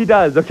 Yes, she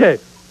does. Okay.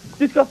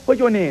 This girl, what's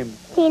your name?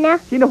 Tina.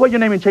 Tina, what's your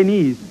name in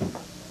Chinese?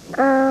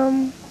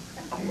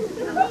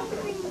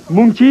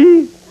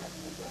 Moonchi?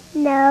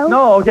 No.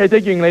 No, okay,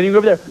 thank you, young lady. You go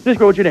over there. This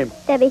girl, what's your name?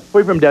 Debbie.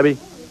 Where are you from, Debbie?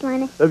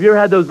 Lana. Have you ever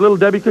had those little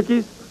Debbie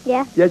cookies?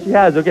 Yeah. Yes, she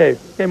has, okay.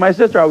 Okay, my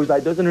sister always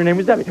liked those, and her name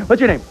was Debbie.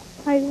 What's your name?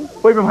 Heidi.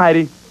 Where are you from,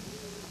 Heidi?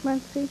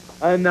 Muncie.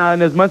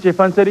 And is Muncie a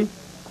fun city?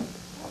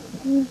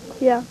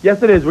 Yeah.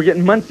 Yes, it is. We're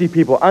getting Muncie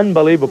people.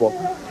 Unbelievable.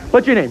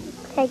 What's your name?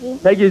 Peggy.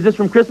 Peggy, is this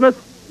from Christmas?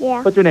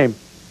 Yeah. What's your name?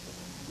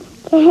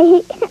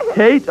 Kate.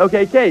 Kate?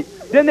 Okay, Kate.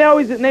 Didn't they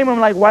always name them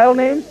like wild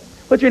names?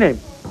 What's your name?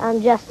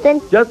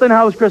 Justin. Justin,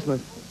 how was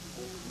Christmas?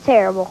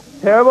 Terrible.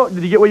 Terrible?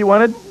 Did you get what you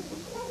wanted?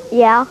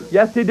 Yeah.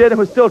 Yes, he did. It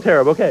was still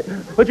terrible. Okay.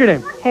 What's your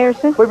name?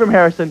 Harrison. Where from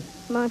Harrison?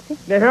 Muncie.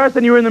 Now,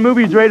 Harrison, you were in the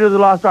movies Raiders of the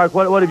Lost Ark.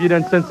 What have you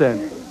done since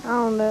then? I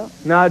don't know.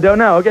 No, I don't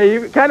know. Okay,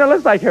 you kind of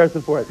looks like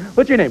Harrison for it.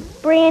 What's your name?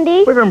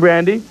 Brandy. Where from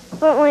Brandy?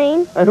 Fort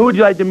Wayne. And who would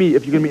you like to meet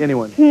if you could meet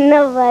anyone?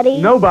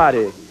 Nobody.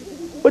 Nobody.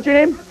 What's your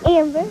name?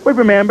 Amber. Where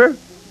from Amber?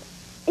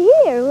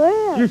 Here,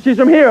 where? She's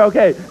from here,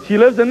 okay. She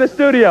lives in the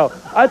studio.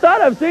 I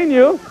thought I've seen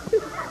you.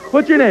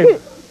 What's your name?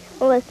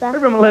 Melissa. Where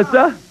from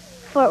Melissa?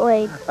 Fort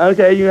Wayne.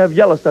 Okay, you have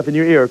yellow stuff in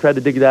your ear. Tried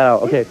to dig that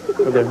out. Okay.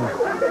 Over there.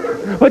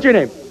 What's your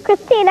name?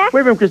 Christina.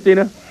 Where from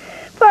Christina?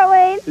 Fort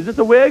Wayne. Is this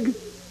a wig? No,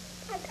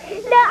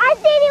 I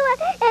seen you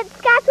at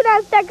Scott's when I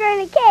was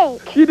decorating a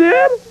cake. She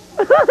did?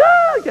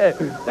 Okay.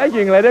 Thank you,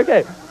 young lady.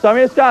 Okay. Saw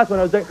me at Scott's when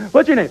I was decorating.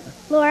 What's your name?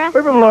 Laura.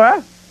 Where from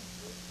Laura?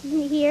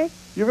 Here.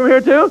 You from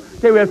here too?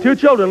 Okay, we have 2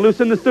 children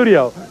loose in the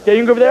studio. Okay, you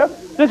can go over there.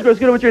 This girl's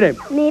good. What's your name?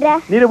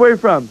 Nita. Nita, where are you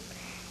from?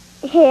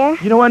 Here.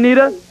 You know what,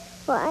 Nita?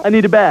 What? I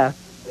need a bath.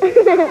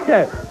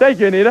 Okay, thank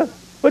you, Anita.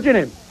 What's your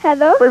name?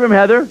 Heather. Where are you from,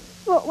 Heather?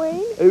 Fort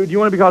Wayne. Do you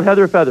want to be called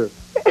Heather or Feather?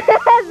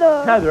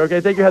 Heather. Heather,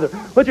 okay, thank you, Heather.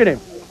 What's your name?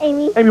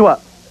 Amy. Amy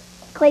what?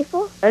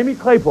 Claypool. Amy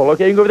Claypool.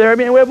 Okay, you can go over there.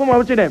 Amy, and we have one more.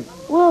 What's your name?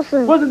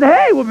 Wilson. Wilson,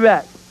 hey, we'll be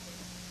back.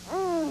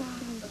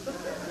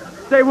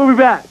 Say, we'll be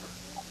back.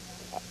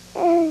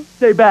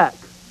 Say back.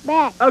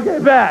 Back. Okay,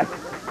 back.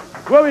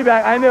 We'll be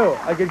back. I knew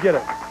I could get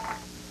it.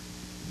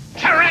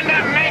 Surrender,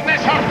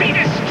 Magnus, or be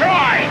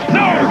destroyed!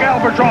 No,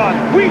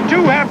 Galvatron! We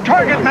do have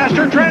Target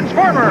Master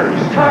Transformers!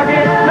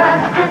 Target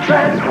Master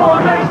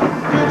Transformers,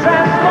 2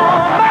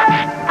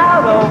 Transformers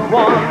out of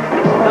 1.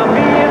 The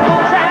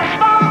vehicle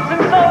transforms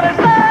and so does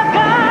the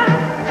gun.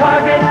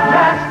 Target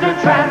Master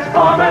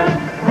Transformers,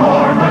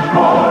 more, much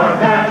more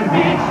than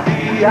meets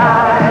the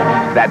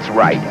eye. That's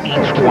right.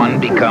 Each one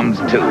becomes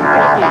 2.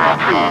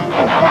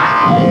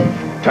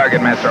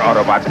 Target Master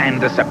Autobots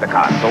and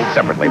Decepticons sold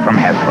separately from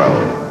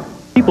Hasbro.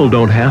 People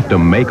don't have to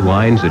make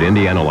lines at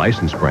Indiana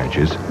license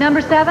branches. Number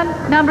 7,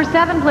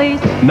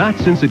 please. Not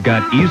since it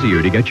got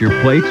easier to get your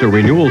plates or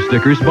renewal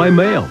stickers by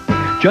mail.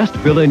 Just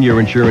fill in your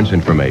insurance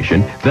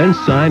information, then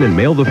sign and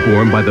mail the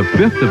form by the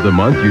 5th of the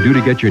month you're due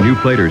to get your new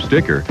plate or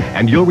sticker,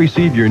 and you'll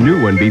receive your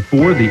new one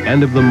before the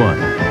end of the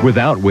month,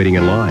 without waiting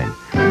in line.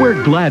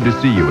 We're glad to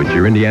see you at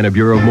your Indiana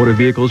Bureau of Motor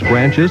Vehicles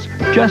branches,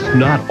 just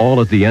not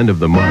all at the end of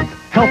the month.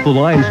 Help the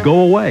lines go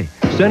away.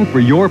 Send for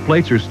your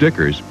plates or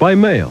stickers by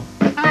mail.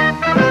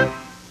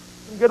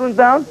 Some good ones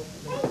down?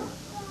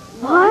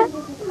 What?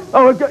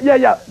 Oh,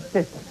 yeah.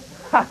 Okay.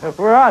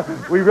 We're on.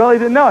 We really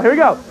didn't know. Here we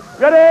go.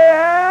 Ready,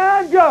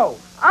 and go.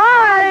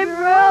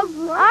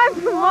 I'm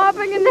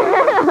flopping in the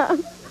house.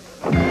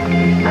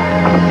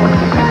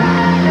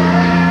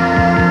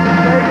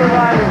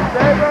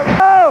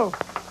 Oh!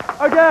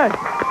 Okay.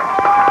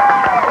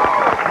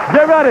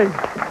 Get ready.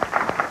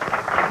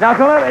 Now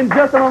come up in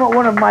just a moment,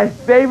 one of my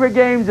favorite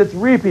games. It's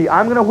repeat.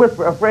 I'm going to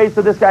whisper a phrase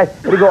to this guy.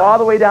 It'll go all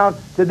the way down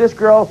to this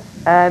girl,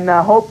 and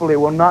hopefully it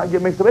will not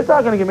get mixed up. It's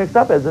not going to get mixed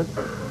up, is it?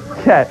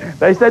 Okay.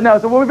 They said no,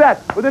 so we'll be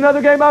back with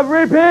another game of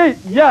repeat.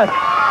 Yes.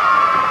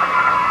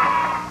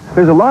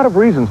 There's a lot of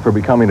reasons for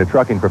becoming a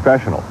trucking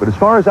professional, but as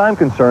far as I'm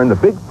concerned, the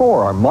big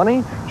four are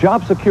money,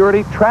 job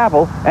security,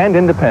 travel, and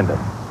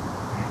independence.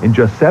 In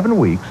just 7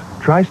 weeks,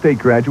 Tri-State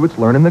graduates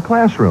learn in the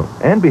classroom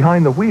and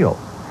behind the wheel.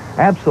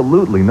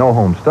 Absolutely no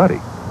home study.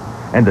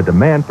 And the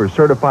demand for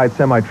certified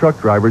semi-truck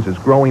drivers is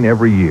growing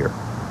every year.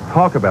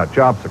 Talk about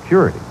job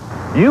security.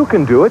 You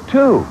can do it,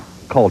 too.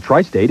 Call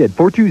Tri-State at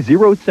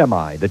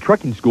 420-SEMI, the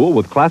trucking school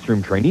with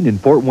classroom training in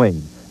Fort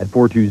Wayne, at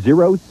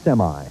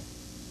 420-SEMI.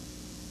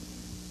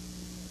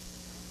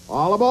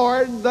 All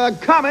aboard the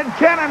Comet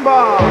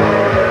Cannonball!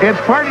 It's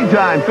party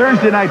time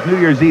Thursday night, New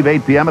Year's Eve,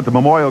 8 p.m. at the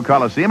Memorial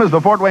Coliseum as the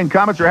Fort Wayne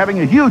Comets are having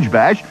a huge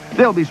bash.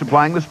 They'll be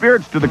supplying the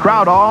spirits to the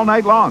crowd all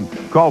night long.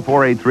 Call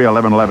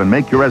 483-1111.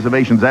 Make your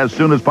reservations as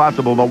soon as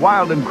possible. The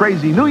wild and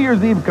crazy New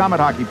Year's Eve Comet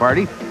Hockey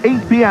Party,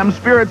 8 p.m.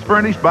 Spirits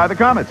furnished by the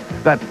Comets.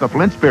 That's the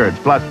Flint Spirits,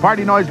 plus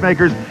party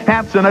noisemakers,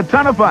 hats, and a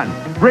ton of fun.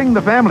 Bring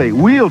the family.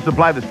 We'll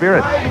supply the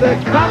spirits. The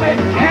Comet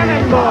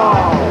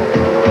Cannonball!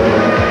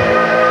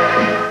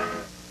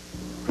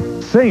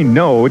 Say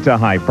no to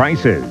high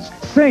prices.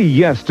 Say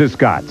yes to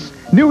Scott's.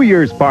 New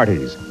Year's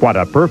parties. What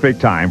a perfect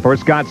time for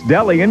Scott's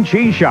Deli and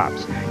Cheese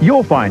Shops.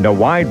 You'll find a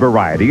wide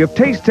variety of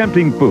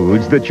taste-tempting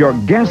foods that your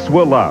guests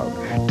will love.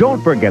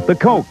 Don't forget the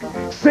Coke.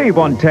 Save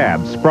on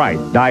Tab, Sprite,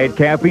 Diet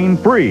Caffeine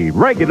Free,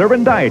 regular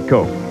and Diet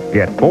Coke.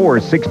 Get 4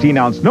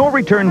 16-ounce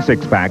no-return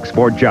six-packs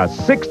for just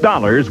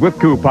 $6 with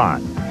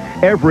coupon.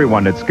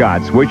 Everyone at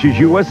Scott's wishes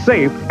you a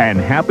safe and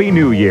happy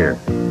New Year.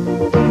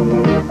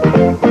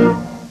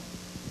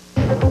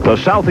 The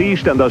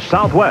Southeast and the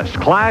Southwest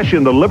clash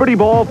in the Liberty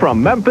Bowl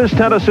from Memphis,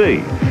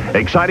 Tennessee.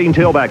 Exciting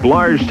tailback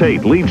Lars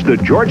Tate leads the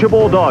Georgia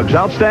Bulldogs'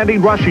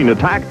 outstanding rushing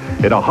attack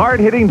in a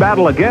hard-hitting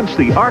battle against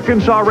the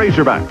Arkansas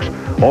Razorbacks.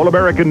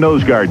 All-American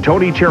nose guard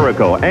Tony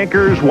Chirico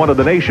anchors one of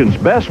the nation's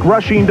best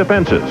rushing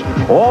defenses.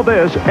 All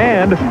this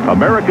and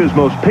America's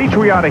most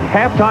patriotic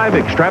halftime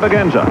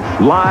extravaganza,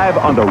 live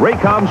on the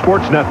Raycom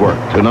Sports Network.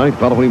 Tonight,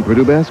 following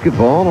Purdue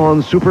basketball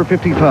on Super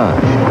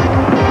 55.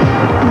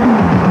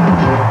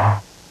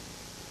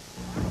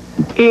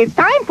 It's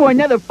time for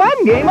another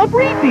fun game of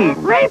repeat.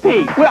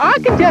 Repeat! Where our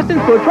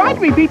contestants will try to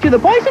repeat to the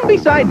person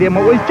beside them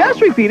what was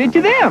just repeated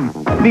to them.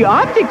 The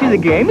object of the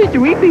game is to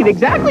repeat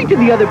exactly to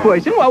the other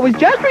person what was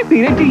just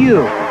repeated to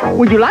you.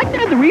 Would you like to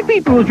have the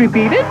repeat rules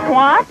repeated?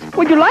 What?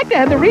 Would you like to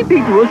have the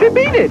repeat rules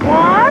repeated?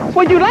 What?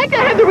 Would you like to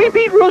have the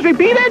repeat rules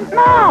repeated?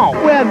 No.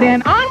 Well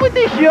then, on with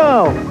the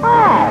show.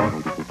 Oh.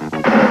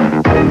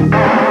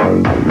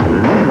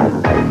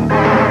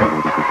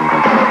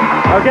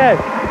 Okay.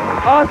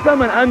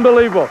 Awesome and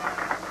unbelievable.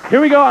 Here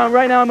we go.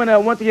 Right now I'm going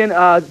to once again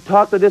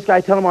talk to this guy,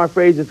 tell him our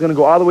phrase. It's going to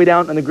go all the way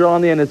down, and the girl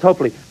on the end is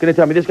hopefully going to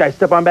tell me, this guy,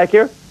 step on back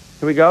here.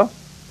 Here we go.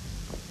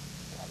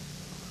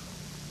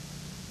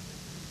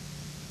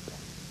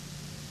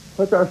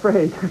 What's our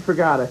phrase? I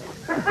forgot it.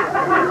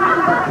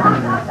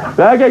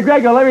 Okay,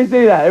 Grego, let me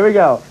see that. Here we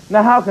go.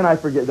 Now, how can I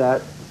forget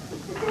that?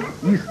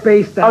 You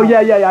spaced out. Oh,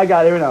 yeah, I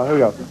got it. Here we go. Here we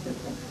go.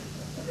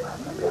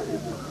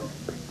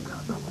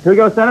 Here we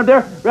go, stand up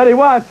there. Ready,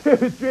 1,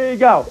 2, 3,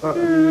 go.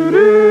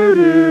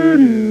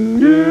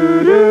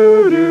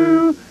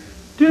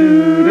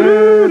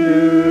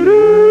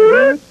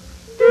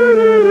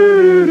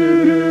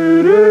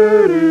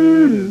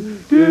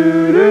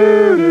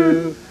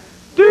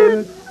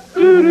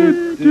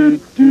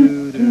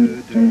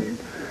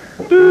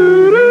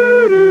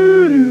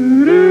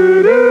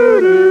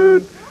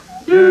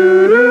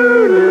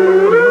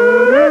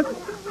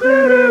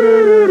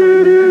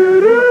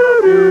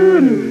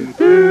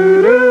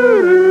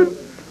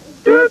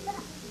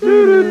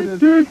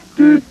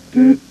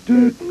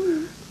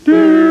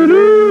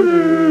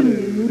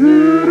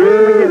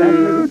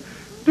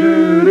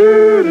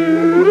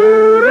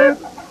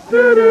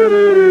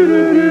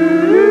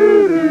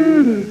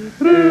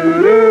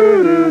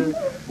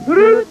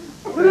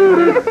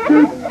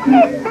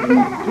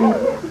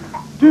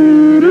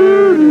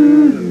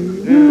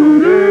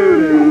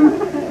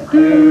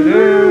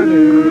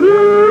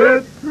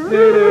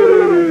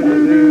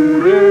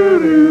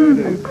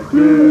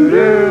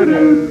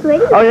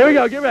 Oh, here we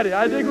go. Get ready.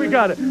 I think we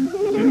got it.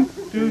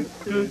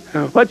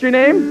 What's your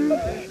name?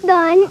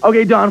 Dawn.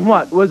 Okay, Dawn,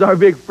 what was our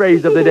big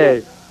phrase of the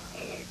day?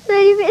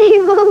 Sweaty Betty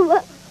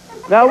Boba.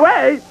 Now,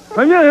 wait.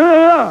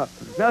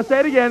 Now, say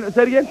it again.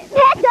 Say it again.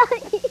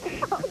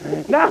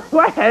 Now,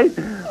 wait.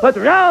 Let's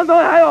round the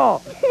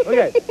aisle.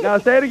 Okay, now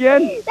say it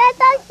again. That's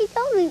all she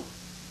told me.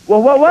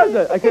 Well, what was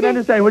it? I couldn't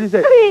understand. What did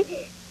you say?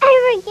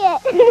 I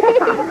forget.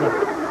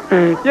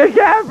 You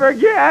can't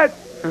forget.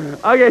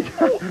 Okay,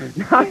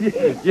 now,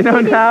 you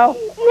know now?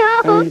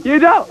 No. You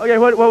don't? Okay,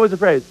 what was the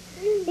phrase?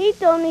 He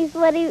told me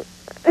sweaty.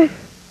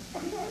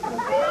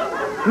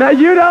 Now,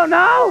 you don't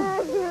know?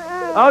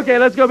 Okay,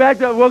 let's go back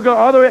to, we'll go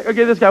all the way.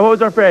 Okay, this guy, what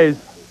was our phrase?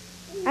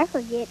 I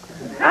forget.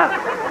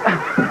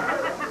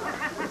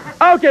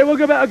 Okay, we'll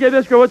go back. Okay,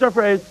 this girl, what's our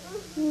phrase?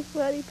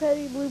 Sweaty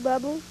Betty Blue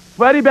Bubbles.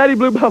 Sweaty Betty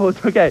Blue Bubbles.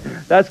 Okay,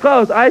 that's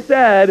close. I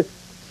said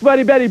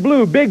Sweaty Betty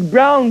Blue, big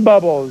brown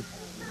bubbles.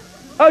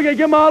 Okay,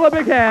 give them all a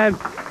big hand.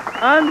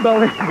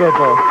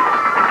 Unbelievable.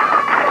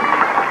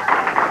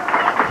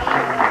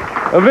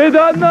 We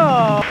don't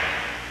know.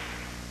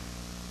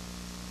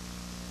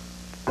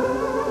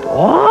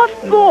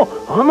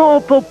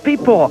 Honorable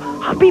people,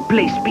 Happy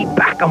Place be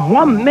back in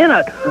 1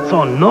 minute,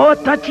 so no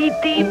touchy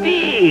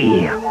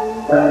TV.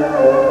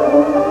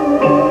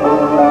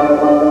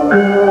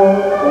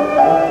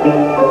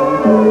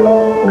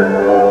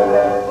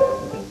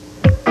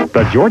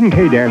 The Jordan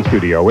K. Dance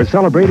Studio is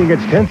celebrating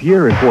its 10th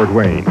year in Fort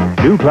Wayne.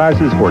 New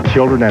classes for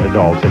children and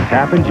adults in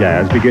tap and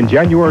jazz begin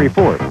January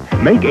 4th.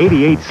 Make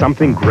 88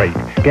 something great.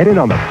 Get in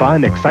on the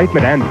fun,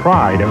 excitement, and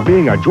pride of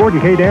being a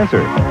Jordan K.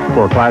 dancer.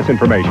 For class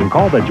information,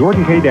 call the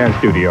Jordan K. Dance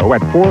Studio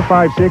at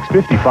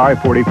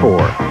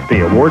 456-5544.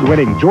 The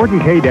award-winning Jordan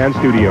K. Dance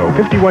Studio,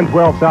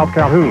 5112 South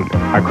Calhoun.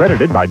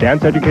 Accredited by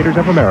Dance Educators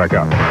of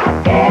America.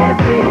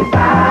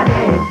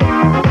 Everybody's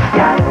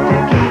got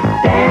to keep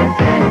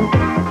dancing.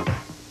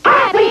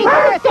 Happy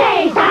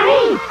birthday,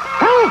 Sonny!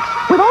 Thanks.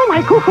 With all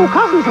my cuckoo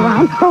cousins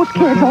around, those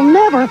kids will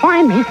never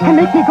find me and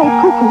make me go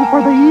cuckoo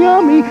for the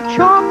yummy,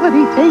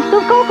 chocolatey taste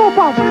of Cocoa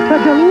Puffs, the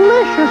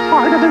delicious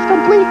part of this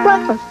complete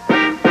breakfast.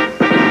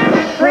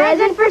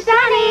 Present for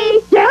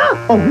Sonny.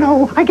 Yeah? Oh,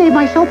 no. I gave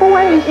myself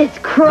away. It's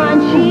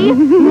crunchy,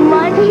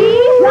 munchy,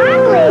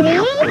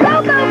 chocolatey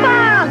Cocoa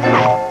Puffs.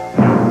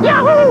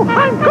 Yahoo!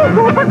 I'm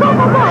cuckoo for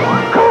Cocoa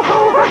Puffs.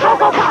 Cuckoo for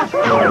Cocoa Puffs.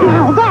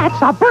 Now that's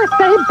a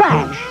birthday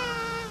bash.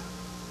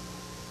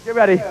 Get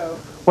ready.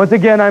 Once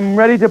again, I'm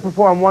ready to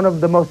perform one of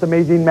the most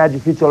amazing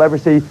magic feats you'll ever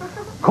see,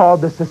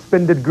 called the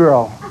Suspended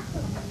Girl.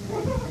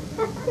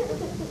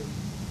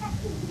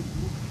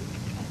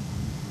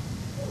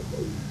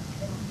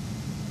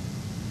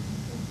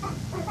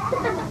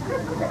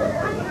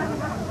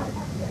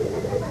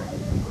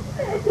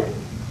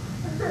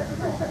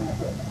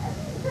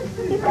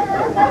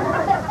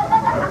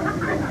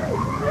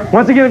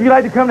 Once again, if you'd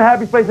like to come to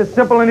Happy's Place, it's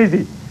simple and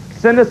easy.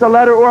 Send us a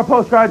letter or a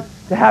postcard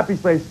to Happy's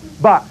Place,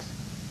 Box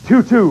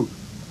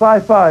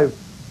 2255,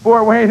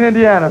 Fort Wayne,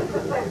 Indiana,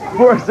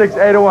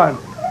 46801.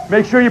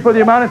 Make sure you put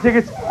the amount of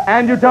tickets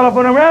and your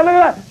telephone number. Look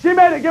at that. She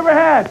made it. Give her a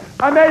hand.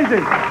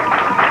 Amazing.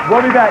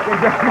 We'll be back in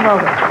just a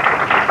moment.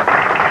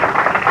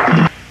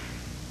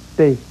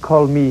 They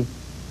call me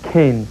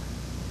Cain.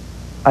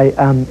 I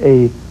am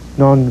a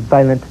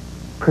non-violent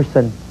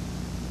person.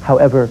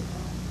 However,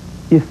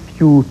 if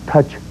you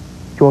touch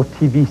your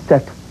TV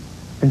set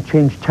and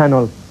change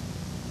channel,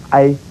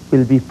 I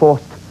will be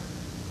forced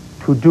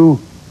to do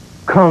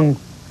Kung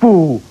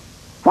Fu.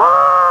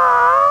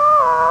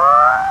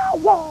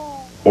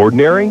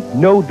 Ordinary?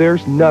 No,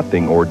 there's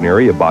nothing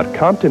ordinary about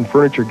Compton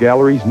Furniture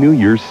Gallery's New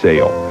Year's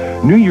sale.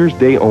 New Year's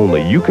Day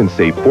only, you can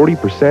save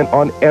 40%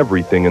 on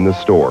everything in the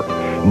store.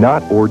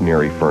 Not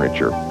ordinary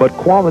furniture, but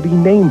quality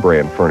name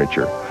brand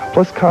furniture.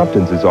 Plus,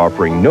 Compton's is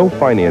offering no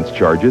finance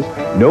charges,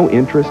 no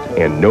interest,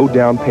 and no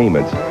down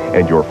payments.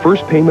 And your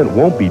first payment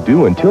won't be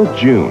due until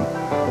June.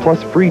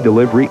 Plus, free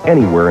delivery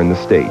anywhere in the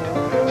state.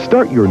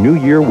 Start your new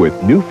year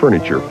with new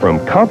furniture from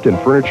Compton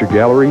Furniture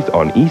Galleries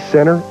on East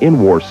Center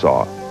in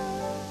Warsaw.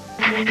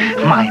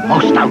 My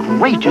most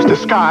outrageous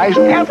disguise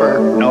ever.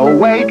 No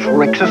way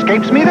tricks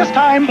escapes me this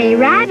time. Hey,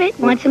 Rabbit,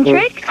 want some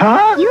tricks?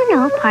 Huh? You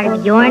know part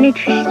of your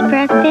nutritious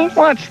breakfast.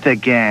 What's the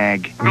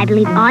gag? I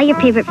believe all your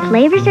favorite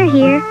flavors are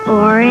here.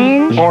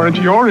 Orange.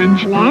 Orangey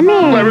orange. Lemon.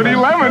 Lemony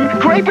lemon.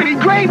 Grapey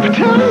grape,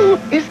 too.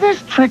 Is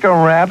this trick a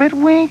rabbit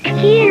wink?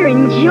 Here,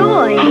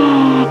 enjoy.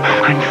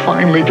 I'm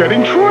finally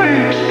getting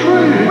tricks.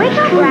 Wake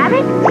up,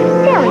 Rabbit.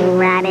 Silly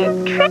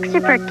Rabbit. Tricks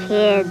are for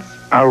kids.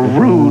 A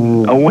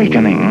rude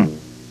awakening.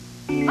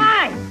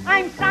 Hi,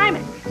 I'm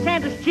Simon,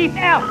 Santa's chief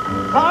elf.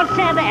 Call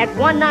Santa at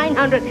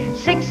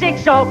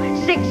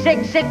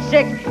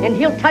 1-900-660-6666, and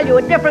he'll tell you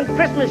a different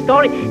Christmas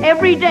story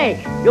every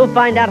day. You'll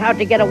find out how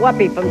to get a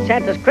whoopee from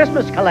Santa's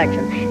Christmas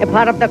collection, and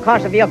part of the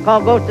cost of your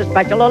call goes to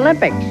Special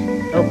Olympics.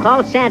 So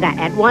call Santa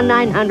at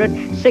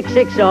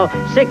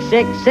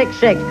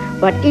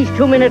 1-900-660-6666, but each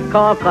 2-minute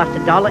call costs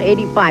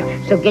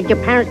 $1.85, so get your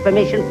parents'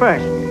 permission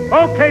first.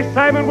 Okay,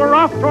 Simon, we're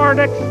off to our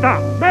next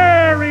stop.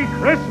 Merry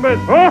Christmas.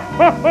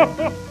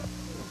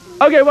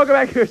 Okay, welcome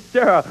back here,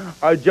 Sarah,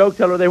 our joke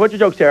teller today. What's your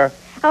joke, Sarah?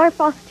 How are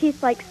false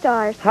teeth like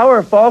stars? How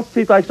are false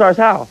teeth like stars?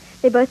 How?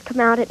 They both come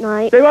out at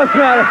night. They both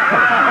come out at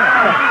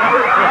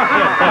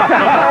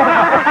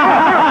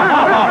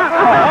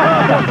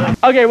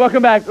Okay,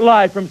 welcome back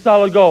live from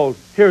Solid Gold.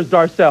 Here's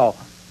Darcel.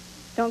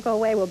 Don't go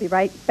away. We'll be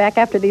right back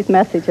after these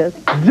messages.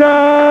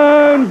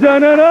 Dun,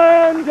 dun, dun,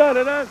 dun, dun,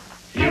 dun, dun.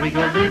 Here we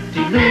go,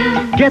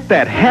 loop-de-loo. Get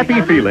that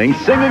happy feeling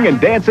singing and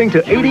dancing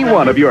to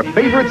 81 of your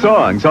favorite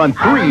songs on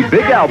 3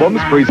 big albums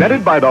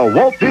presented by the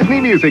Walt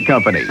Disney Music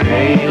Company.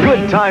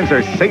 Good times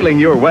are sailing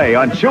your way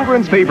on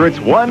children's favorites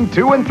 1,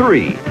 2, and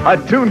 3. A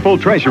tuneful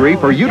treasury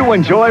for you to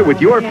enjoy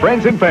with your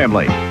friends and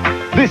family.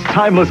 This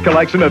timeless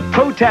collection of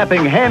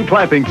toe-tapping,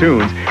 hand-clapping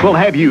tunes will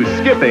have you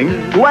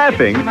skipping,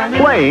 laughing,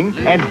 playing,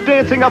 and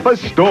dancing up a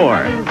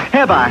storm.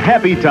 Have a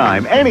happy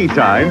time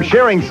anytime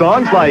sharing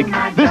songs like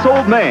This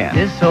Old Man.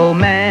 This old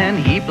man,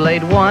 he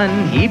played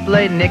one. He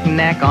played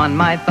knick-knack on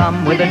my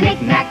thumb with a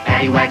knick-knack,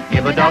 paddywhack,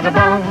 give a dog a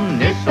bone.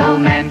 This old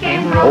man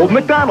came rolling. Old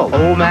MacDonald.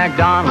 Old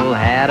MacDonald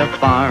had a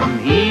farm,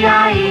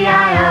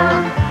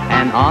 E-I-E-I-O.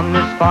 And on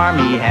this farm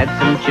he had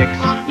some chicks.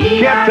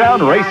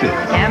 Camptown Races.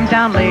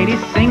 Camptown ladies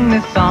sing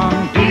this song.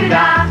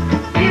 Doo-dah,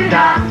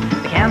 doo-dah.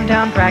 The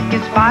Camptown track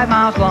is 5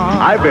 miles long.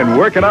 I've been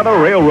working on the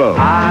railroad.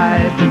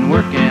 I've been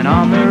working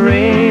on the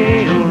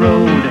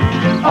railroad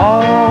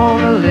all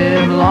the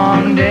live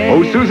long day.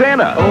 Oh,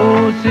 Susanna.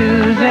 Oh,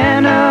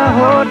 Susanna,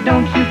 oh,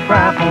 don't you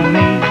cry for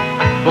me.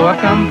 For I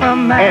come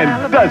from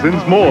and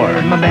dozens more.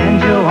 My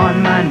banjo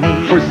on my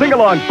knee. For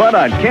sing-along fun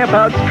on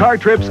campouts, car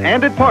trips,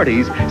 and at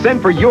parties,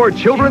 send for your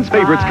Children's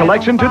Favorites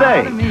collection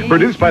today.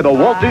 Produced by the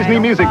Walt Disney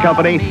Music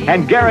Company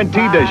and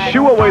guaranteed to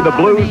shoo away the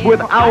blues with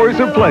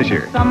hours of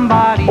pleasure.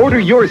 Order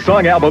your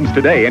song albums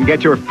today and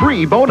get your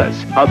free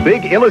bonus, a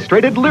big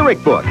illustrated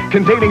lyric book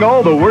containing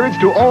all the words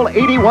to all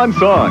 81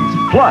 songs.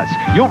 Plus,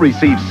 you'll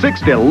receive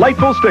 6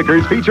 delightful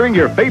stickers featuring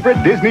your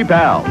favorite Disney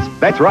pals.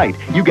 That's right,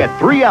 you get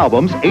 3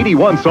 albums,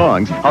 81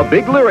 songs, a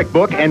big lyric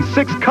book, and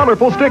 6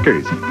 colorful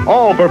stickers.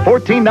 All for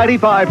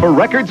 $14.95 for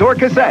records or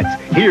cassettes.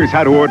 Here's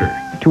how to order.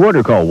 To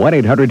order, call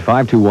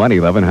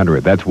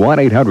 1-800-521-1100. That's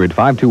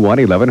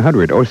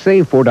 1-800-521-1100. Or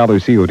save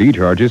 $4 COD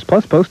charges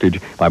plus postage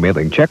by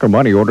mailing check or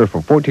money order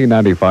for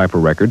 $14.95 for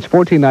records,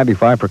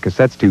 $14.95 for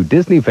cassettes to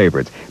Disney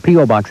Favorites.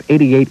 P.O. Box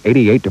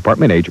 8888,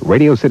 Department H,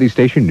 Radio City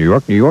Station, New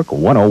York, New York,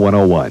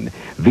 10101.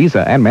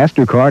 Visa and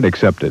MasterCard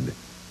accepted.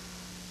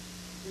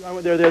 I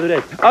went there the other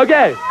day.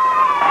 Okay.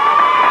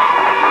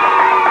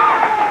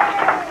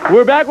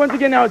 We're back once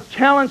again. Now it's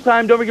challenge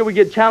time. Don't forget we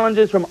get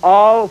challenges from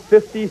all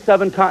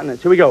 57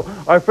 continents. Here we go.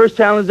 Our first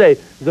challenge today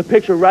is a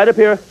picture right up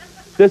here.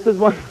 This is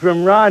one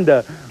from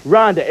Rhonda.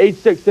 Rhonda, age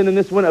 6, sending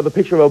this one of a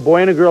picture of a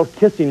boy and a girl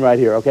kissing right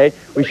here, okay?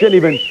 We shouldn't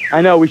even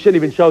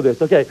show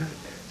this, okay?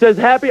 Says,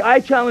 Happy,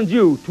 I challenge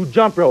you to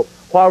jump rope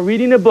while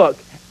reading a book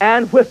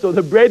and whistle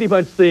the Brady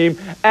Bunch theme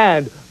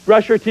and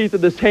brush your teeth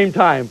at the same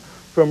time.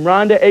 From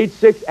Rhonda, age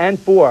 6 and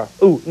 4.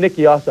 Ooh,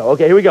 Nikki also.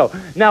 Okay, here we go.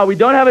 Now, we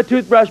don't have a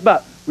toothbrush,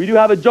 but we do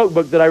have a joke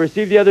book that I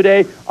received the other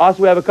day.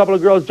 Also, we have a couple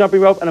of girls jumping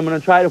rope, and I'm going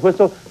to try to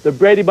whistle the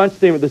Brady Bunch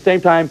theme at the same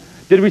time.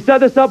 Did we set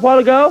this up a while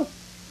ago?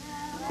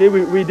 No. See,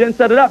 we didn't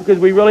set it up because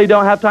we really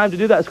don't have time to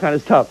do that kind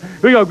of stuff. Here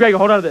we go, Greg,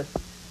 hold on to this.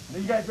 Are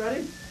you guys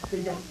ready? Okay,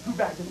 you guys scoot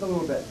back just a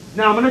little bit.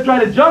 Now, I'm going to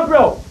try to jump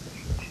rope,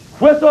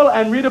 whistle,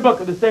 and read a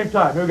book at the same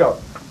time. Here we go.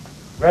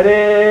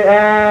 Ready,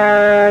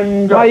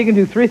 and go. Wow, you can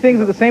do 3 things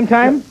at the same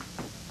time?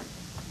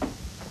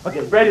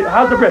 Okay, Brady,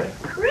 how's the Brady?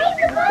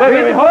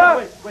 Wait, hold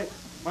on. Wait.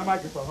 My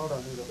microphone, hold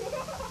on. Here we go.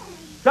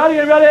 Shouting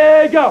and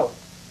ready, go.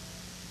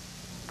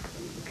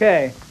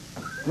 Okay.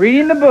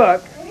 Reading the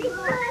book.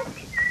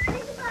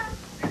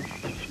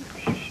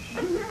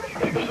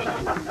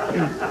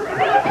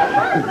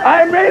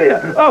 I'm ready.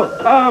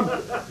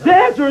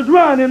 Dancers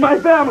run in my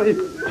family.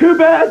 Too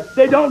bad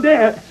they don't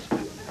dance.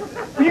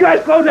 Can you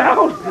guys slow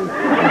down?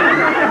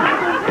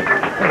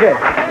 Okay.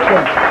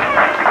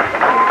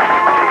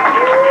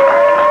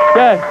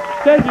 Okay.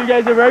 Thank you,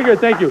 guys are very good.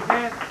 Thank you.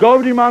 Go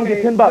over to your mom and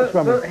get $10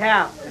 from me.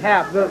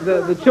 Half.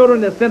 The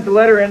children that sent the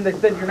letter in, they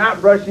said you're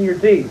not brushing your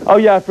teeth. Oh,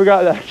 yeah, I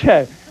forgot that.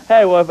 Okay.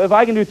 Hey, well, if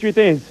I can do 3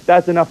 things,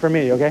 that's enough for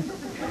me, okay?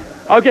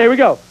 Okay, here we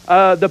go.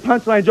 The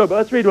punchline joke, but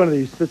let's read one of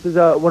these. This is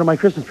one of my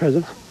Christmas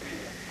presents.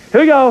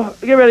 Here we go.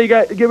 Get ready,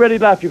 guys. Get ready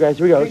to laugh, you guys.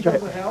 Here we go. Let's try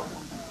it.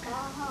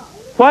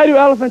 Why do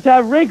elephants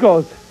have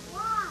wrinkles?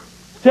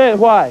 Say it,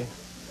 why?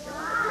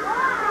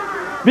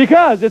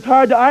 Because it's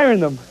hard to iron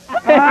them.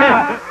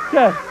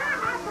 Okay.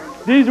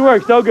 These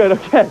work so good,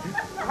 okay.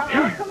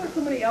 How come there's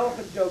so many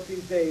elephant jokes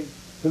these days?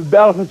 The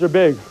elephants are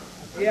big.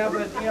 Yeah,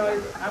 but,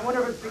 I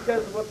wonder if it's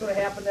because of what's going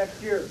to happen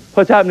next year.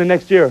 What's happening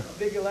next year?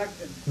 Big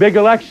election. Big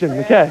election,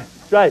 okay.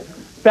 That's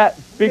right.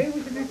 Big. Maybe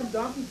we should do some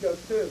donkey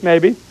jokes, too.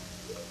 Maybe.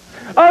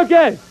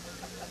 Okay,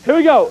 here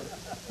we go.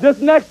 This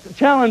next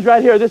challenge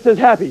right here, this says,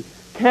 Happy,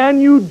 can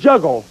you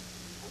juggle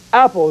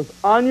apples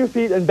on your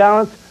feet and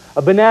balance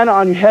a banana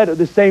on your head at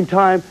the same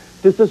time?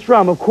 This is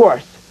from, of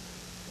course,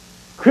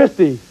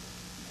 Christy.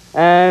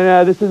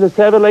 And this is a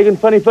 7-legged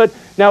funny foot.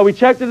 Now, we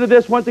checked into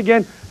this once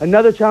again.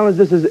 Another challenge,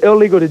 this is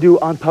illegal to do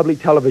on public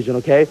television,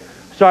 okay?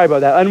 Sorry about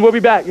that. And we'll be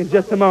back in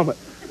just a moment.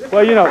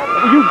 Well,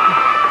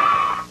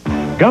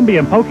 Gumby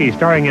and Pokey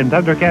starring in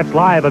Thundercats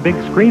Live, a big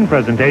screen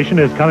presentation,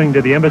 is coming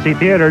to the Embassy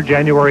Theater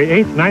January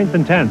 8th, 9th,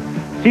 and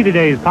 10th. See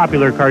today's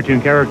popular cartoon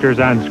characters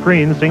on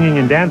screen singing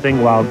and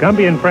dancing while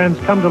Gumby and friends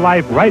come to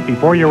life right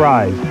before your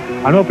eyes.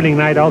 On opening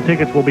night, all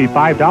tickets will be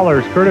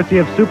 $5, courtesy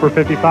of Super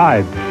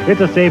 55.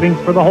 It's a savings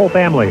for the whole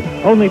family.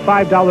 Only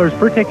 $5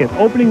 per ticket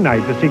opening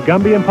night to see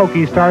Gumby and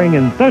Pokey starring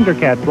in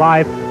Thundercats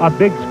Live, a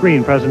big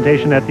screen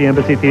presentation at the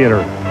Embassy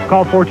Theater.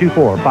 Call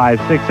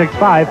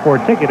 424-5665 for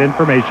ticket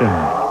information.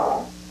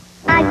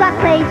 I got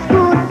play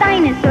school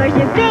dinosaurs.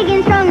 They're big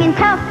and strong and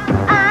tough.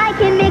 I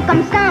can make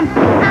them stomp.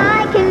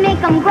 I can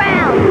make them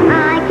growl.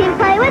 I can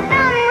play with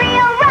them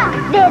real rough.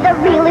 They're the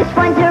realest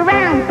ones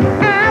around.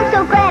 I'm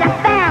so glad I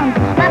found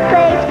my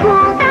play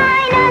school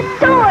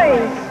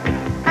dinosaurs.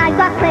 I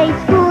got play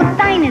school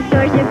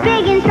dinosaurs. They're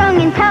big and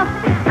strong and tough.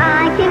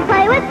 I can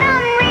play with them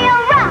real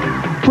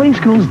rough. Play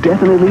School's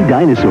definitely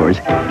dinosaurs.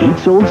 Each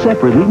sold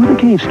separately with a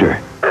cavester.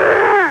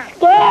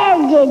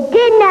 Scared you,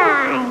 didn't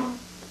I?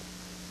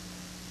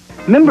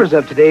 Members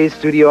of today's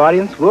studio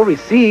audience will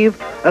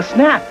receive a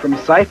snack from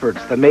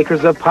Seifert's, the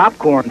makers of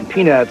popcorn,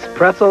 peanuts,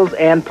 pretzels,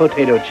 and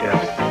potato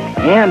chips,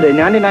 and a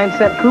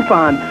 99-cent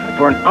coupon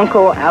for an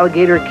Uncle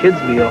Alligator Kids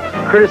Meal,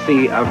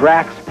 courtesy of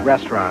Rack's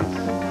Restaurants.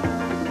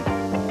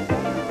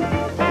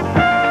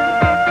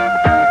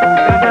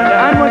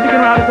 And once again,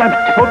 we're out of time.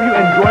 Hope you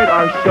enjoyed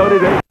our show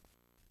today.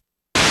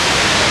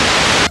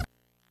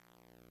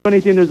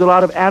 There's a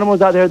lot of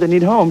animals out there that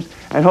need homes,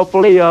 and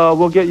hopefully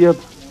we'll get you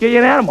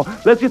an animal.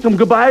 Let's get some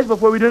goodbyes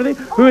before we do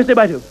anything. Who will say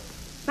bye to?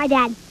 My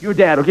dad. Your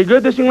dad. Okay,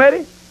 good, this young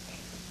lady?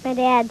 My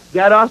dad.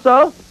 Dad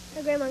also?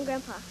 My grandma and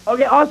grandpa.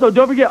 Okay, also,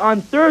 don't forget, on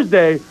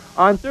Thursday,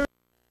 so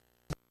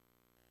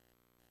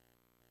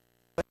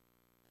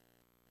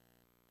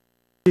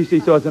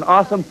it's an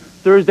awesome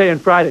Thursday and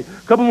Friday.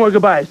 Couple more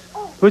goodbyes.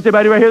 Who's say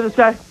bye to right here, this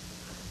guy?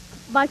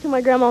 Bye to my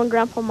grandma and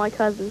grandpa and my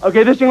cousins.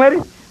 Okay, this young lady?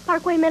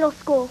 Parkway Middle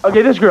School.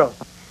 Okay, this girl?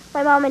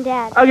 My mom and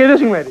dad. Okay,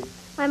 this young lady?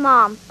 My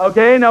mom.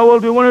 Okay, now we'll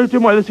do one or two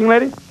more. This young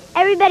lady?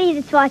 Everybody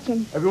that's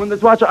watching. Everyone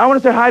that's watching. I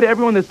want to say hi to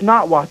everyone that's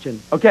not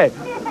watching. Okay.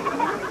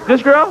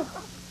 This girl?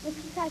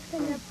 Mrs.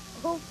 Saxon of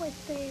Hopeway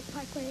State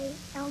Parkway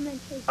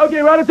Elementary.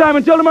 Okay, we're out of time.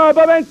 Until tomorrow,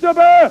 Bubba and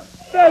Super.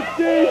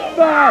 Bestie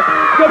Spot.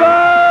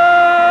 Goodbye.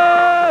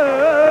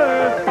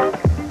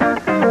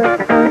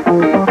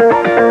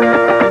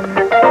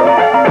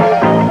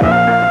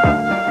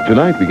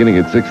 Tonight, beginning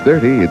at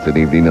 6:30, it's an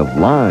evening of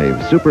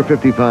live Super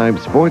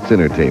 55 sports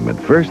entertainment.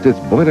 First, it's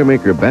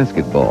Boilermaker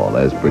basketball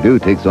as Purdue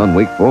takes on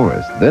Wake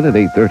Forest. Then at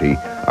 8:30,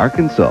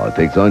 Arkansas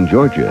takes on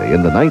Georgia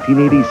in the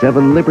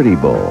 1987 Liberty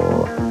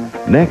Bowl.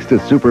 Next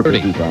is Super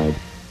 55.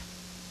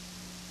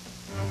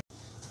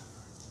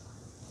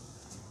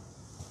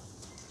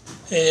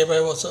 Hey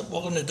everybody, what's up?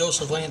 Welcome to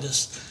Dose of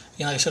Landis.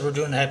 Again, like I said, we're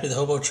doing the Happy the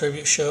Hobo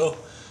tribute show.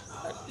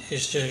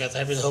 Here's got the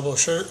Happy the Hobo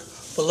shirt.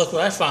 But look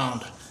what I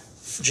found.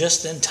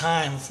 Just in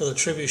time for the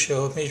tribute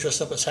show, me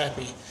dressed up as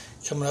Happy,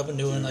 coming up and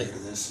doing like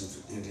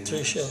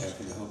 3 shows.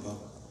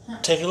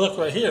 Take a look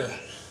right here.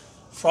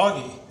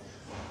 Froggy.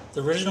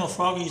 The original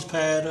Froggy's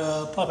Pad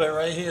puppet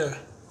right here.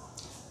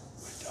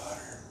 My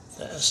daughter.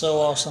 That is so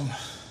awesome.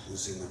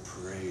 Was in the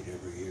parade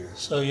every year.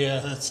 So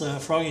yeah, that's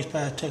Froggy's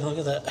Pad. Take a look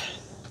at that.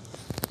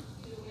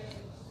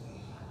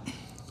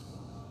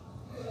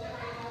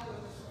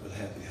 With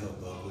Happy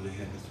Hobo when they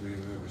had the Three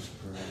Rivers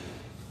Parade.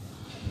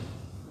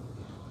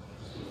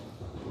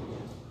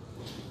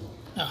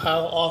 Now, how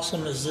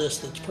awesome is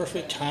this? It's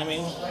perfect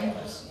timing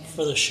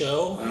for the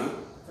show,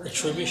 the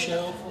tribute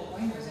show.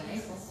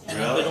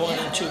 And I've been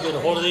wanting to get a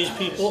hold of these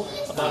people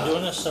about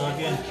doing this. So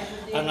again,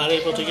 I'm not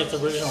able to get the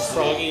original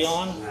Froggy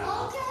on.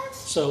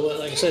 So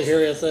like I said,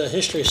 here at the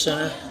History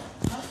Center.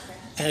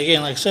 And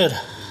again, like I said,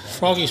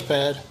 Froggy's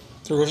Pad,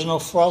 the original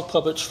frog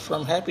puppets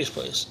from Happy's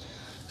Place.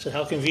 So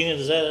how convenient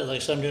is that? Like I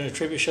said, I'm doing a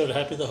tribute show to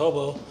Happy the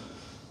Hobo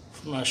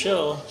for my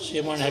show. See,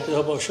 I'm wearing a Happy the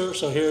Hobo shirt.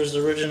 So here's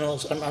the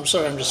originals. I'm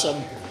sorry, I'm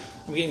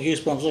getting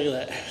goosebumps. Look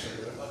at that.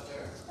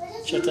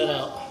 Check that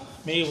out.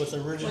 Me with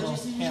the original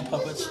hand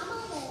puppets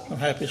from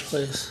Happy's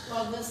Place.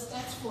 Well,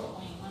 that's Fort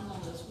Wayne. My mom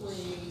was way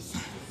east.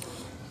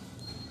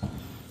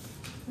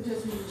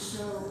 Because we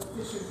show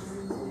pictures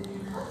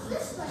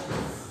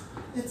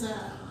it's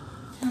a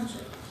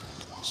township.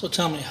 So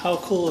tell me, how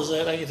cool is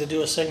that? I get to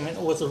do a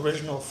segment with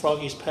original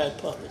Froggy's Pad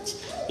puppets.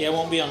 Yeah, I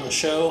won't be on the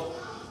show,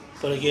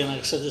 but again, like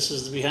I said, this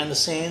is the behind the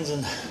scenes,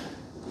 and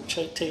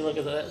take a look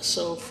at that. It's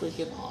so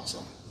freaking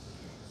awesome.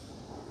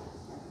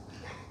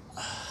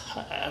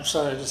 I'm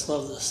sorry, I just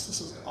love this.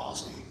 This is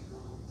awesome.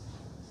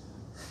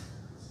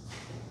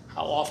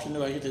 How often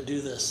do I get to do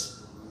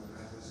this?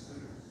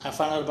 I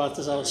found out about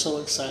this, I was so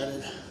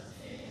excited.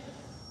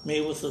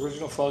 Me with the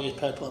original Froggy's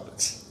Pad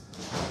puppets.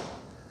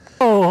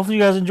 Oh, hopefully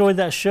you guys enjoyed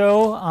that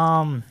show.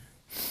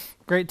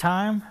 Great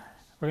time.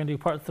 We're going to do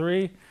part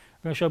 3. We're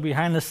going to show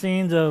behind the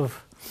scenes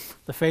of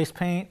the face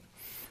paint,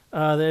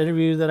 the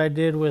interview that I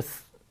did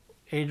with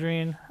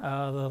Adrian,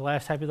 the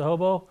last Happy the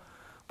Hobo.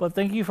 But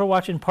thank you for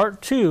watching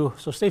part 2,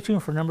 so stay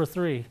tuned for number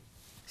 3.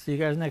 See you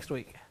guys next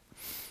week.